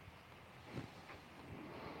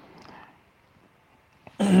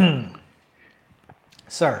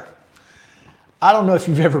 Sir, I don't know if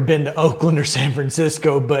you've ever been to Oakland or San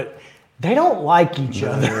Francisco, but they don't like each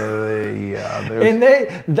other. And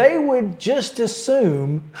they would just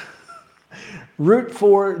assume root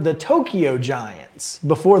for the Tokyo Giants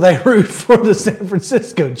before they root for the San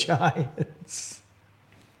Francisco Giants.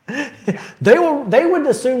 They would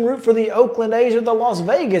assume root for the Oakland A's or the Las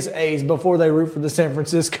Vegas A's before they root for the San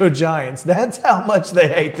Francisco Giants. That's how much they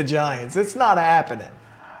hate the Giants. It's not happening.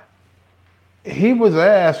 He was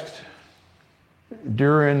asked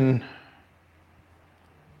during,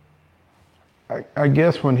 I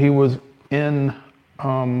guess when he was in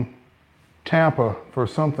Tampa for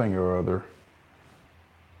something or other,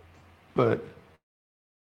 but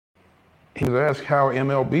he was asked how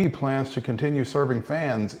MLB plans to continue serving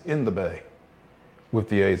fans in the Bay with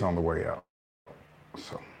the A's on the way out.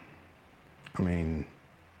 So, I mean,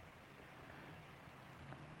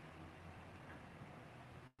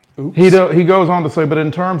 he goes on to say, but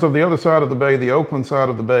in terms of the other side of the Bay, the Oakland side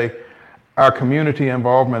of the Bay, our community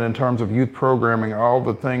involvement in terms of youth programming, all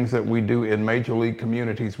the things that we do in major league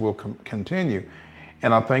communities will continue.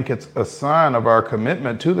 And I think it's a sign of our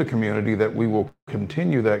commitment to the community that we will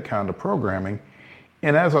continue that kind of programming.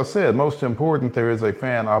 And as I said, most important, there is a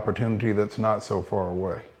fan opportunity that's not so far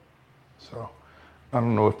away. So I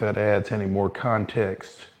don't know if that adds any more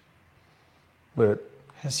context, but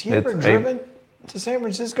has he ever driven to San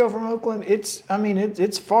Francisco from Oakland?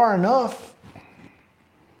 It's far enough.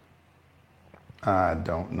 I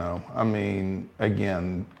don't know. I mean,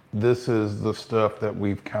 again, this is the stuff that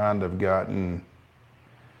we've kind of gotten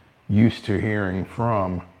used to hearing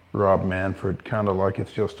from Rob Manfred, kind of like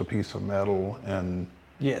it's just a piece of metal and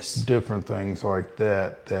yes, different things like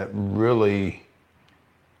that that really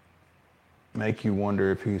make you wonder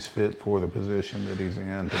if he's fit for the position that he's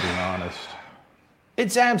in, to be honest.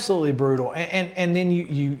 It's absolutely brutal. And then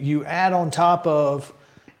you add on top of,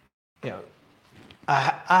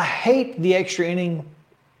 I hate the extra inning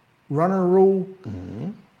runner rule,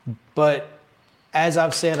 but as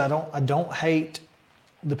I've said, I don't hate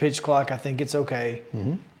the pitch clock. I think it's okay.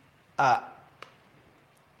 I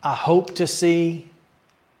hope to see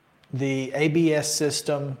the ABS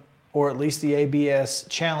system, or at least the ABS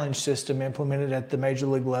challenge system, implemented at the major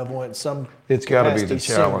league level at some. It's got to be the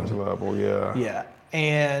capacity challenge soon. level, yeah. Yeah,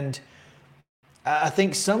 and I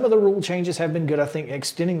think some of the rule changes have been good. I think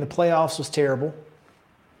extending the playoffs was terrible,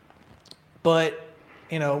 but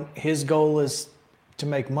his goal is to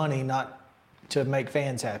make money, not to make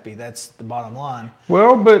fans happy. That's the bottom line.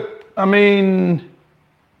 Well, but I mean,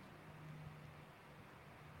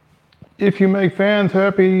 if you make fans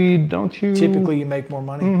happy, don't you? Typically, you make more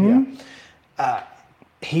money. Yeah.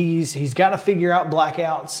 He's got to figure out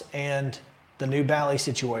blackouts and the new Bally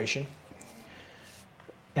situation.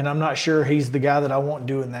 And I'm not sure he's the guy that I want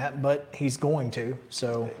doing that, but he's going to.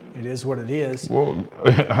 So it is what it is. Well,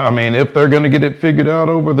 I mean, if they're going to get it figured out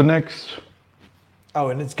over the next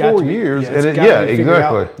and it's got 4 to be, years, yeah,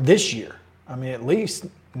 exactly. This year. I mean, at least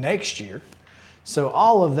next year. So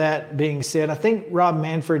all of that being said, I think Rob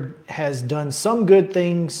Manfred has done some good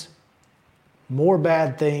things, more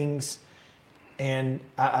bad things, and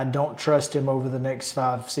I don't trust him over the next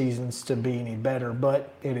 5 seasons to be any better,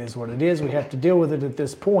 but it is what it is. We have to deal with it at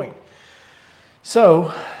this point.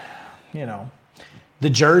 So, the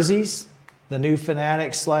jerseys, the new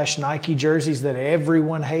Fanatics / Nike jerseys that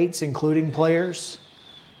everyone hates, including players,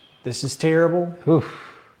 this is terrible.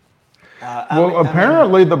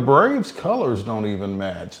 Apparently the Braves colors don't even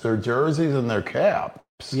match. Their jerseys and their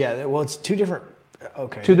caps. Yeah, well, it's two different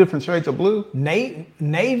shades of blue.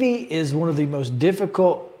 Navy is one of the most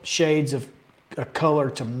difficult shades of a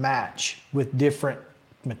color to match with different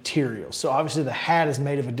materials. So obviously the hat is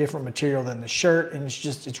made of a different material than the shirt, and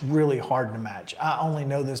it's really hard to match. I only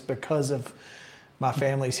know this because of my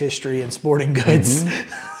family's history in sporting goods.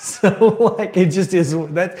 So it just is,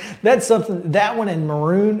 that's something, that one in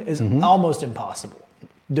maroon is almost impossible,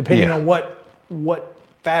 depending on what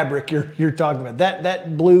fabric you're talking about.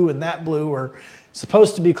 That blue and that blue are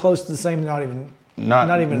supposed to be close to the same, not even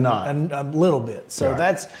a little bit. So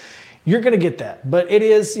you're going to get that. But it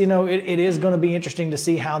is, it is going to be interesting to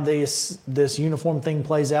see how this uniform thing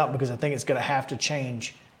plays out, because I think it's going to have to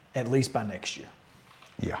change at least by next year.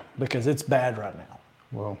 Yeah. Because it's bad right now.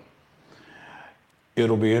 Well,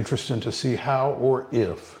 it'll be interesting to see how or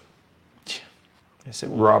if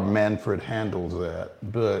Rob Manfred handles that.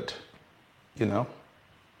 But,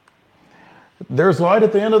 there's light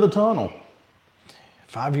at the end of the tunnel.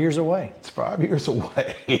 5 years away. It's 5 years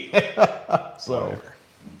away. So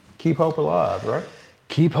keep hope alive, right?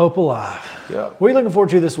 Keep hope alive. Yeah. What are you looking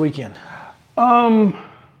forward to this weekend? Both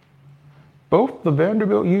the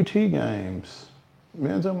Vanderbilt UT games.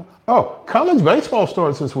 College baseball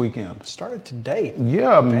starts this weekend. Started today.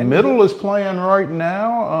 Yeah, Middle is playing right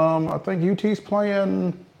now. I think UT's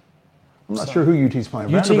playing. I'm not sure who UT's playing.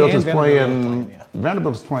 Vanderbilt is playing.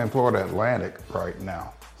 Vanderbilt is playing Florida Atlantic right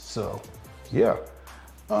now. So, yeah.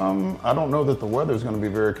 I don't know that the weather is going to be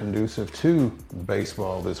very conducive to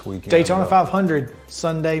baseball this weekend. Daytona 500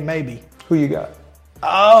 Sunday, maybe. Who you got?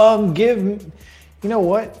 You know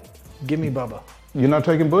what? Give me Bubba. You're not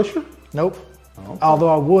taking Busher? Nope. Okay. Although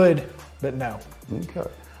I would, but no. Okay.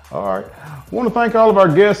 All right. I want to thank all of our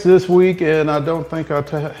guests this week, and I don't think I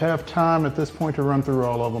have time at this point to run through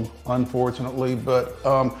all of them, unfortunately. But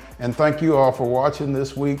and thank you all for watching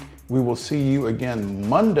this week. We will see you again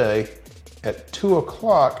Monday at 2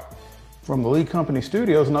 o'clock from the Lee Company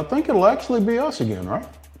Studios, and I think it'll actually be us again, right?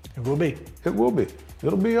 It will be. It will be.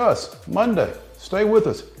 It'll be us Monday. Stay with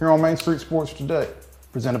us here on Main Street Sports Today,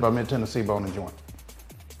 presented by Mid-Tennessee Bone & Joint.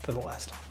 For the last time.